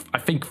 I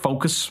think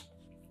focus.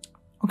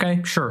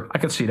 Okay, sure, I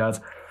can see that.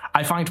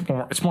 I find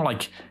it's more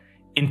like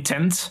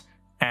intent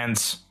and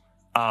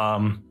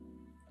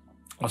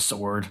what's the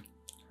word?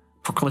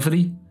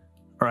 Proclivity,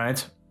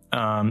 right?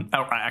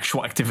 Or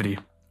actual activity,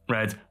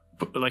 right?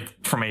 Like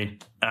for me,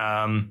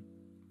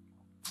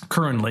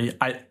 currently,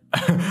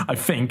 I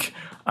think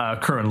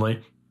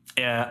currently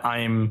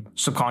I'm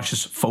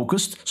subconscious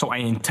focused, so I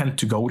intend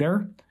to go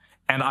there,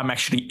 and I'm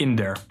actually in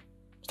there.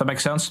 Does that make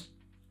sense?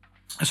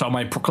 So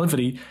my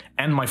proclivity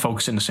and my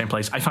focus in the same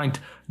place. I find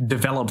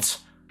developed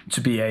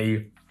to be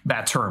a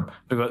bad term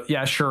because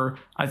yeah, sure.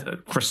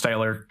 Chris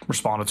Taylor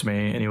responded to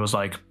me and he was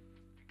like,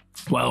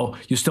 "Well,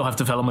 you still have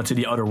development to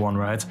the other one,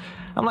 right?"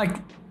 I'm like,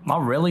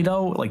 not really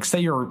though. Like, say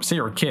you're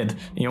a kid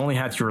and you only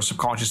had your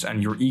subconscious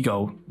and your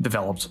ego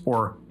developed,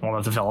 or well,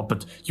 not developed,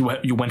 but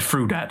you went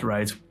through that,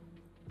 right?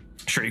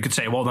 Sure, you could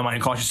say, well, then my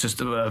unconscious is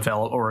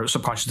developed or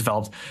subconscious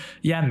developed.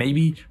 Yeah,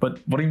 maybe, but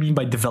what do you mean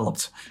by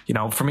developed? You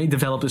know, for me,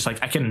 developed is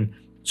like I can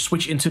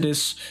switch into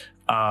this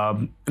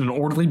in an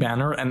orderly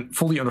manner and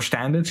fully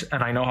understand it,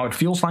 and I know how it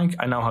feels like.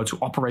 I know how to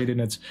operate in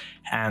it,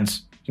 and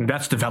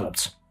that's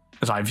developed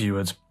as I view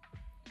it.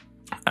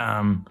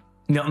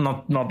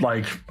 Not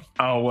like,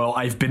 oh well,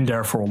 I've been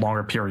there for a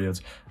longer period.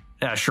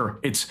 Yeah,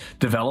 sure, it's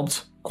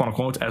developed, quote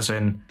unquote, as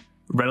in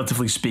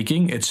relatively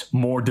speaking, it's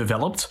more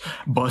developed,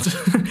 but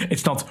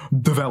it's not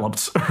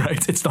developed,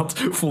 right? It's not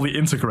fully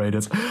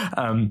integrated.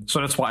 So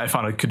that's why I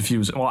found it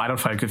confusing. Well, I don't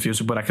find it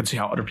confusing, but I can see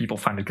how other people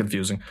find it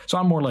confusing. So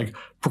I'm more like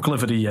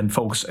proclivity and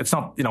focus. It's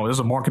not, there's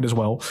a market as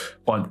well,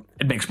 but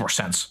it makes more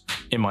sense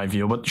in my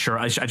view. But sure,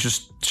 I should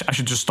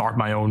just start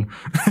my own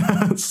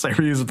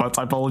series about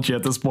typology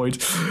at this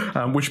point,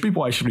 which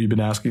people actually have been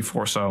asking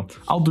for. So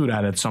I'll do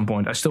that at some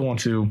point. I still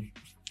want to,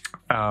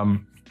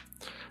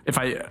 if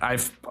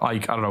I've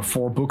like, I don't know,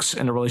 4 books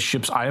in the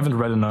relationships. I haven't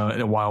read in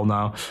a while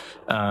now.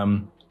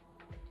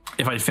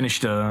 If I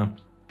finish the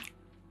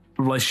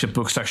relationship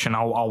book section,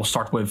 I'll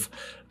start with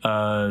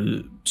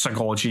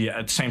psychology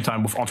at the same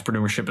time with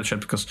entrepreneurship and shit,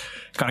 because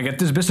gotta get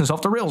this business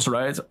off the rails,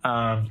 right?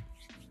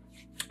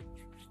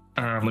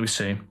 Let me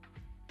see.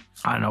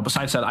 I don't know.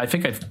 Besides that, I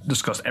think I've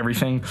discussed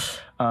everything.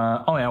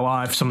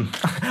 I have some.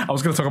 I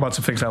was going to talk about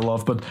some things I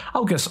love, but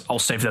I guess I'll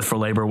save that for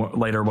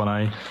later when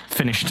I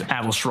finished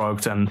Atlas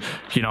Shrugged and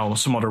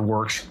some other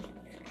works.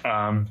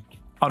 I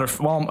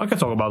can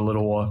talk about a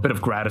little bit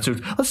of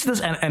gratitude. Let's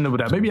just end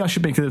with that. Maybe I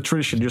should make it a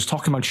tradition, just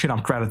talking about shit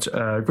I'm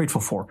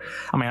grateful for.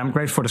 I mean, I'm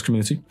grateful for this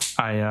community.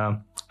 I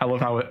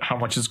love how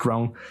much it's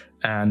grown,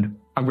 and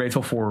I'm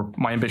grateful for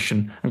my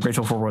ambition. I'm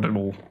grateful for what it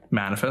will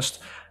manifest.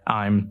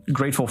 I'm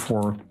grateful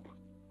for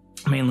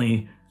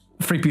mainly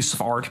 3 pieces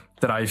of art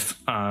that I've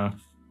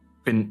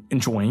been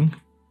enjoying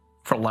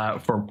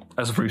for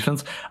as of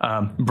recent.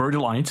 Birdie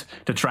Light,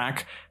 the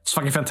track, it's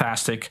fucking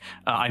fantastic.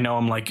 I know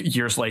I'm like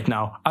years late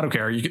now. I don't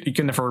care. You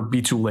can never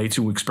be too late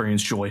to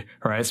experience joy,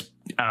 right?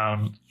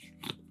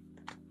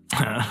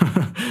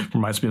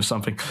 Reminds me of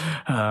something.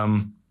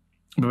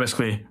 But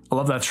basically, I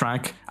love that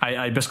track.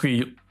 I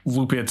basically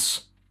loop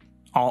it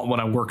all when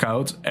I work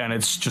out, and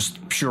it's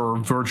just pure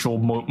virtual.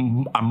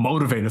 I'm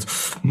motivated,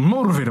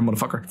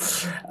 motherfucker.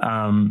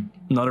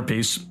 Another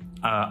piece.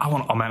 I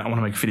want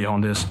to make a video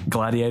on this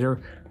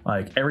Gladiator.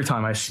 Like every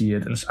time I see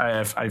it, and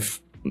I've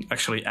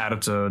actually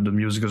added the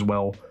music as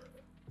well,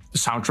 the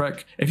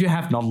soundtrack. If you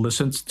have not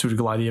listened to the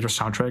Gladiator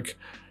soundtrack,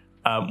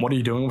 what are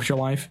you doing with your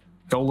life?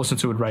 Go listen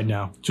to it right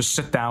now. Just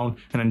sit down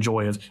and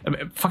enjoy it. I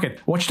mean, fuck it,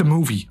 watch the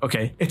movie.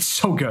 Okay, it's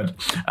so good.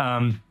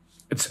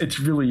 It's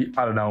really,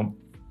 I don't know.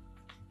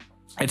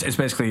 It's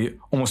basically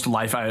almost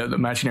the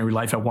imaginary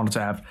life I wanted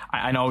to have.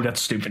 I know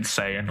that's stupid to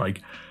say, and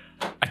like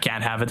I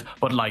can't have it,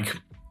 but like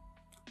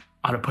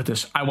how to put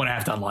this, I want to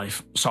have that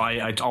life. So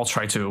I'll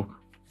try to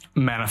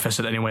manifest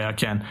it any way I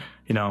can.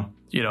 You know.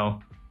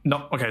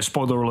 No, okay.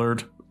 Spoiler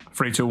alert.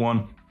 3, 2,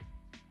 1.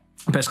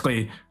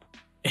 Basically,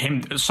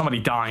 somebody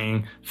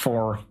dying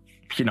for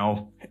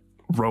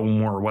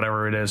Rome or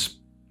whatever it is,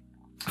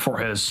 for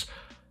his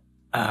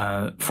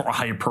for a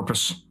higher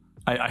purpose.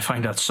 I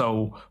find that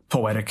so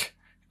poetic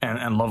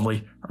and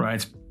lovely,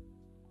 right?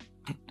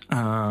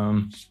 Let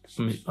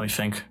me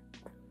think.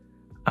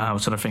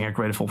 What's the other thing I'm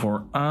grateful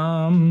for?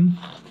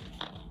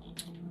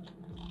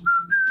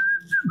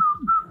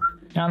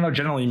 Yeah, I don't know.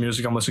 Generally,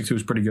 music I'm listening to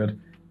is pretty good.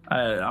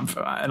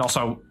 And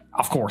also,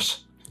 of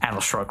course,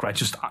 Atlas Shrugged, right?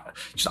 Just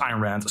Ayn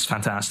Rand is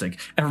fantastic.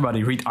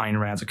 Everybody read Ayn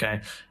Rand,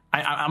 okay?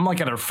 I'm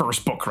like at her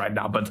first book right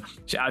now, but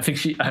I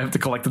have the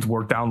collected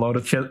work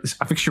downloaded.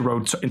 I think she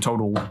wrote in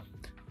total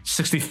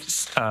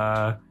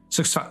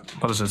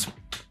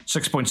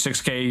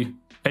 6.6k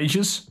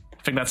pages. I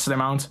think that's the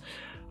amount.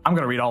 I'm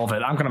gonna read all of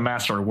it. I'm gonna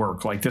master her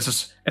work. Like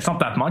it's not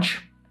that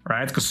much,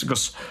 right?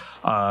 Because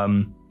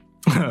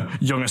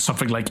Jung is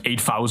something like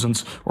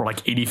 8,000 or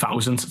like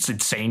 80,000. It's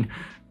insane.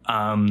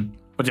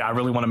 But yeah, I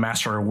really want to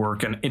master her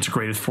work and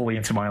integrate it fully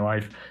into my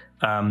life.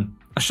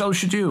 So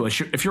should you.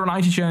 If you're an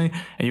ITJ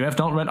and you have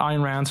not read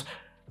Ayn Rand,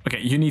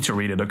 okay, you need to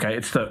read it. Okay,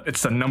 it's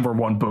the number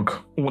one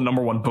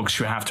books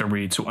you have to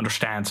read to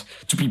understand,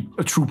 to be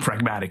a true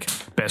pragmatic,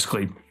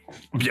 basically.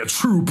 Be a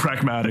true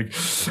pragmatic.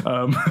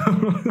 Some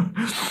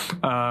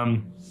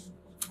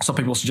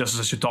people suggest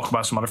I should talk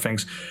about some other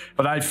things,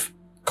 but I've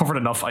covered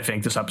enough, I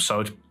think, this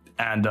episode.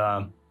 And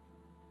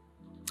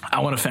I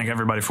want to thank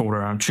everybody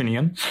for tuning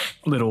in.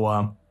 A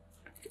little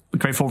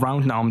grateful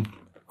round. Now I'm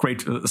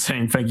great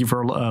saying thank you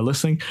for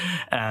listening.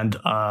 And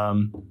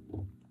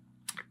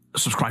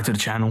subscribe to the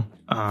channel.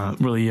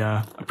 Really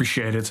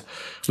appreciate it.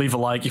 Leave a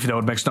like if you know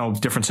it makes no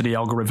difference to the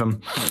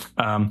algorithm.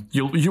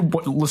 You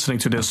listening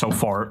to this so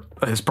far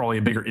has probably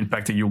a bigger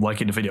impact than you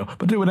liking the video.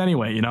 But do it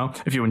anyway,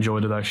 if you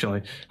enjoyed it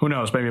actually. Who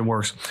knows, maybe it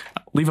works.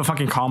 Leave a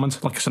fucking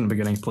comment, like I said in the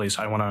beginning, please.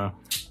 I want to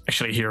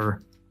actually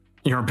hear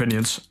your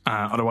opinions.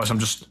 Otherwise I'm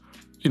just,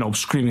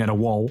 screaming at a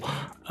wall.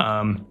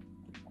 I'm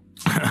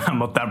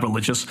not that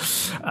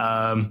religious.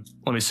 Let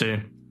me see.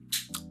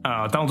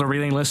 Download the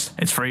reading list.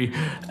 It's free.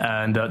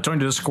 And join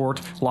the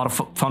Discord. A lot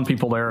of fun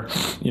people there.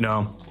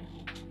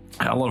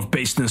 A lot of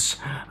baseness.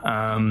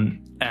 Yeah,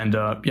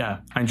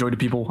 I enjoy the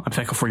people. I'm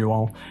thankful for you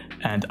all.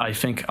 And I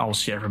think I'll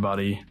see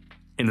everybody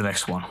in the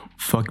next one.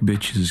 Fuck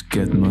bitches,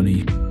 get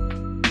money.